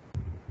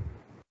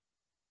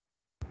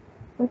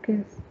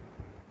okay.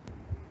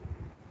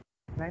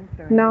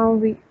 Now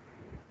we,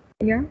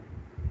 yeah.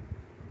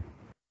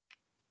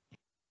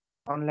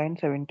 On line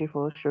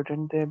 74,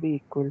 shouldn't they be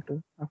equal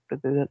to after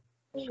the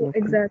local?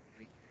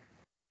 Exactly.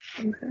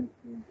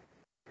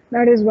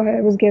 That is why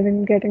I was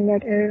getting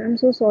that error. I'm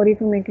so sorry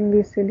for making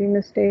these silly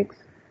mistakes.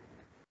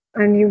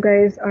 And you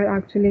guys are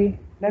actually.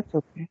 That's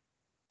okay.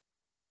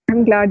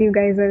 I'm glad you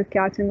guys are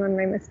catching on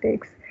my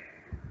mistakes.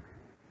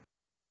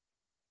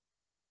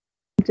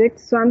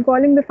 Objects. So I'm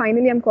calling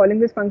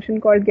this function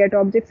called get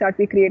objects that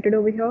we created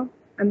over here.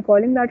 I'm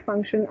calling that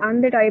function,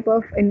 and the type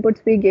of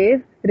inputs we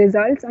gave,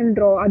 results and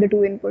draw, are the two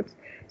inputs.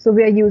 So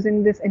we are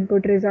using this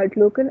input result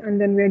local, and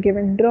then we are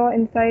given draw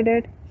inside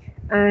it.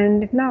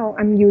 And now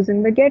I'm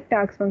using the get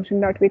tags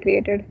function that we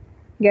created.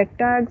 Get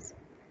tags,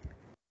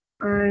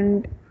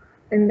 and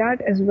in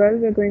that as well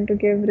we're going to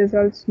give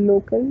results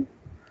local.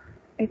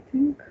 I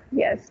think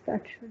yes,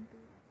 that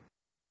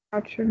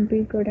should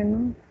be good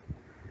enough.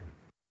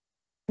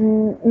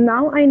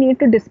 Now I need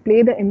to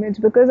display the image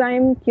because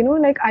I'm,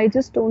 like I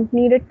just don't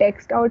need a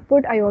text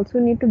output. I also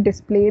need to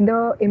display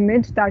the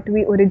image that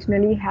we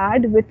originally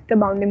had with the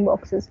bounding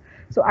boxes.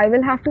 So I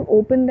will have to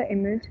open the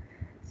image.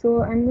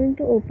 So I'm going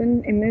to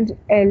open image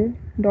L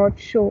dot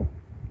show.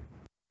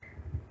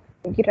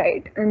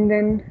 Right, and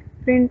then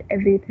print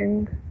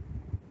everything.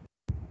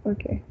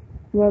 Okay,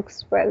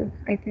 works well.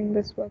 I think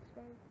this works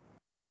well.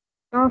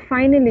 Now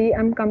finally,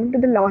 I'm coming to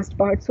the last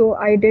part. So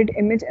I did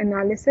image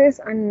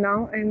analysis, and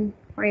now I'm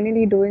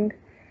finally going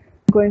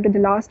to the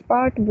last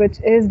part, which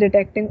is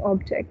detecting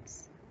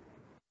objects.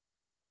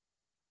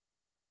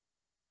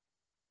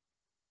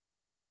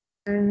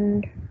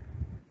 And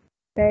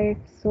right,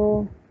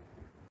 so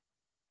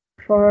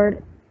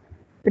for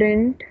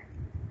print,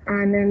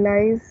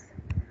 analyze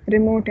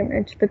remote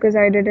image, because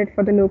I did it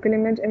for the local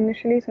image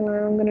initially, so now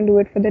I'm going to do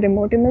it for the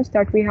remote image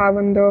that we have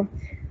on the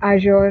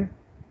Azure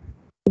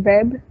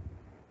web.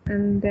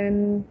 And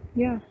then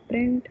yeah,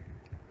 print,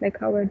 like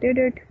how I did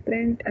it,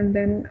 print, and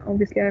then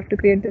obviously I have to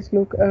create this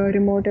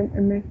remote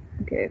image.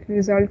 Okay,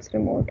 results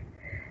remote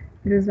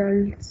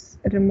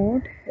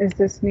is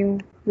this new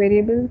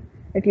variable.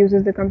 It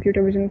uses the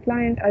computer vision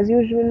client as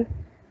usual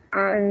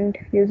and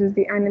uses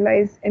the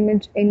analyze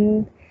image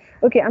in.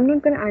 Okay, I'm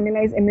not going to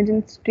analyze image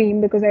in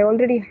stream because I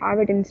already have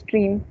it in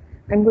stream.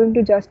 I'm going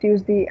to just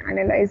use the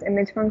analyze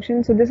image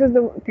function. So this is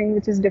the thing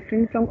which is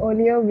different from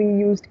earlier. We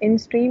used in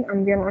stream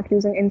and we are not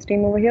using in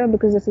stream over here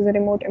because this is a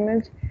remote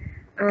image.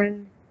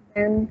 And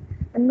then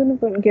I'm going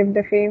to give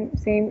the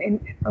same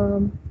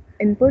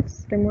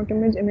inputs, remote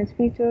image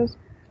features.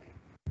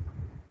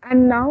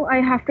 And now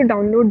I have to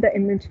download the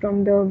image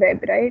from the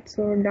web, right?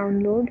 So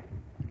download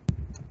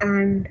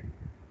and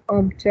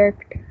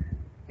object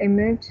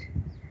image.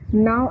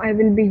 Now I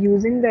will be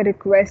using the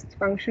request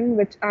function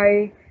which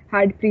I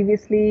had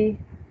previously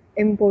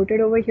imported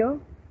over here.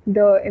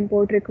 The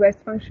import request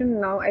function,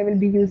 now I will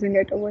be using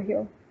it over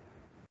here.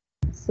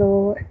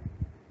 So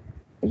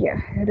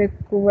yeah,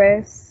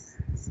 request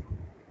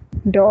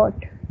dot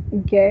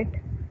get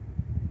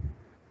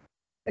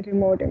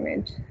remote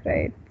image,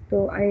 right?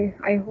 So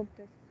I hope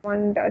this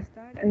one does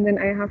that, and then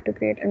I have to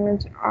create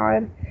image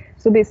R.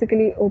 So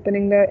basically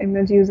opening the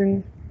image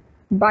using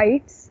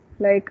bytes,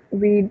 like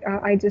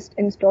I just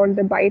installed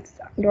the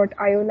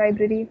bytes.io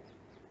library,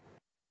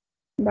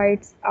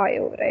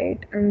 bytes.io, right?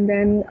 And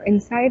then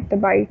inside the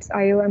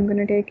bytes.io I'm going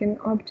to take an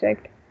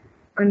object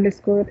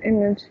underscore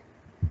image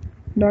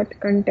dot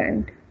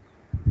content.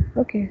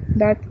 Okay,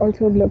 that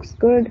also looks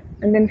good.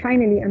 And then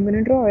finally I'm going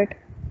to draw it.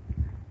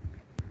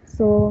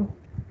 So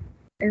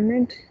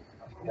image.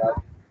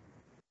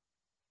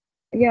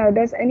 Yeah,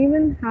 does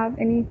anyone have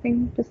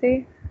anything to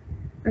say?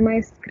 Am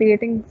I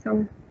creating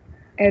some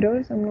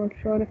errors? I'm not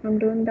sure if I'm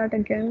doing that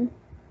again.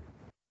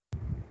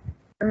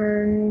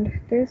 And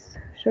this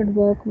should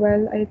work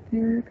well, I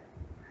think.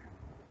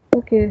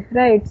 Okay,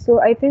 right.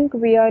 So I think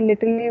we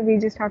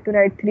just have to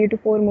write 3 to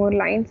 4 more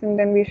lines and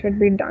then we should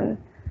be done.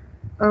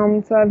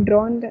 So I've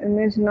drawn the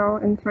image now,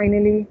 and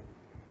finally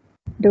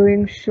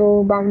doing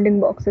show bounding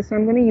boxes. So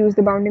I'm going to use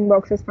the bounding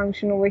boxes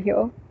function over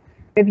here.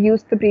 We've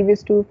used the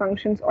previous two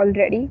functions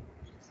already.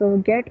 So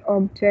get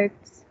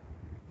objects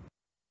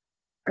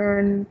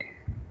and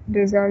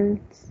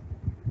results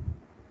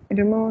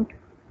remote,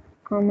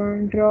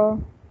 comma, draw,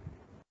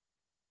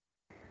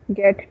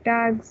 get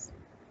tags.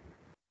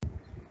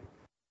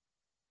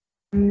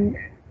 And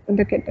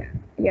the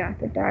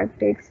tag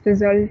takes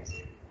results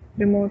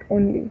remote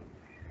only.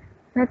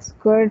 That's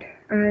good.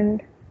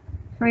 And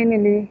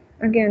finally,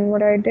 again,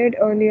 what I did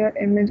earlier,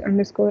 image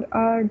underscore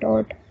r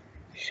dot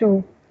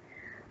show.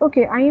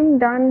 Okay, I am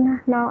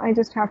done now. I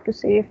just have to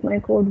see if my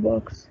code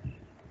works.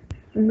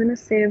 I'm gonna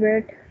save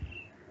it.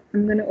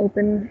 I'm gonna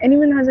open.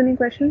 Anyone has any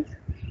questions?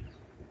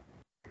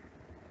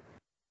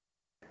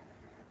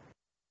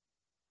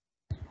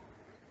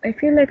 I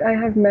feel like I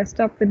have messed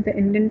up with the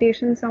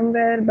indentation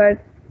somewhere, but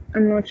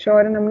I'm not sure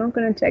and I'm not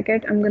gonna check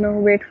it. I'm gonna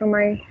wait for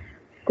my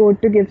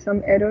code to give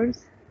some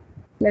errors.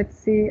 Let's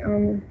see.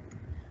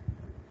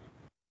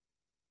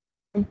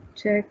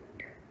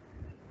 Object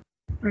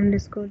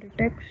underscore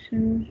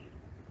detection.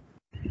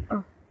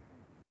 Oh,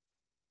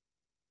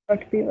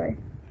 .py.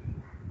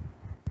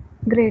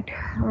 Great.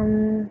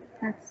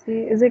 Let's see.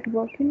 Is it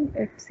working?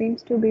 It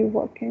seems to be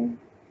working.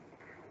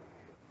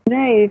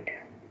 Right.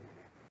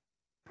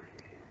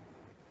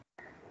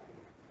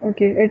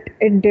 Okay,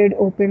 it did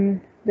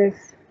open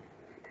this.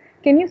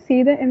 Can you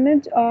see the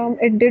image?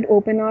 It did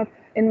open up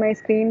in my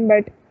screen,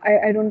 but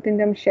I don't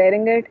think I'm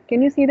sharing it.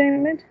 Can you see the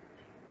image?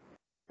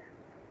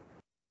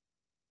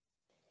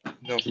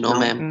 No,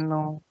 ma'am.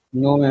 No.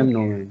 No, ma'am.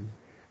 No, ma'am.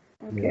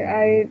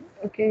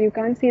 Okay, you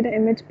can't see the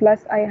image.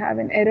 Plus, I have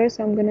an error,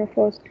 so I'm gonna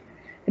first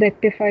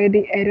rectify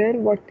the error.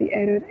 What the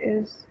error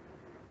is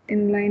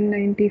in line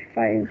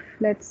 95.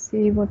 Let's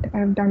see what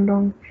I've done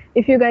wrong.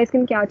 If you guys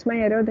can catch my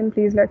error, then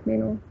please let me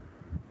know.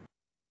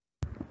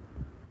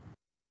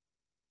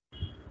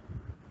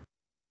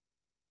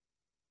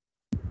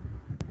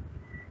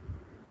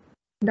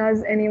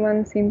 Does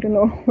anyone seem to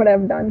know what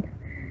I've done?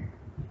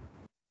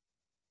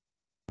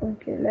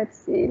 Okay, let's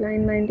see.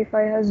 Line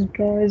 95 has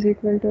draw is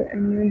equal to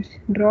image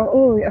draw.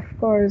 Oh, of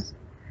course.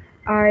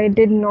 I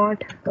did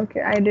not.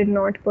 Okay, I did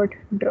not put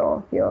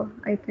draw here.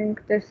 I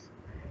think this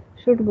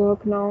should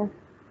work now.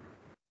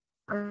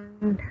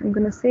 And I'm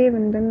gonna save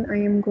and then I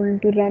am going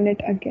to run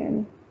it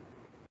again.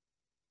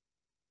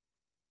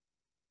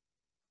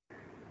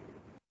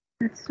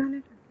 Let's run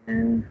it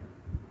again.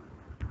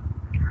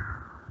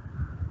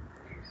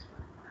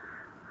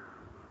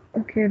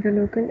 Okay, the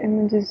local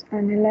image is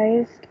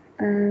analyzed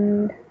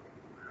and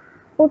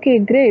okay,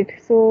 great.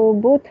 So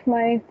both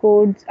my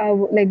codes are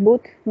like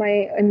both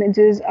my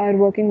images are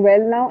working well.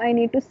 Now I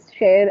need to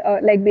share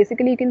like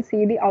basically you can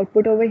see the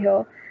output over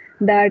here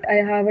that I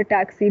have a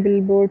taxi,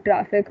 billboard,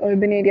 traffic,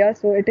 urban area.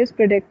 So it is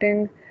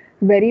predicting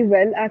very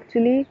well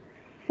actually.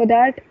 For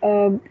that,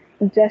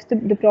 just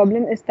the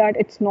problem is that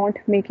it's not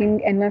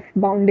making enough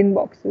bounding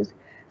boxes.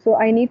 So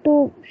I need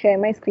to share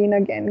my screen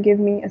again. Give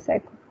me a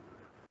sec.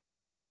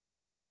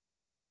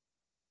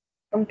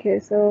 Okay,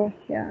 so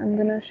yeah, I'm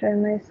gonna share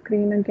my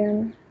screen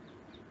again.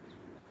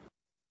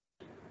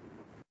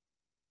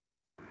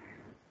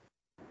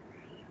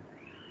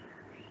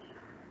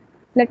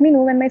 Let me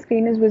know when my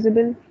screen is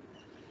visible.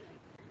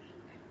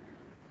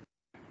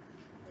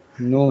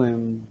 No,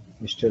 ma'am.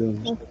 Still.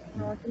 Okay,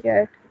 not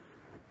yet.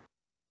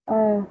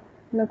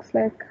 Looks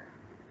like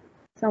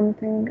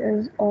something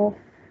is off.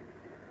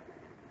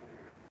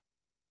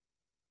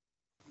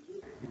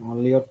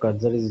 Only your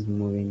cursor is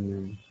moving,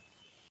 ma'am.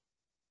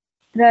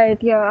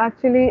 Right, yeah,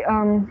 actually,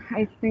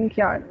 I think,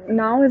 yeah,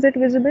 now is it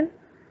visible?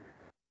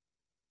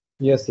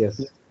 Yes,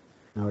 yes.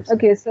 Now it's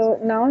Okay, so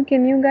now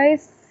can you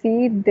guys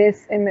see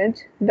this image,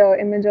 the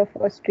image of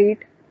a street?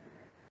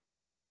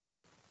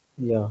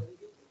 yeah.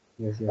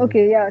 Yes, yes, yes.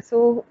 Okay, yeah,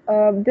 so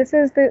this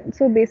is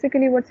so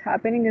basically what's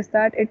happening is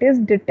that it is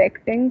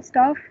detecting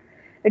stuff.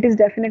 It is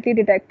definitely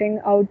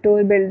detecting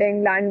outdoor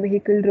building, land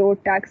vehicle,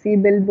 road, taxi,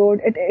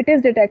 billboard. It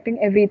is detecting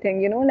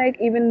everything, like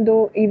even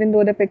though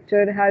the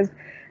picture has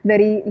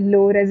very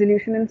low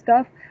resolution and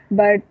stuff,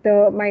 but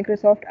the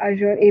Microsoft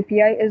Azure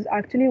API is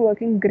actually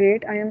working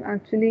great. I am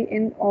actually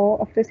in awe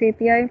of this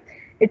API.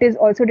 It is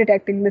also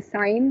detecting the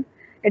sign,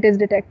 it is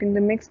detecting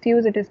the mixed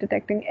use, it is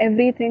detecting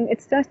everything.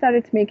 It's just that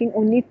it's making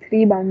only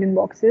 3 bounding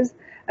boxes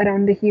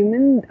around the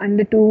human and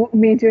the two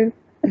major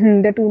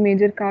the two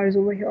major cars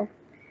over here.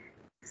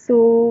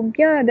 So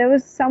yeah, there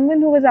was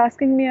someone who was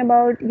asking me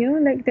about,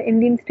 like the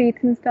Indian streets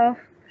and stuff.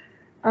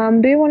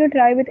 Do you want to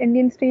try with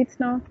Indian streets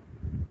now?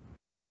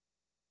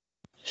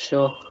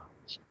 Sure.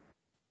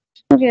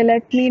 Okay,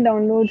 let me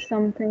download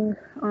something.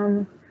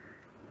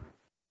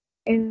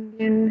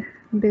 Indian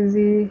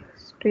busy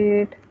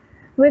street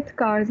with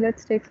cars.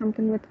 Let's take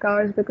something with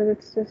cars because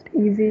it's just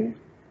easy.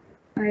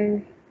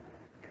 I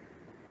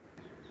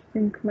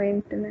think my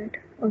internet.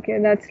 Okay,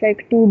 that's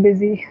like too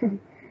busy.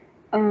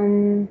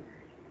 um,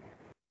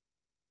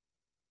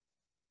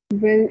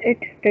 will it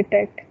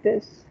detect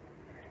this?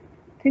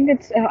 I think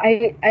it's.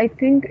 I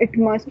think it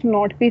must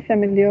not be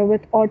familiar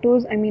with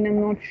autos. I mean,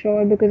 I'm not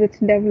sure because it's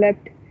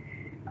developed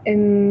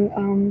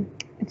in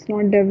it's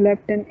not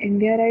developed in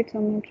India, right? So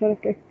I'm not sure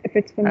if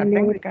it's I familiar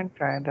think with. we can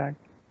try that.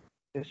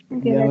 Just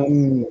Okay, Yeah, let's.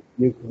 ma'am,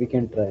 we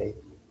can try.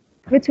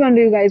 Which one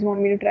do you guys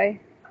want me to try?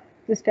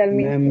 Just tell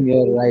me. Ma'am,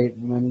 you're right.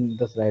 Ma'am,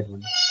 that's right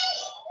one.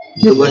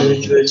 The Which one one?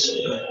 which was,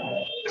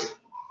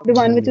 The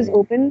one Ma'am, which is right.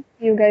 open.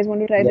 You guys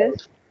want to try Yeah.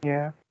 this?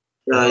 yeah.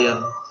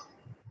 yeah.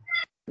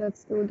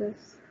 Let's do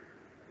this.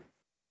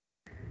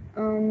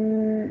 I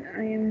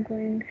am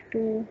going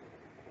to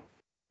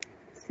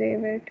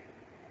save it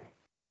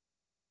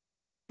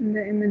in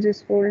the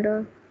images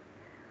folder.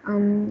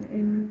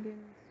 Indian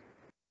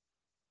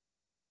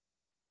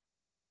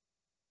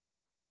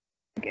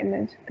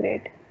image,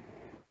 great.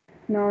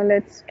 Now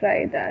let's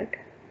try that.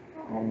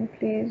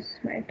 Please,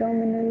 my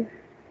terminal.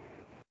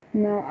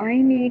 Now I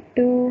need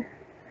to,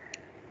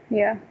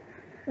 yeah,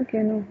 okay,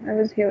 no, I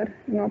was here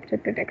in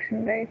object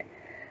detection, right?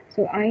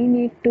 So I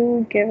need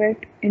to give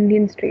it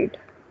Indian street.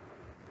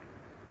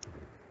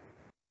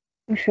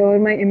 I'm sure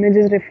my image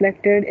is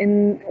reflected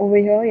in over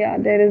here. Yeah,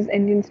 there is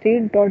Indian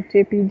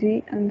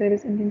street.jpg and there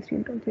is Indian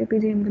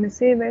street.jpg. I'm gonna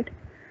save it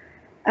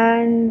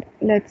and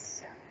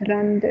let's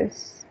run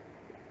this.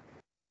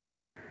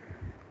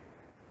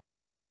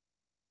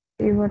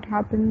 See what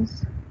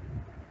happens.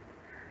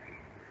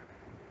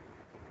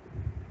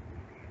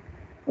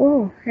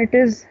 Oh, it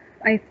is.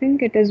 I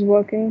think it is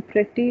working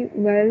pretty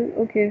well.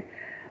 Okay.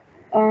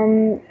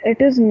 It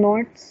is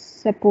not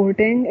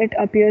supporting. It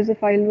appears the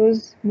file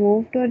was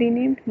moved or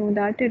renamed. No,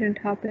 that didn't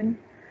happen.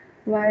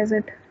 Why is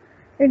it?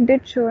 It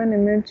did show an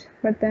image,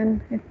 but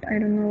then I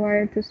don't know why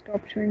it just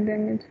stopped showing the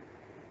image.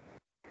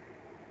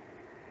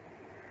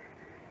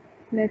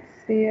 Let's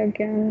see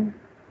again.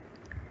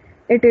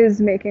 It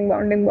is making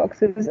bounding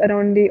boxes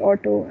around the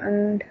auto,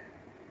 and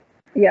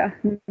yeah,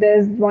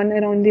 there's one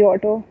around the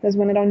auto, there's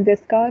one around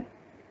this car,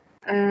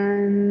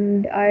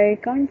 and I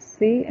can't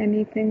see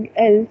anything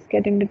else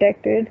getting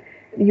detected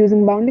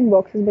using bounding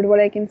boxes, but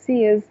what I can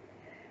see is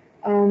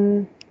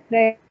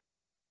right,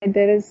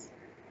 there is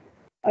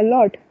a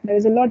lot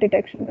of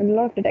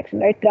detection,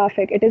 right?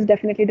 Traffic, it is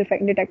definitely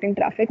detecting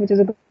traffic, which is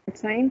a good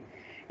sign.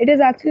 It is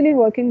actually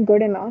working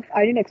good enough.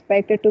 I didn't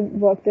expect it to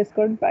work this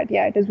good, but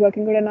yeah, it is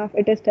working good enough.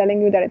 It is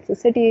telling you that it's a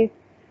city, it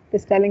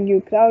is telling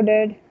you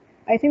crowded.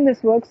 I think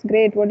this works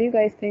great. What do you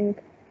guys think?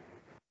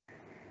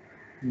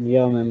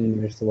 Yeah,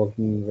 ma'am, it's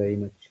working very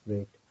much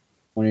great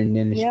on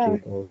Indian Yeah,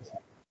 street also.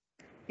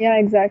 yeah,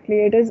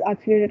 exactly. It is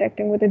actually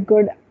detecting with a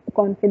good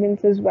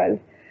confidence as well.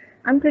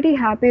 I'm pretty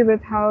happy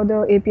with how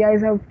the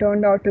APIs have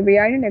turned out to be.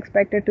 I didn't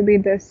expect it to be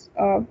this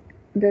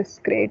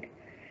great.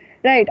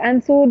 Right,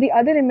 and so the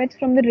other image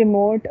from the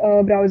remote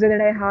browser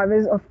that I have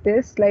is of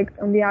this, like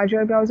on the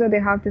Azure browser,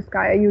 they have this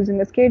guy using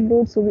a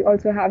skateboard, so we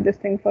also have this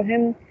thing for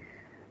him.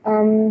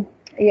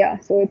 Yeah,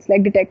 so it's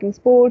like detecting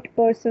sport,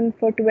 person,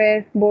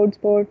 footwear, board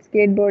sport,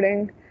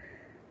 skateboarding,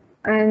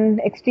 and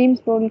extreme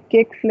sport,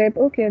 kick flip.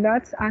 Okay,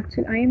 that's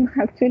actually, I'm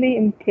actually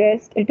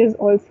impressed. It is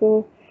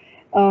also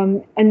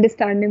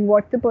understanding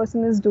what the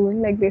person is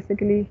doing, like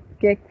basically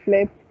kick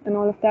flip and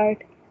all of that,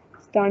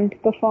 stunt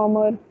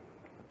performer.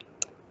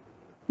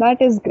 That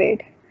is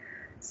great.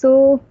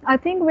 So I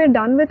think we're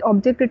done with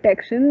object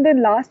detection. The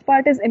last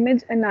part is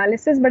image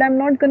analysis, but I'm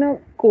not gonna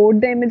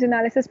code the image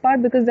analysis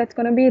part because that's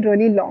gonna be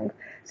really long.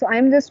 So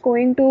I'm just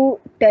going to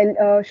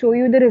show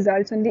you the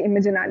results on the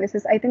image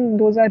analysis. I think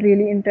those are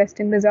really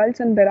interesting results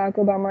on Barack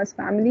Obama's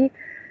family.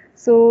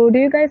 So do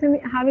you guys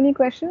have any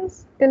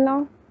questions till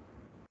now?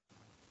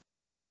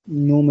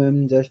 No,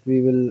 ma'am, just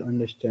we will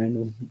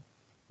understand.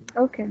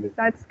 Okay,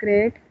 that's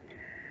great.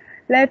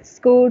 Let's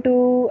go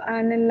to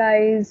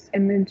analyze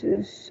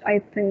images. I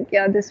think,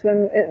 yeah, this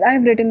one,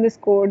 I've written this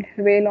code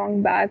way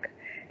long back.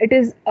 It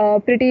is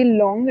pretty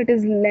long. It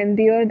is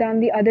lengthier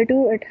than the other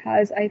two. It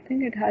has, I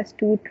think it has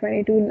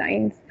 222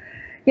 lines.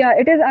 Yeah,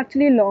 it is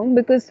actually long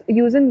because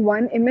using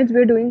one image,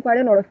 we're doing quite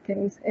a lot of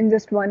things in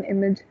just one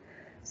image.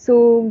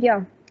 So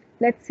yeah,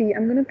 let's see.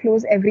 I'm gonna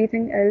close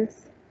everything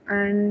else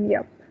and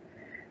yep,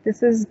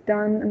 this is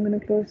done. I'm gonna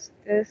close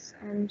this.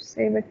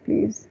 Save it,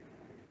 please.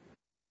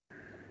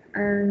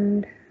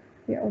 And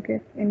yeah,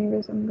 okay,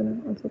 anyways, I'm gonna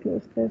also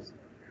close this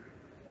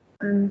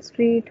and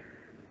street,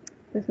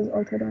 this is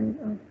also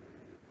done.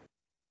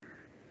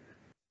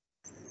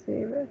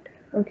 Save it.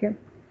 Okay,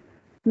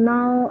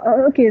 now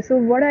okay, so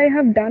what I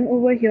have done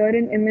over here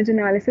in image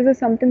analysis is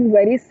something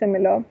very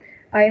similar.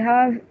 I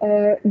have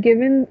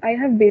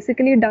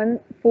basically done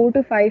 4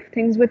 to 5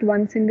 things with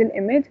one single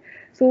image.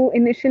 So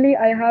initially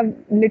I have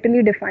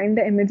literally defined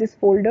the images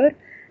folder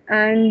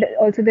and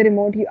also the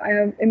remote I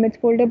have image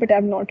folder, but I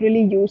have not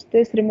really used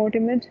this remote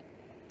image.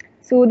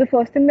 So the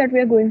first thing that we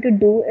are going to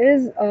do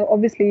is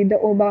obviously the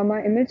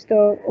Obama image.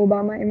 The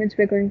Obama image,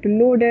 we're going to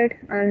load it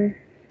and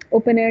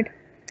open it.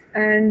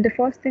 And the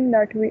first thing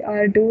that we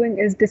are doing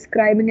is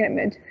describing an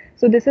image.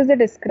 So this is the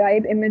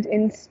describe image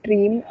in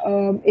stream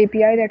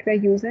API that we're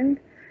using.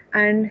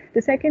 And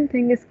the second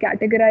thing is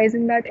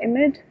categorizing that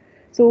image.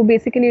 So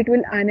basically it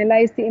will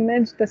analyze the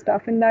image, the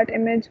stuff in that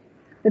image,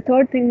 The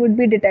third thing would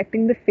be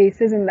detecting the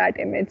faces in that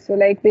image. So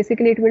like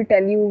basically it will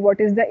tell you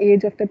what is the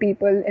age of the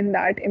people in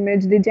that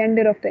image, the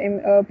gender of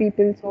the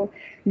people. So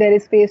there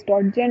is face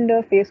dot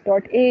gender, face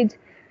dot age,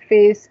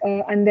 face,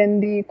 and then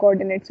the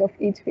coordinates of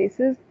each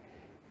faces.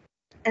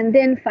 And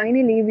then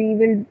finally, we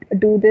will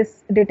do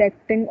this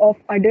detecting of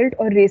adult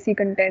or racy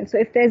content. So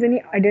if there's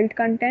any adult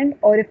content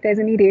or if there's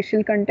any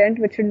racial content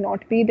which should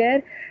not be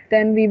there,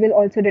 then we will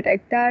also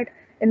detect that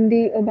in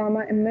the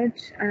Obama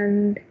image.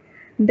 And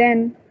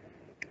then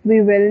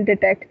we will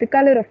detect the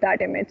color of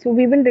that image. So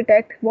we will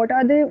detect what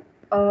are the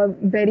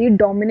very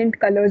dominant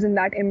colors in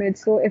that image.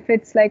 So if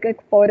it's like a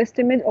forest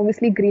image,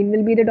 obviously green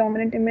will be the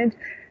dominant image,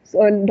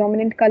 so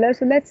dominant color.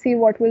 So let's see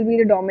what will be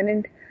the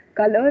dominant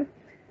color.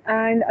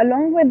 And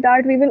along with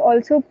that, we will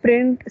also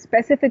print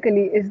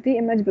specifically, is the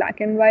image black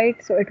and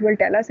white? So it will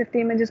tell us if the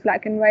image is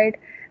black and white,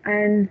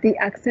 and the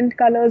accent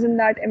colors in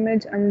that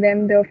image, and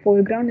then the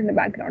foreground and the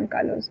background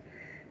colors,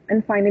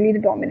 and finally the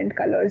dominant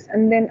colors.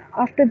 And then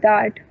after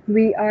that,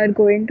 we are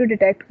going to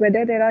detect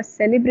whether there are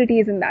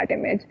celebrities in that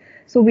image.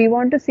 So we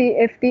want to see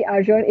if the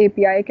Azure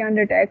API can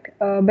detect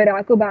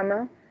Barack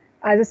Obama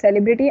as a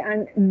celebrity,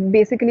 and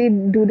basically,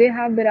 do they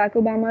have Barack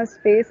Obama's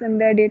face in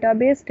their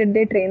database? Did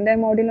they train their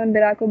model on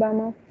Barack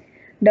Obama?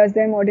 Does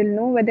their model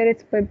know whether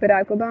it's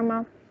Barack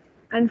Obama?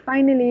 And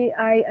finally,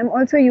 I am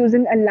also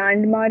using a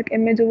landmark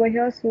image over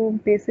here. So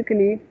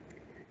basically,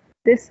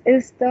 this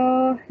is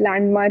the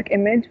landmark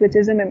image, which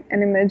is an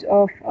image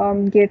of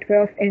Gateway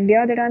of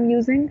India that I'm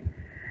using.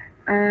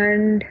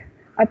 And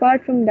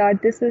apart from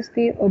that, this is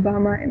the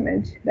Obama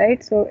image,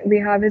 right? So we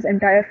have his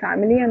entire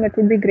family, and it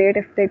would be great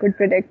if they could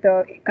predict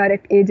the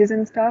correct ages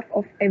and stuff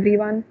of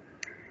everyone.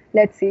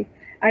 Let's see.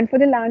 And for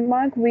the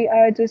landmark, we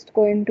are just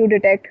going to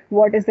detect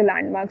what is the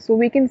landmark. So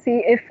we can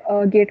see if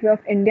Gateway of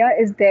India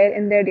is there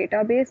in their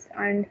database,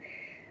 and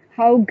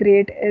how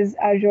great is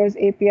Azure's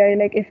API,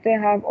 like if they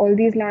have all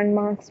these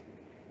landmarks.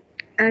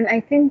 And I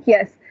think,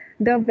 yes,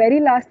 the very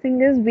last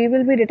thing is we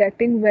will be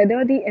detecting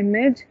whether the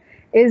image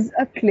is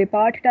a clip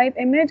art type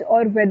image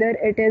or whether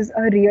it is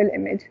a real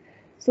image.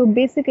 So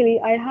basically,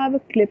 I have a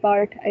clip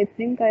art. I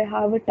think I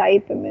have a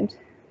type image.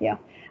 Yeah,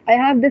 I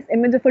have this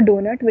image of a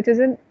donut, which is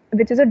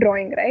a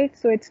drawing, right?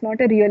 So it's not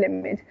a real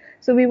image.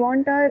 So we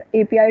want our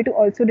API to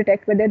also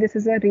detect whether this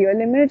is a real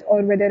image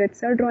or whether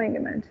it's a drawing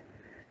image.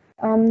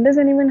 Does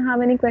anyone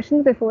have any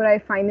questions before I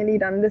finally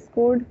run this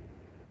code?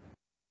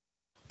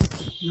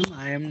 No,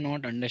 I am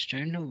not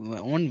understand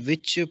on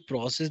which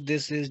process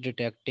this is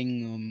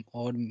detecting,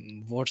 or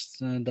what's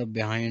the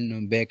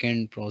behind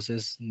backend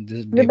process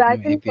this The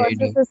backend API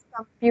process do. is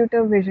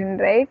computer vision,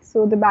 right?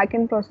 So the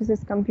backend process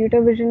is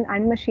computer vision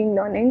and machine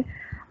learning.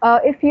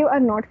 If you are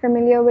not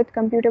familiar with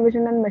computer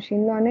vision and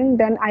machine learning,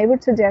 then I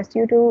would suggest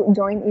you to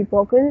join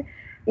Epochal.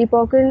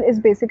 Epochal is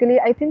basically,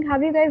 I think,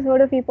 have you guys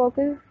heard of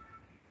Epochal?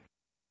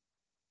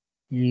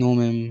 No,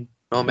 ma'am.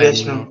 No, I ma'am.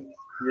 Yes, am not. ma'am.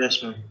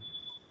 Yes, ma'am.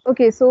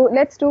 Okay, so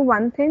let's do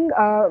one thing.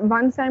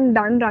 Once I'm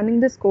done running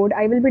this code,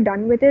 I will be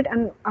done with it,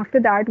 and after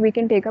that, we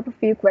can take up a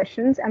few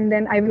questions, and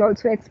then I will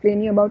also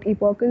explain you about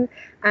Epochal,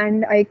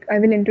 and I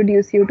will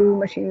introduce you to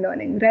machine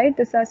learning, right?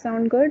 Does that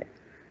sound good?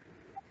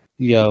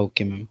 Yeah,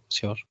 okay, ma'am.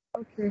 Sure.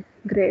 Okay,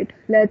 great.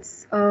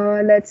 Let's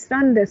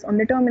run this on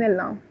the terminal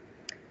now.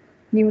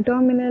 New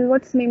terminal.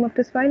 What's the name of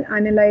this file?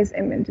 Analyze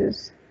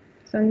images.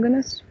 So I'm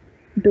gonna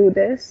do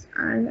this,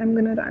 and I'm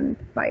gonna run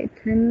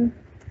Python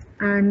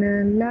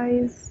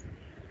analyze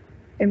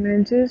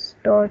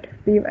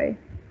images.py.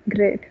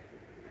 Great.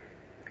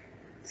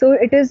 So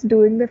it is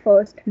doing the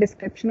first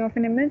description of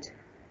an image,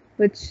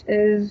 which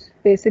is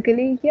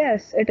basically,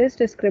 yes, it is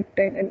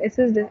describing, and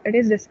it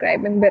is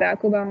describing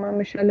Barack Obama,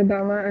 Michelle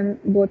Obama, and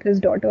both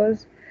his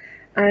daughters,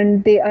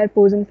 and they are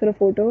posing for a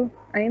photo.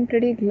 I am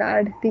pretty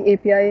glad the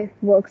API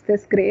works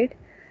this great.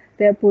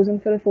 They are posing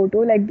for a photo.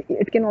 Like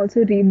it can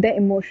also read the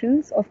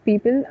emotions of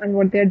people and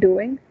what they're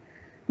doing,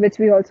 which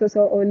we also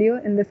saw earlier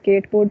in the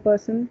skateboard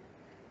person.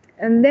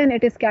 And then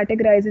it is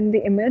categorizing the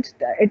image.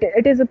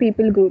 It is a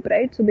people group,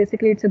 right? So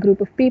basically it's a group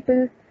of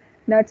people.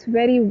 That's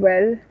very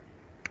well.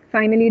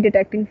 Finally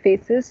detecting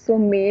faces. So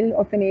male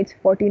of an age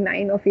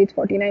 49, of age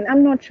 49.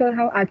 I'm not sure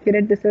how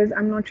accurate this is.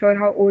 I'm not sure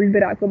how old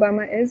Barack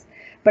Obama is,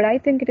 but I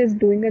think it is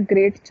doing a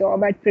great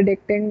job at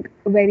predicting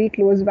very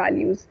close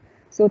values.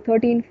 So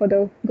 13 for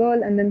the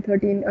girl, and then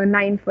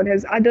 9 for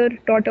his other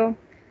daughter,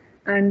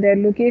 and their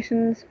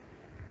locations.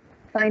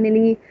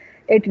 Finally,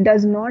 it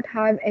does not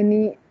have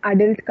any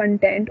adult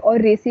content or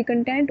racy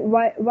content.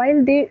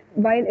 While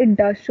it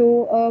does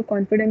show a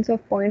confidence of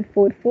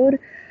 0.44,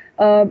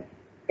 uh,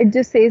 it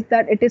just says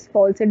that it is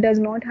false. It does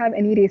not have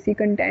any racy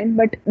content,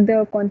 but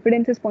the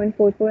confidence is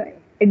 0.44.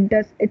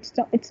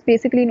 It's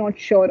basically not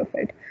sure of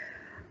it.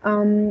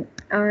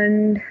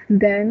 And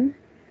then,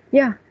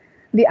 yeah,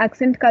 the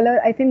accent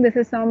color, I think this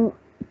is some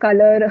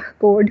color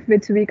code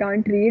which we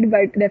can't read,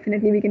 but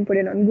definitely we can put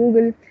it on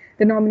Google.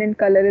 The dominant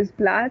color is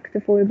black,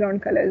 the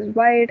foreground color is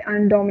white,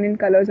 and dominant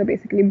colors are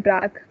basically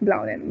black,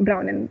 brown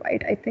and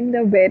white. I think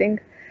they're wearing,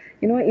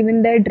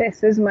 even their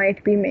dresses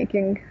might be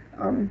making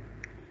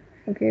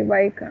Okay,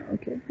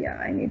 okay, yeah,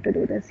 I need to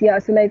do this. Yeah,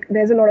 so like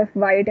there's a lot of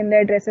white in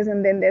their dresses,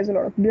 and then there's a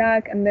lot of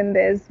black, and then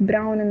there's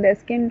brown in their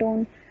skin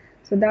tone.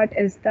 So that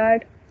is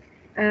that.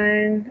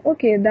 And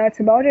okay, that's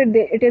about it.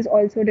 It is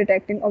also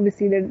detecting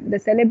obviously the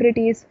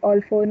celebrities,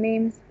 all four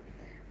names.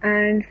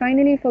 And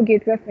finally, for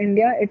Gateway of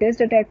India, it is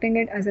detecting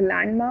it as a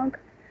landmark,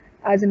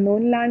 as a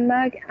known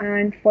landmark.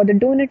 And for the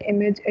donut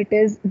image, it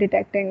is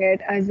detecting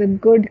it as a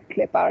good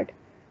clip art,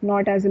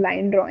 not as a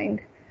line drawing.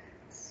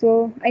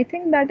 So I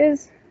think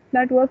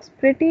that works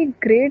pretty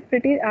great,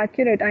 pretty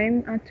accurate. I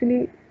am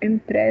actually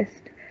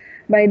impressed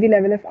by the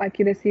level of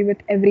accuracy with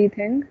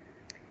everything.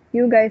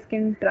 You guys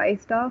can try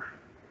stuff.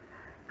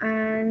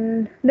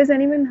 And does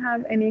anyone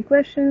have any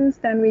questions?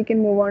 Then we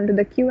can move on to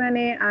the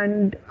Q&A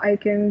and I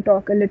can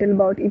talk a little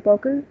about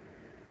epochal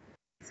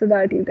so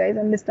that you guys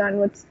understand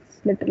what's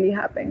literally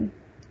happening.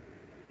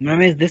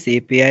 Ma'am, is this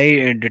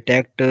API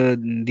detect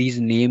these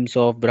names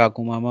of Barack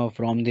Obama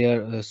from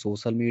their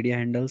social media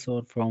handles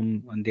or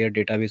from their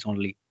database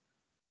only?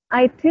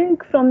 I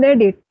think from their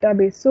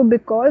database. So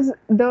because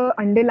the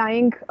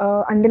underlying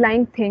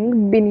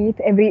thing beneath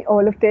every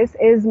all of this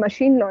is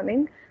machine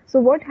learning. So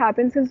what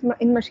happens is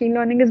in machine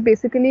learning is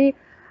basically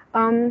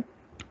um,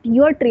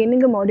 you are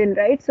training a model,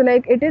 right? So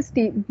like it is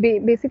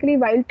basically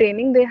while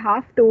training they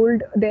have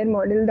told their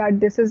model that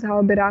this is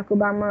how Barack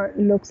Obama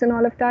looks and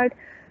all of that.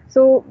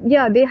 So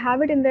yeah, they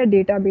have it in their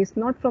database,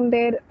 not from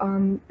their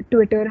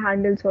Twitter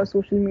handles or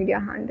social media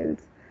handles.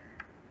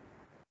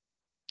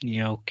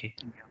 Yeah, okay.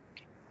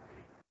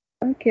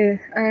 Okay,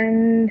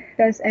 and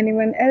does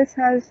anyone else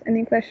has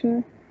any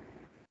question?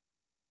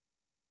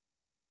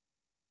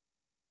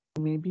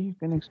 Maybe you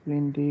can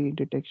explain the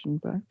detection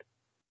part.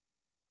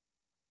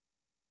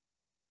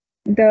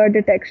 The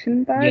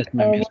detection Yes, part.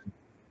 ma'am. Yes.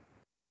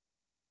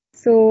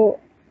 So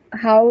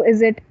how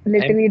is it I,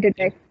 literally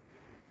detect?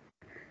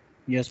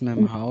 yes,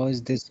 ma'am. How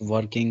is this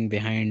working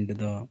behind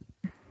the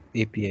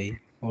API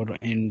or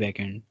in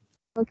backend?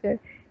 Okay,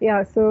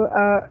 yeah. So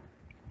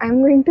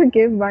I'm going to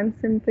give one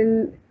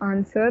simple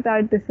answer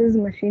that this is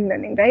machine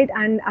learning, right?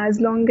 And as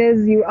long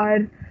as you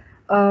are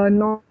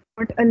not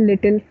a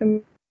little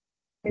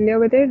familiar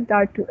with it,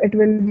 that it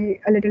will be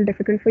a little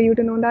difficult for you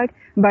to know that.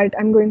 But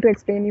I'm going to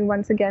explain you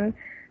once again.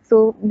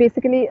 So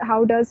basically,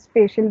 how does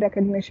facial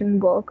recognition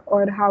work,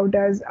 or how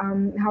does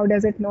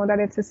it know that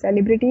it's a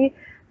celebrity?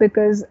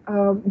 Because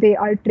they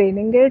are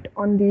training it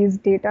on these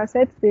data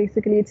sets.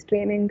 Basically, it's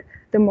training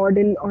the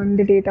model on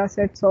the data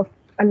sets of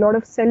a lot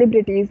of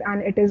celebrities,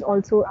 and it is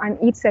also, and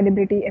each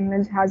celebrity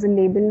image has a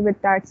label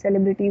with that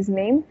celebrity's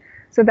name.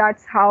 So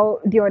that's how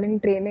during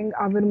training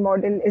our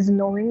model is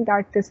knowing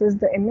that this is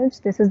the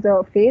image, this is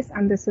the face,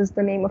 and this is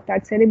the name of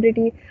that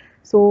celebrity.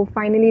 So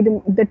finally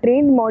the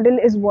trained model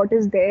is what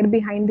is there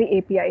behind the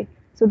API.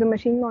 So the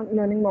machine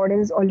learning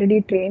model is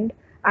already trained,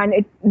 and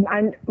it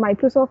and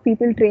Microsoft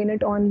people train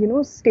it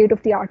on, state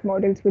of the art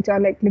models, which are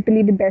like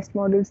literally the best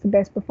models, the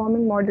best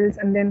performing models,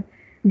 and then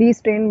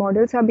these trained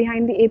models are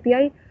behind the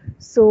API.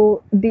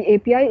 So the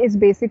API is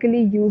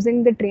basically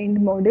using the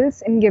trained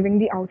models and giving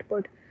the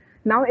output.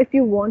 Now, if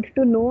you want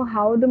to know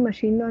how the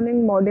machine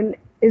learning model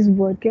is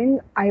working,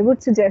 I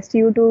would suggest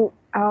you to,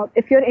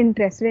 if you're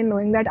interested in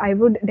knowing that, I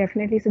would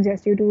definitely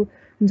suggest you to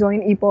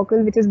join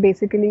Epochal, which is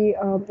basically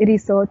a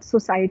research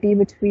society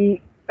which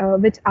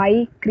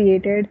I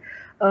created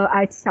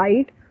at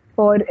site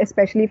for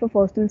especially for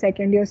first and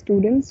second year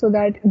students, so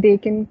that they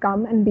can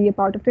come and be a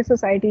part of the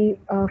society.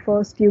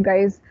 First, you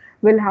guys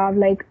will have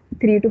like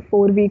 3 to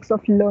 4 weeks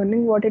of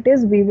learning what it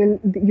is.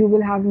 You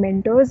will have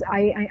mentors.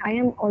 I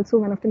am also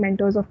one of the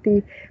mentors of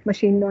the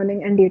machine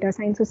learning and data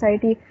science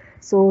society,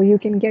 so you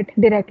can get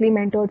directly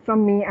mentored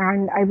from me,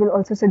 and I will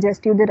also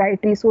suggest you the right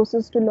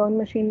resources to learn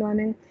machine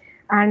learning.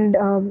 And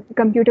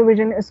computer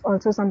vision is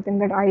also something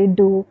that I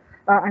do.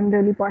 I'm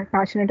really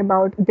passionate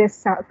about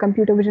this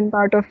computer vision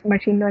part of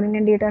machine learning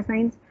and data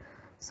science.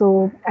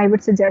 So I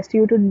would suggest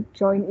you to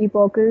join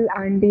Epochal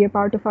and be a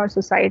part of our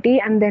society.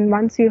 And then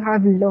once you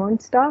have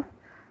learned stuff,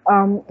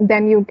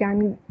 then you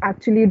can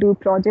actually do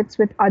projects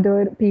with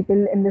other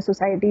people in the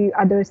society,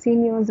 other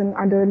seniors and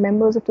other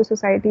members of the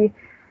society.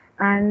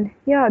 And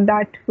yeah,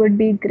 that would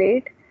be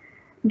great.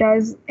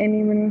 Does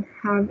anyone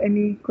have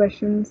any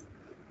questions?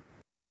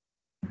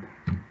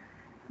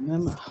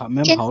 Ma'am,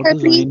 Can how you to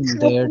please join let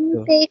that?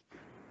 me take?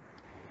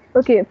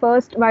 Okay,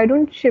 first, why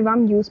don't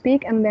Shivam you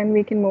speak and then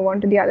we can move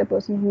on to the other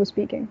person who's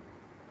speaking.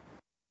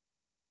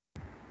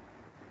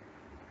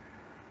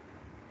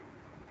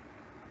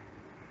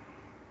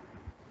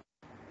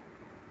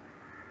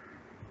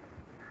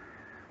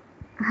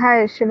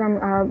 Hi,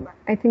 Shivam.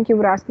 I think you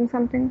were asking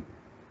something.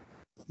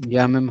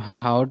 Yeah, ma'am.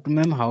 How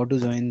to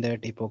join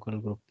that Epochal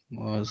group?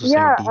 Yeah,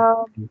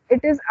 society.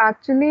 it is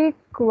actually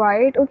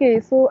quite okay.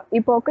 So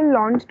Epochal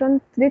launched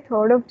on the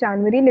 3rd of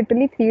January,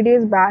 literally 3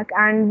 days back,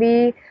 and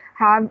we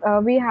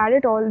had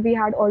it all. We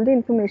had all the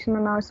information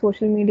on our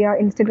social media,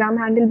 Instagram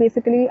handle,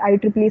 basically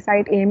IEEE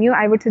site AMU.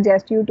 I would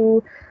suggest you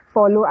to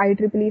follow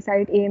IEEE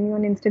site AMU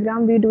on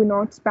Instagram. We do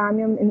not spam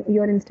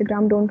your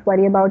Instagram. Don't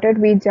worry about it.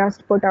 We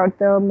just put out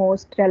the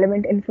most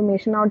relevant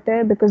information out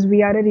there because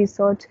we are a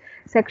research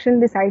section.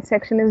 The site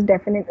section is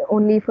definitely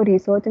only for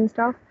research and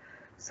stuff.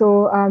 So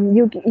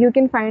you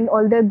can find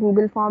all the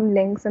Google form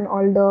links and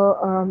all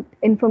the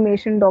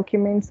information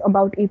documents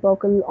about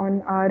Epochal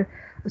on our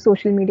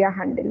social media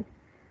handle,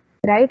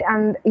 right?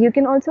 And you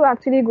can also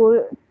actually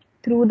go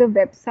through the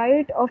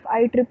website of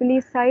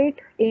IEEE site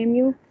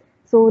AMU.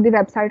 So the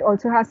website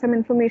also has some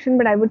information,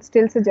 but I would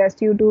still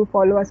suggest you to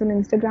follow us on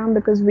Instagram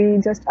because we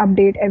just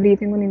update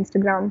everything on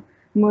Instagram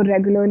more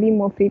regularly,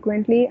 more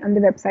frequently, and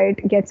the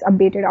website gets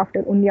updated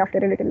after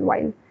a little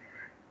while.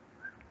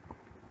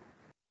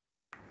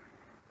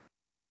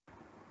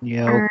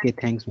 Yeah, And okay,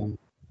 thanks, ma'am.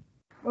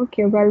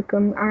 okay,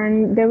 welcome.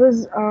 And there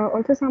was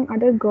also some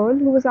other girl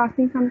who was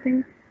asking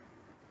something.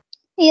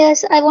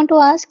 Yes, I want to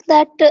ask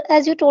that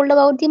as you told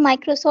about the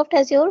Microsoft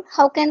Azure,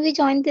 how can we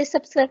join this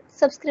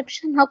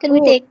subscription? How can we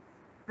Oh, take?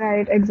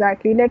 right,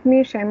 exactly. Let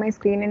me share my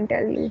screen and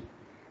tell you.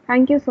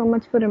 Thank you so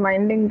much for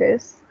reminding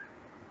this.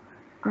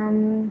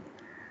 Um,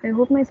 I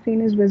hope my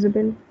screen is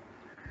visible.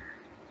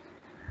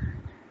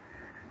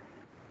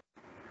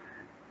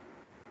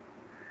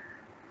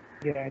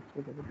 Yeah, it's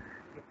visible.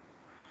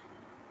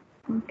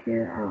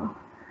 Okay,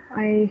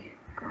 I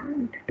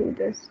can't do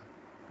this.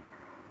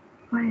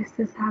 Why is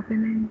this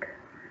happening?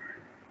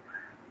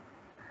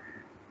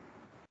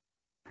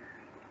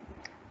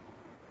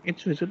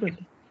 It's visible.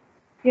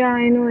 Yeah,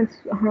 I know it's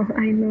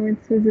I know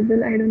it's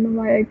visible. I don't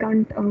know why I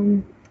can't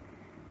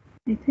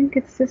I think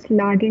it's just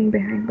lagging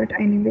behind, but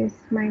anyways,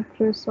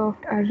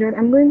 Microsoft Azure.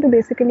 I'm going to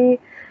basically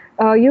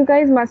you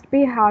guys must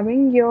be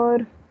having your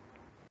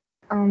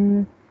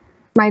um,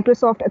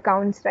 Microsoft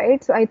accounts,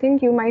 right? So I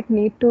think you might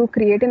need to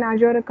create an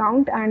Azure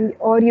account and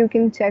or you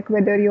can check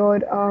whether your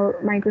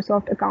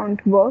Microsoft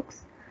account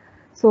works.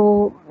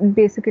 So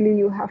basically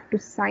you have to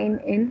sign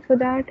in for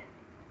that.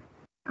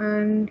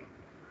 And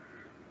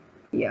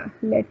yeah,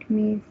 let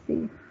me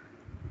see.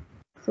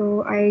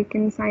 So I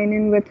can sign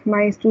in with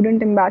my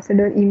student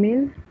ambassador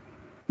email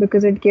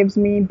because it gives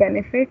me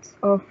benefits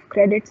of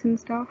credits and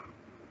stuff.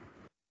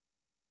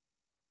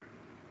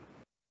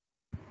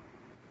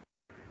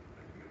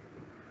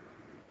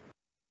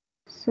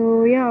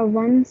 So yeah,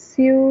 once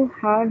you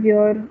have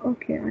your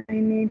okay, I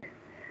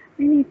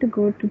need to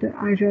go to the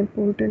Azure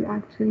portal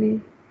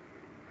actually.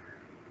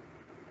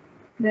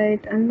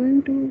 Right, I'm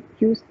going to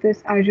use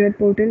this Azure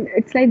portal.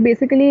 It's like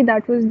basically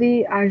that was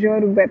the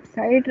Azure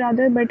website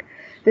rather, but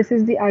this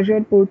is the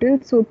Azure portal.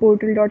 So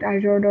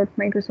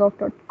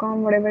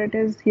portal.azure.microsoft.com, whatever it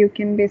is, you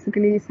can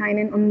basically sign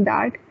in on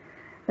that.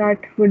 That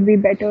would be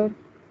better.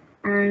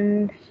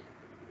 And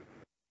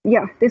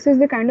yeah, this is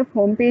the kind of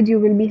homepage you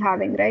will be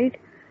having, right?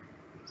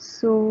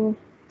 So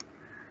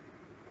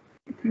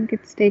I think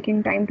it's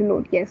taking time to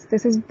load. Yes,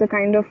 this is the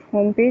kind of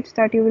homepage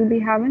that you will be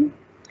having.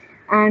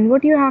 And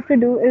what you have to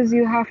do is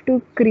you have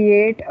to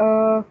create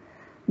a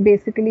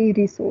basically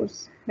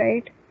resource,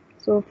 right?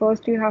 So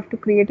first you have to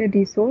create a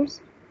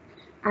resource,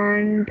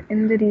 and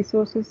in the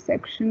resources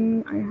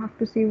section I have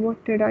to see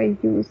what did I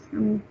use.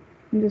 I'm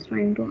just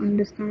trying to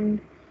understand.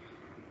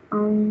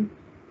 Um,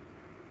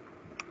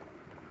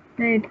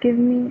 right, give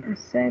me a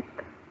sec.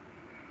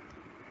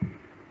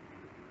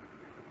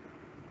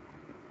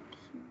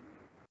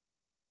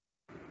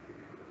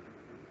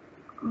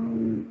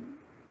 Um,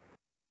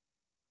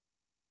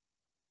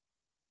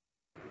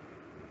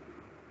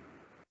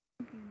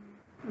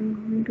 I'm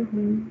going to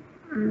home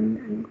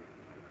and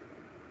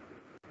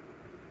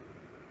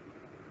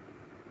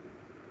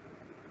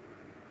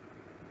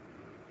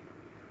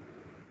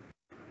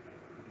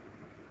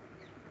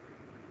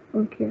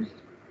okay.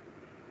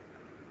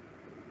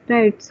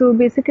 Right, so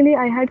basically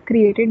I had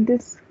created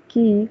this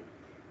key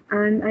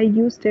and I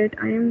used it.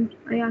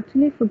 I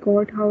actually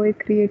forgot how I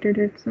created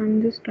it, so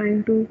I'm just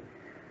trying to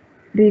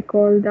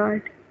recall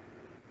that.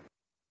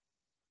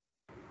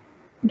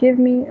 Give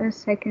me a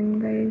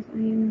second, guys. I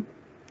am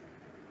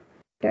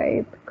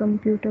type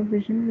computer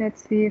vision.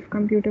 Let's see if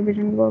computer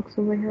vision works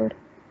over here.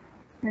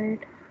 Right.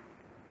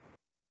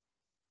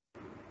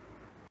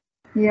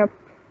 Yep.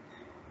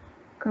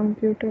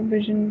 Computer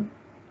vision.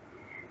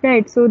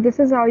 Right. So this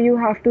is how you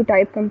have to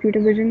type computer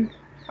vision.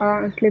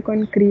 Click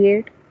on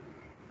create,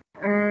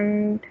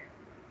 and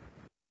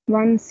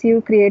once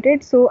you create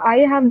it, so I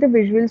have the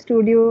Visual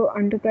Studio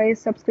Enterprise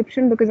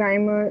subscription because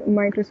I'm a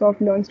Microsoft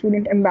Learn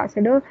Student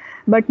Ambassador,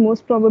 but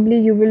most probably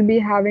you will be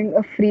having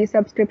a free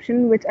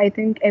subscription, which I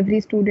think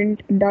every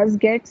student does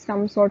get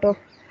some sort of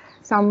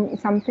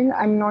something.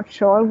 I'm not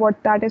sure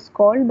what that is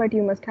called, but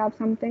you must have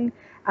something.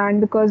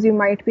 And because you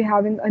might be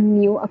having a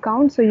new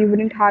account, so you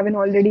wouldn't have an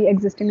already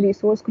existing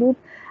resource group.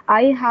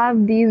 I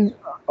have these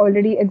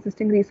already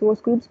existing resource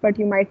groups, but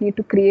you might need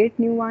to create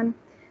new one.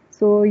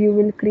 So you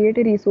will create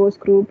a resource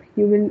group.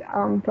 You will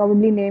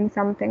probably name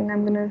something.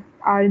 I'm gonna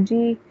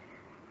RG,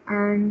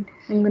 and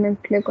I'm gonna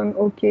click on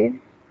OK.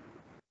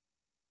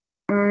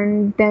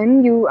 And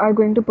then you are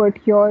going to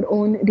put your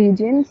own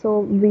region. So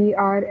we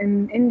are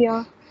in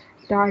India.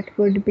 That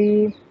would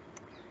be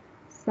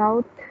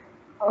South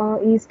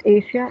East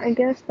Asia, I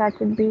guess. That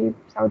would be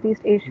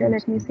Southeast Asia.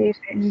 Let me see if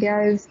India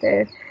is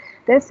there.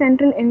 There's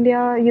Central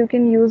India. You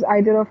can use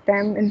either of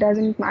them. It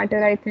doesn't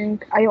matter, I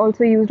think. I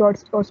also used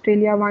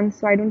Australia once,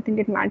 so I don't think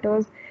it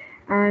matters.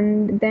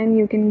 And then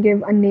you can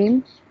give a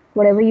name,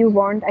 whatever you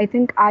want. I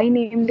think I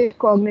named it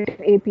Cognitive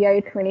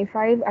API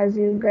 25. As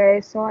you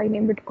guys saw, I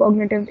named it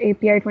Cognitive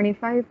API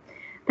 25.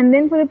 And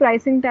then for the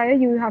pricing tier,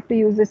 you have to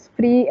use this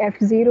free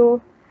F0,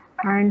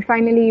 and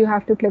finally you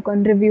have to click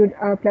on review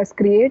plus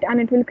create,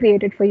 and it will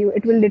create it for you.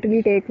 It will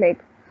literally take like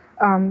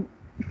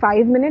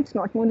 5 minutes,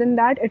 not more than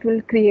that. It will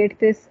create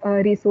this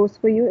resource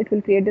for you. It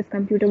will create this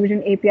computer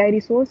vision API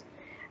resource,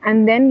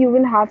 and then you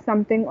will have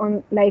something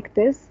on like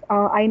this.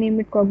 I name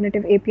it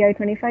Cognitive API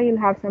 25. You'll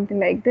have something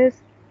like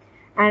this,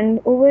 and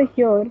over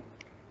here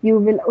you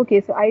will,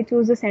 okay, so I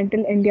chose the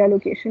Central India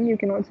location. You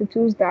can also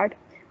choose that.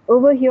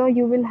 Over here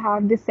you will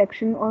have this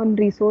section on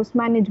resource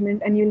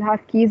management, and you'll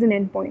have keys and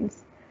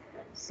endpoints.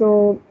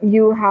 So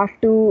you have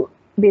to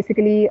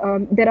basically,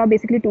 there are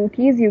basically two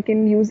keys. You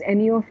can use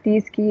any of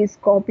these keys,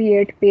 copy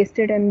it, paste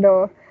it in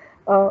the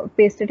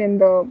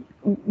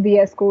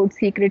VS Code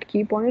secret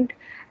key point,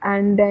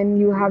 and then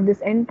you have this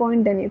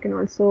endpoint. Then you can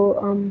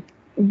also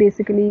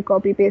basically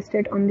copy paste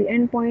it on the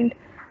endpoint,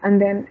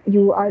 and then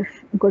you are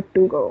good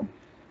to go.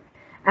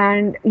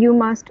 And you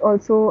must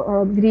also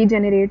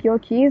regenerate your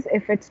keys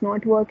if it's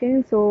not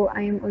working. So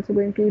I am also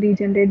going to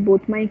regenerate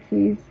both my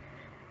keys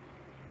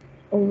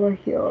over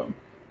here.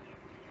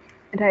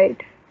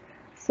 Right.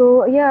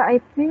 So yeah,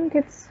 I think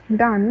it's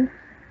done,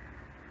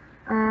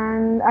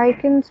 and I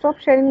can stop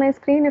sharing my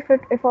screen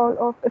if all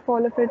of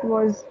it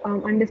was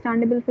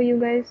understandable for you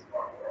guys.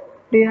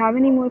 Do you have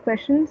any more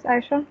questions,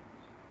 Aisha?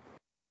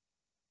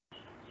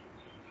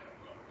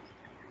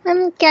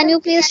 Can you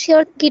please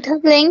share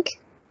GitHub link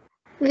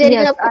where you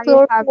Yes, have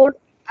upload code?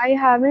 I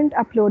haven't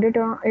uploaded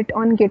it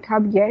on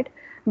GitHub yet,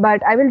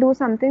 but I will do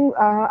something.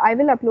 I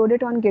will upload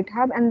it on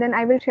GitHub, and then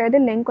I will share the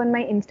link on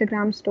my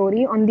Instagram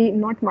story, on the,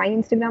 not my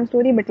Instagram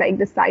story, but like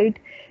the site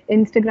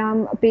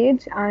Instagram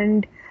page,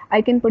 and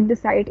I can put the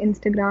site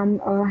Instagram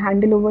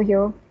handle over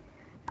here,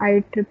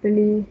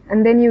 IEEE,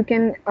 and then you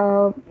can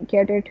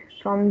get it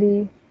from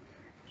the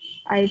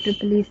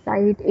IEEE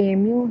site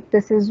AMU.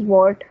 This is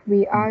what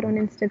we are on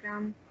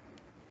Instagram,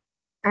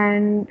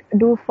 and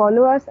do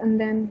follow us, and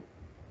then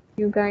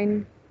you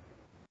guys,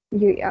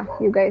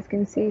 you guys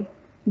can see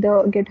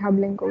the GitHub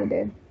link over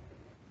there.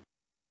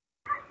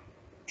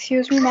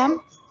 Excuse me,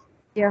 ma'am.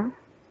 Yeah.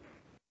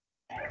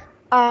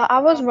 I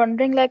was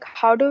wondering, like,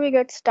 how do we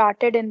get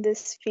started in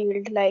this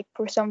field? Like,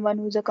 for someone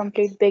who's a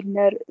complete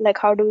beginner, like,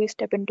 how do we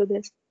step into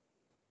this?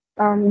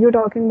 You're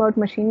talking about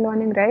machine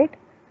learning, right?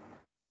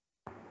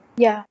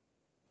 Yeah.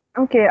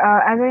 Okay,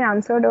 as I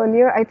answered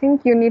earlier, I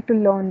think you need to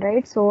learn,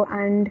 right? So,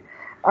 and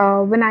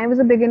when I was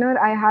a beginner,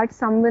 I had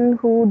someone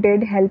who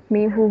did help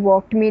me, who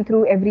walked me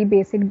through every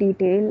basic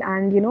detail,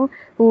 and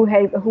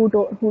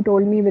who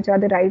told me which are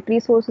the right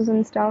resources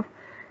and stuff.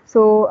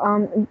 So,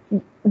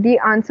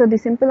 the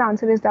simple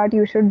answer is that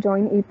you should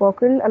join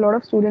Epochal. A lot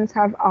of students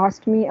have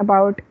asked me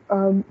about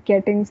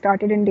getting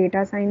started in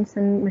data science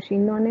and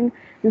machine learning.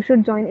 You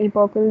should join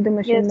Epochal, the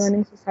Machine Yes.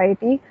 Learning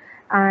Society,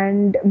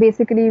 and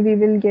basically we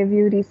will give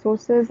you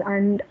resources,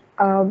 and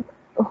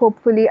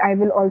hopefully I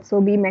will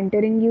also be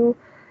mentoring you.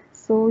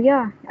 So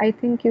yeah, I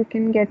think you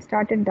can get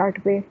started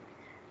that way.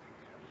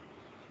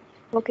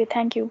 Okay,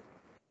 thank you.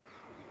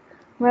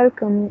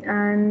 Welcome,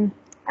 and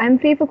I'm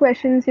free for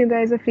questions. You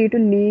guys are free to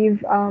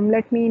leave.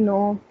 Let me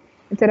know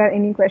if there are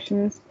any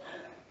questions.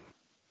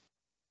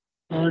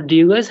 Do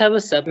you guys have a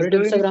Is separate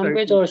there any Instagram site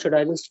page, link? or should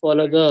I just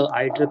follow the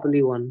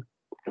IEEE one?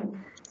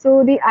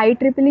 So the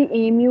IEEE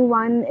AMU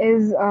one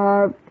is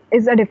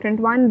a different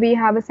one. We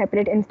have a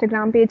separate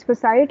Instagram page for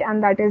site,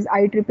 and that is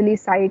IEEE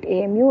site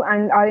AMU.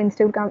 And our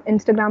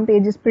Instagram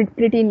page is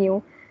pretty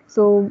new,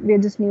 so we're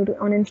just new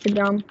on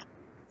Instagram.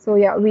 So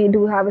yeah, we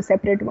do have a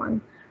separate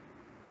one.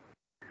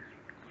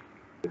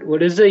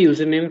 What is the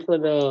username for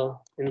the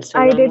I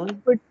Instagram did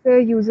one? put the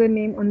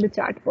username on the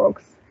chat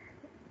box.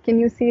 Can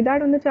you see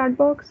that on the chat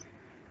box?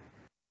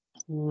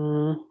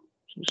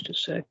 Just a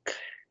sec.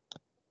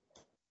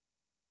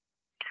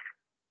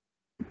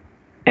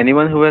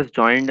 Anyone who has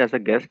joined as a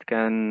guest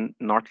can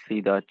not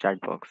see the chat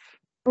box.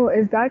 Oh,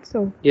 is that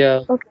so?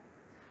 Yeah. Okay.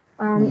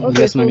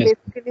 Okay. Yes, So ma'am. Yes.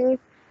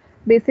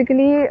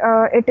 basically,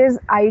 it is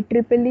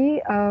IEEE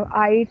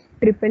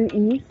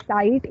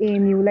site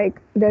AMU. Like,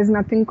 there's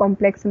nothing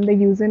complex in the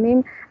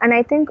username. And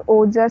I think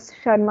Ojas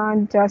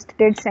Sharma just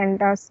did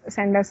send us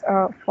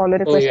a follow Oh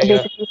request, or yeah,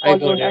 basically I got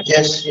followed it. us.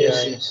 Yes, yes, Yeah,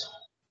 yeah. yes.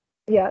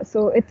 Yeah,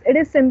 so it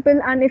is simple.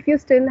 And if you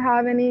still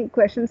have any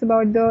questions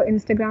about the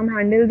Instagram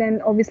handle,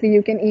 then obviously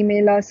you can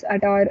email us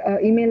at our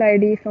email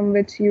ID from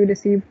which you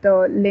received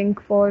the link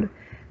for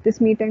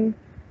this meeting.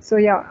 So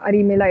yeah, our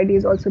email ID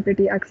is also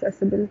pretty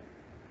accessible.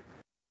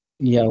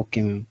 Yeah,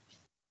 okay, ma'am.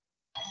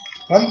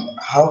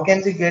 How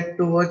can we get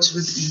towards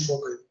with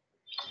ePocal?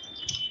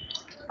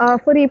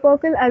 For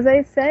ePortal, as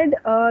I said,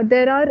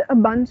 there are a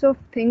bunch of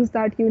things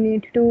that you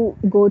need to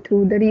go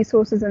through, the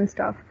resources and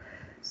stuff.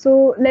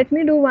 So let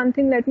me do one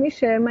thing. Let me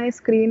share my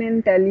screen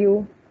and tell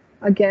you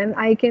again.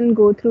 I can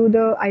go through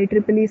the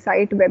IEEE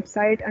site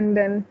website and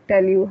then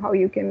tell you how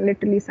you can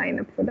literally sign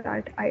up for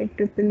that.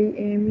 IEEE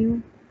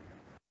AMU.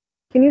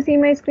 Can you see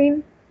my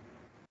screen?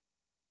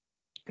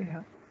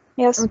 Yeah.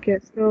 Yes. Okay,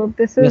 so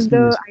this Yes, is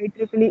ma'am. the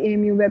IEEE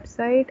AMU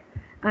website,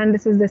 and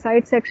this is the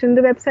site section.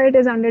 The website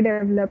is under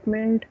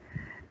development,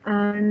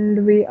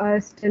 and we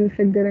are still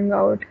figuring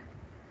out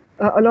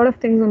a lot of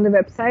things on the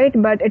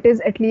website, but it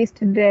is at least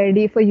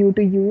ready for you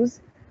to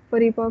use for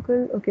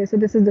ePortal. Okay, so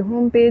this is the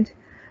home page.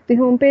 The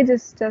home page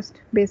is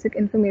just basic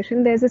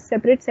information. There's a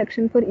separate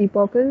section for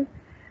ePortal,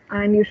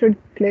 and you should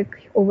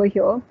click over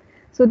here.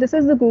 So this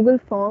is the Google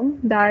form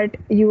that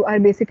you are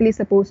basically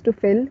supposed to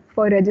fill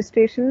for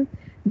registration.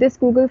 This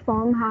Google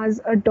form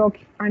has a doc,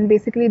 and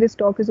basically this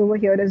doc is over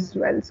here as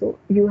well. So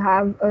you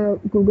have a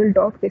Google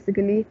Doc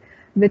basically,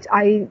 which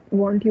I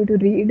want you to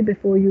read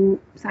before you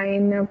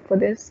sign up for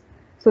this,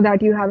 so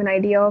that you have an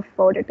idea of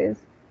what it is,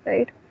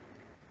 right?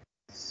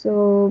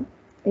 So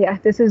yeah,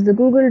 this is the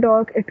Google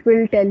Doc. It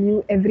will tell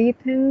you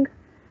everything.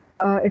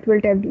 It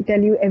will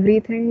tell you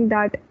everything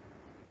that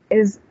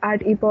is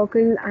at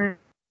ePortal,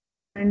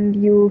 and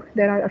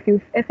there are a few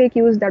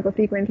FAQs that were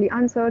frequently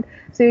answered.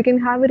 So you can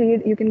have a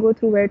read, you can go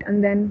through it,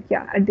 and then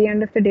yeah, at the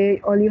end of the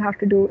day, all you have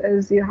to do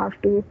is you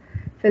have to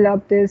fill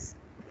up this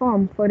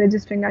form for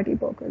registering at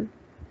ePortal,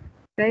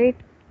 right?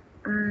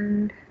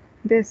 And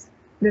this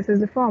is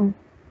the form.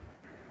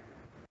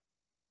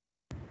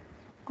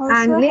 Also,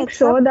 And a make heads up,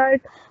 sure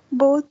that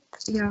both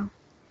yeah.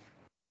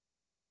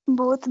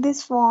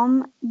 this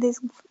form, this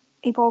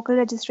ePortal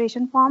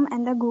registration form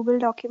and the Google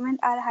document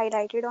are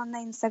highlighted on the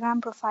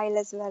Instagram profile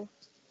as well.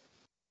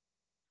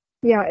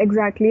 Yeah,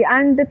 exactly.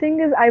 And the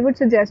thing is, I would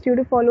suggest you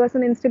to follow us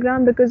on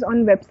Instagram, because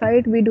on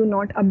website we do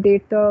not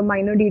update the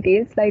minor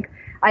details. Like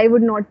I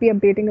would not be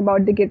updating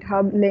about the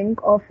GitHub link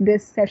of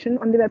this session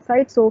on the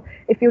website. So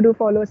if you do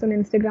follow us on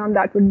Instagram,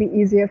 that would be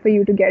easier for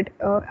you to get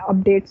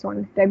updates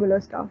on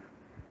regular stuff.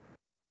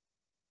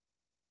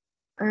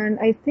 And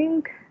I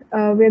think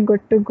we're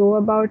good to go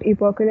about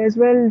ePortal as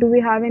well. Do we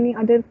have any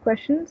other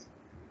questions?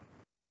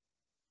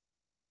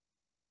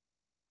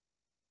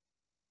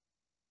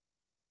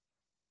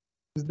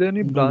 Is there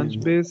any No, ma'am.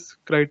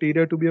 branch-based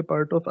criteria to be a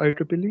part of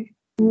IEEE?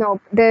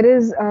 No, there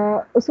is.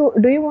 So,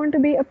 do you want to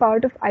be a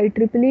part of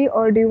IEEE,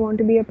 or do you want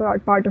to be a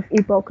part of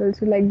ePortal?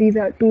 So, like these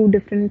are two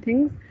different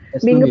things.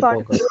 Yes, Being ma'am. a part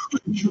of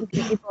ePortal.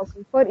 okay,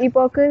 ePortal. For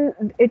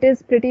ePortal, it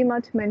is pretty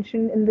much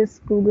mentioned in this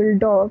Google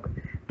Doc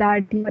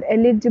that your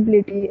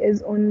eligibility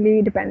is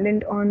only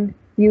dependent on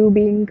you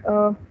being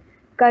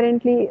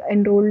currently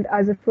enrolled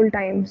as a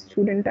full-time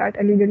student at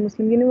Aligarh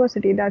Muslim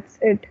University. That's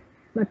it,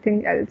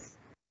 nothing else.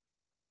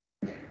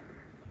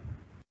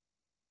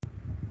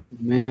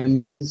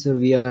 Ma'am, so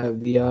we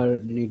are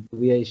need to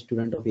be a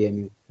student of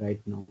AMU right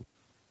now.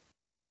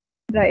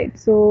 Right.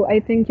 So, I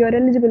think you are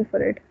eligible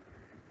for it.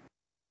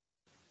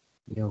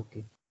 Yeah,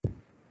 okay.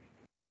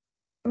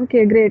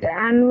 Okay, great.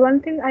 And one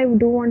thing I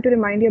do want to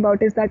remind you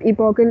about is that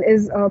ePortal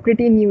is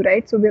pretty new,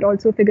 right? So we're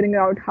also figuring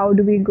out how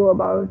do we go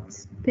about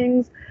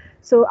things.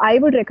 So I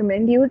would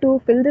recommend you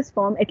to fill this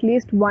form at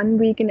least 1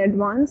 week in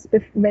advance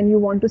when you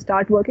want to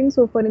start working.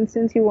 So for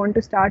instance, you want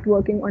to start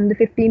working on the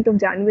 15th of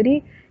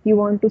January, you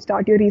want to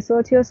start your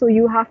research here. So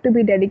you have to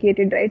be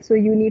dedicated, right? So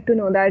you need to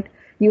know that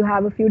you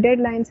have a few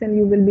deadlines and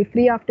you will be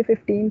free after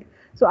 15th.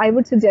 So I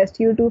would suggest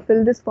you to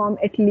fill this form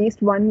at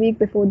least 1 week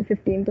before the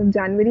 15th of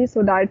January,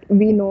 so that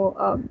we know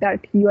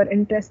that you are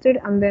interested,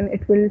 and then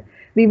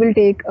we will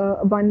take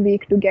 1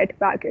 week to get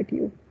back at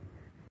you.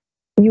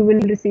 You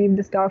will receive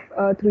the stuff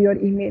through your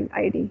email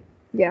ID.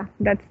 Yeah,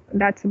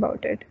 that's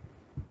about it.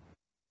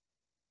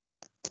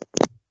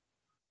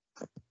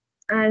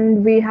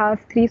 And we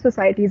have three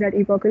societies at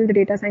ePortal: the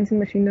Data Science and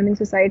Machine Learning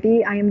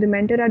Society. I am the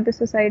mentor at the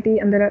society,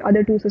 and there are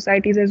other two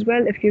societies as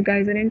well. If you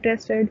guys are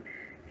interested,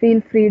 feel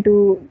free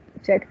to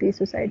check these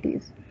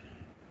societies.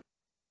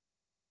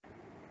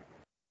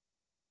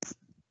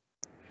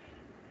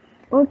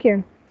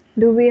 Okay.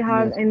 Do we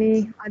have Yes.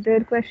 any other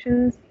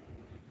questions?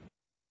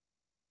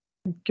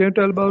 Can you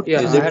tell about?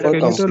 Yeah, Is I it had a for Can you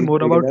tell question. complete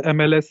more about beginner?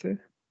 MLSA?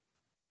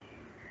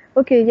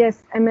 Okay,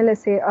 yes,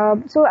 MLSA.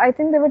 So I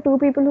think there were two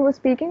people who were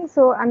speaking.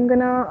 So I'm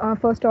gonna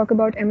first talk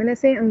about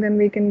MLSA, and then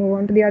we can move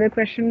on to the other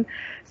question.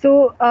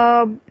 So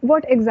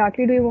what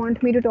exactly do you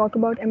want me to talk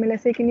about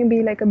MLSA? Can you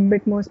be like a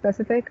bit more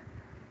specific?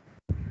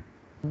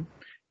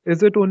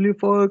 Is it only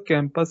for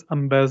campus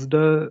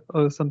ambassador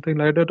or something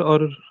like that,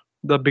 or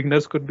the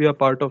beginners could be a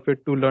part of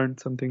it to learn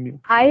something new?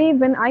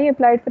 When I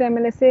applied for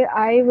MLSA,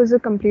 I was a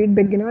complete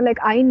beginner. Like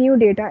I knew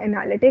data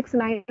analytics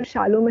and I knew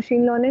shallow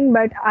machine learning,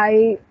 but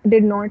I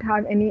did not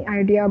have any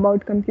idea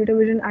about computer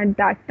vision at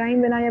that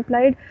time when I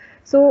applied.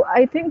 So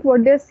I think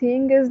what they're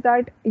seeing is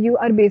that you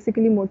are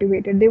basically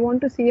motivated. They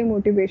want to see a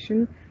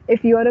motivation.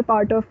 If you are a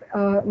part of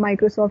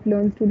Microsoft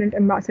Learn Student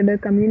Ambassador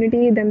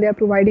community, then they are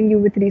providing you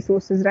with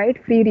resources,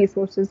 right? Free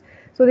resources.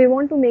 So they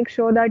want to make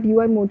sure that you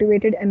are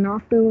motivated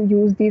enough to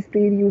use these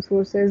free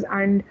resources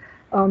and,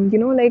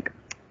 like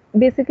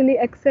basically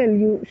excel.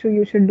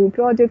 You should do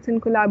projects in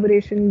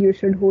collaboration. You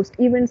should host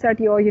events at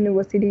your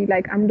university,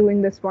 like I'm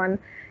doing this one.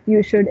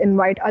 You should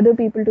invite other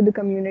people to the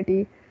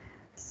community.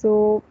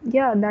 So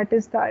yeah, that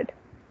is that.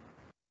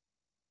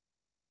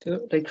 So,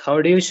 like,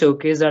 how do you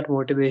showcase that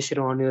motivation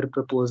on your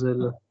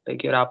proposal,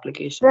 like your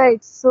application?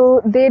 Right.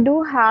 So they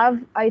do have,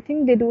 I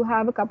think they do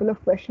have a couple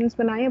of questions.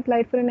 When I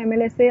applied for an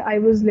MLSA,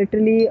 it was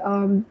literally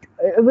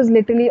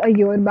a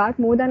year back,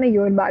 more than a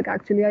year back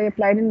actually. I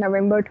applied in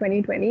November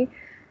 2020.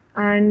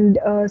 And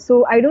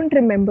so I don't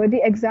remember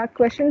the exact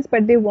questions,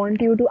 but they want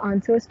you to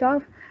answer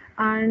stuff.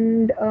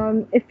 And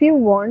if you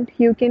want,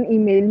 you can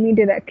email me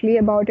directly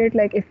about it.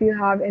 Like if you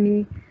have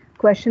any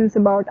questions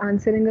about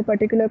answering a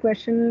particular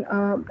question,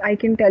 I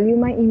can tell you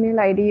my email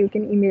ID. You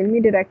can email me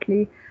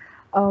directly.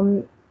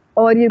 Um,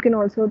 or you can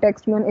also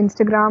text me on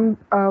Instagram,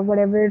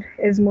 whatever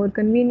is more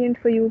convenient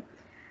for you.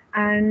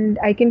 And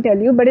I can tell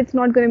you, but it's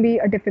not going to be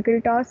a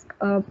difficult task.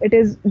 It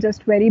is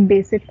just very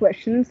basic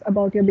questions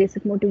about your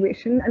basic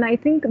motivation. And I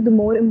think the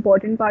more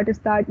important part is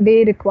that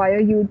they require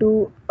you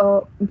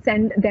to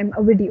send them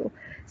a video.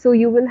 So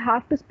you will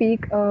have to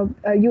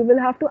you will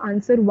have to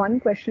answer one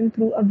question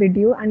through a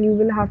video, and you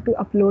will have to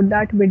upload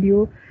that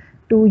video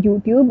to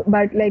YouTube,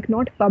 but like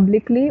not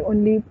publicly,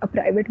 only a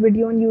private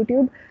video on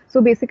YouTube.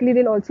 So basically,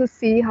 they'll also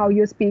see how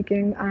you're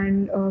speaking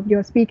and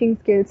your speaking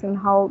skills and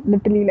how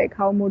literally like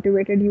how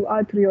motivated you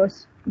are through your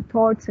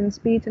thoughts and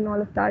speech and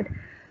all of that.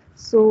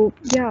 So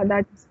yeah,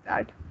 that's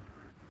that.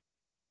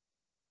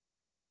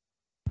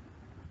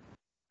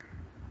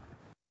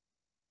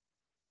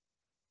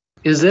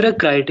 Is there a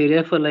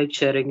criteria for like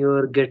sharing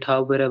your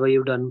GitHub wherever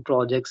you've done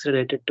projects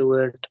related to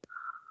it?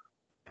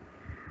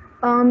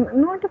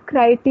 Not a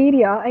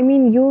criteria. I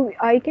mean,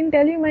 I can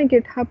tell you my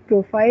GitHub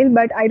profile,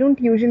 but I don't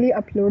usually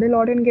upload a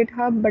lot on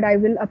GitHub. But I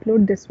will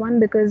upload this one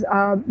because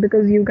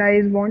you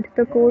guys want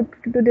the code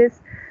to do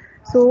this.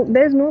 So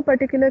there's no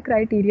particular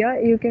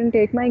criteria. You can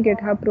take my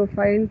GitHub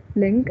profile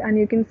link and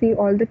you can see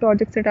all the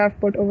projects that I've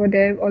put over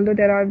there, although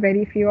there are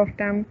very few of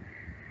them.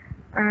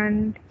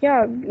 And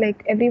yeah,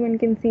 like everyone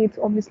can see, it's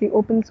obviously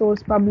open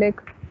source, public.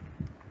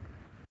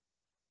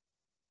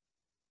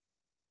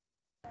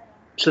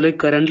 So like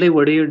currently,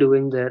 what are you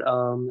doing there?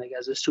 Like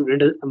as a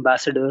student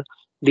ambassador,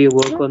 do you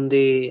work on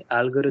the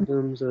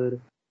algorithms or?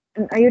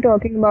 Are you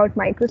talking about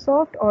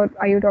Microsoft or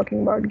are you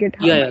talking about Yeah,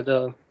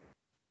 GitHub?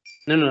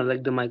 yeah, no,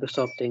 like the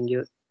Microsoft thing.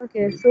 You.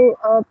 Okay, so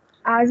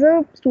as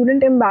a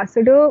student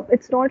ambassador,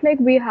 it's not like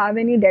we have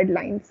any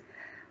deadlines.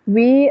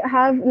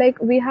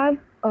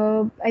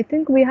 I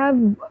think we have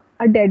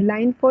a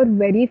deadline for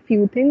very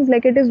few things.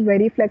 Like it is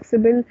very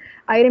flexible.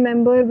 I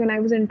remember when I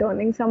was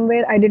interning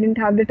somewhere, I didn't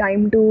have the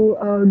time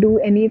to do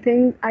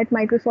anything at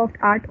Microsoft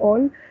at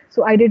all.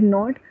 So I did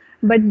not.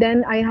 But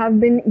then I have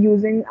been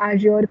using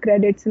Azure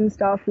credits and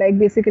stuff. Like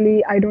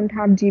basically, I don't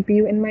have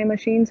GPU in my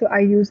machine, so I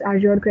use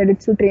Azure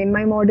credits to train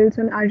my models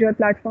on Azure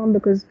platform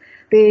because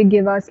they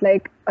give us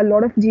like a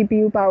lot of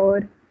GPU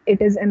power.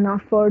 It is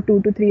enough for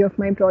 2 to 3 of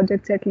my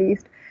projects at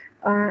least.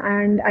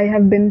 And I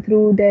have been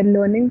through their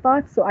learning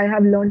path, so I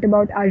have learned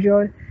about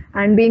Azure.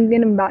 And being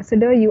an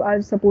ambassador, you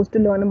are supposed to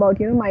learn about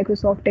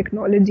Microsoft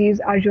technologies,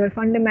 Azure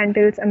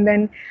fundamentals, and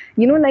then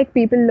like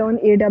people learn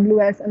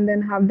AWS and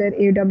then have their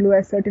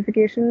AWS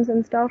certifications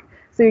and stuff.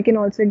 So you can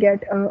also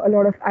get a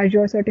lot of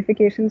Azure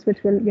certifications,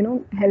 which will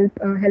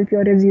help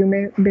your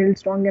resume build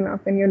strong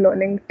enough when you're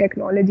learning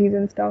technologies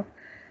and stuff.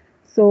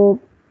 So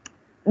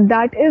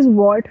that is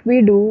what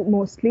we do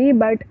mostly,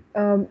 but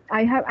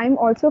I'm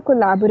also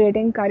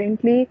collaborating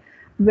currently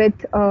with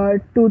 2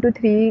 to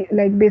 3,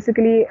 like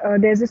basically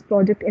there's this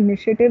project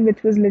initiative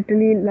which was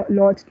literally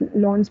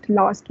launched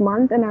last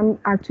month, and I'm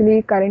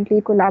actually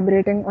currently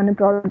collaborating on a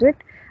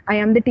project. I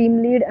am the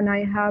team lead, and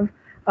I have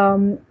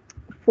um,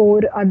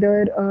 4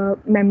 other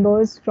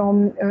members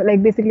from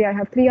like basically I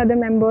have 3 other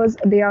members.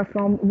 They are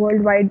from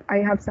worldwide. I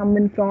have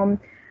someone from,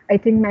 I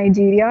think,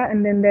 Nigeria,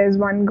 and then there's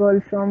one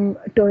girl from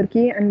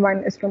Turkey and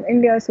one is from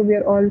India. So we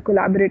are all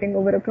collaborating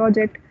over a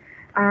project.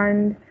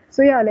 And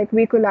so yeah, like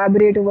we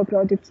collaborate over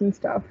projects and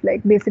stuff.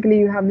 Like basically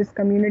you have this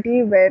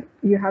community where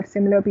you have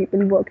similar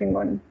people working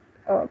on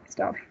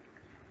stuff.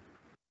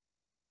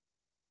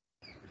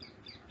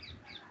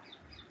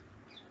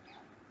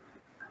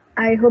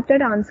 I hope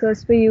that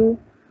answers for you.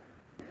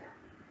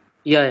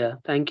 Yeah.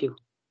 Thank you.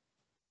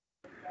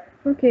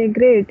 Okay,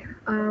 great.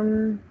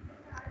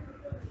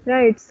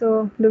 Right.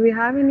 So do we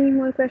have any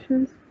more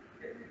questions?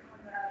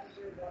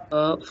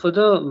 For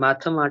the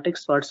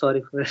mathematics part,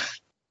 sorry for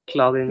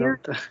clogging Yeah,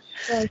 up the.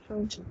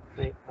 sure.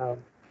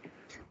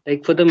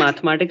 Like for the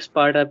mathematics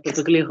part, I've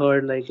typically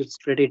heard like it's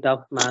pretty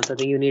tough math. I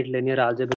think you need linear algebra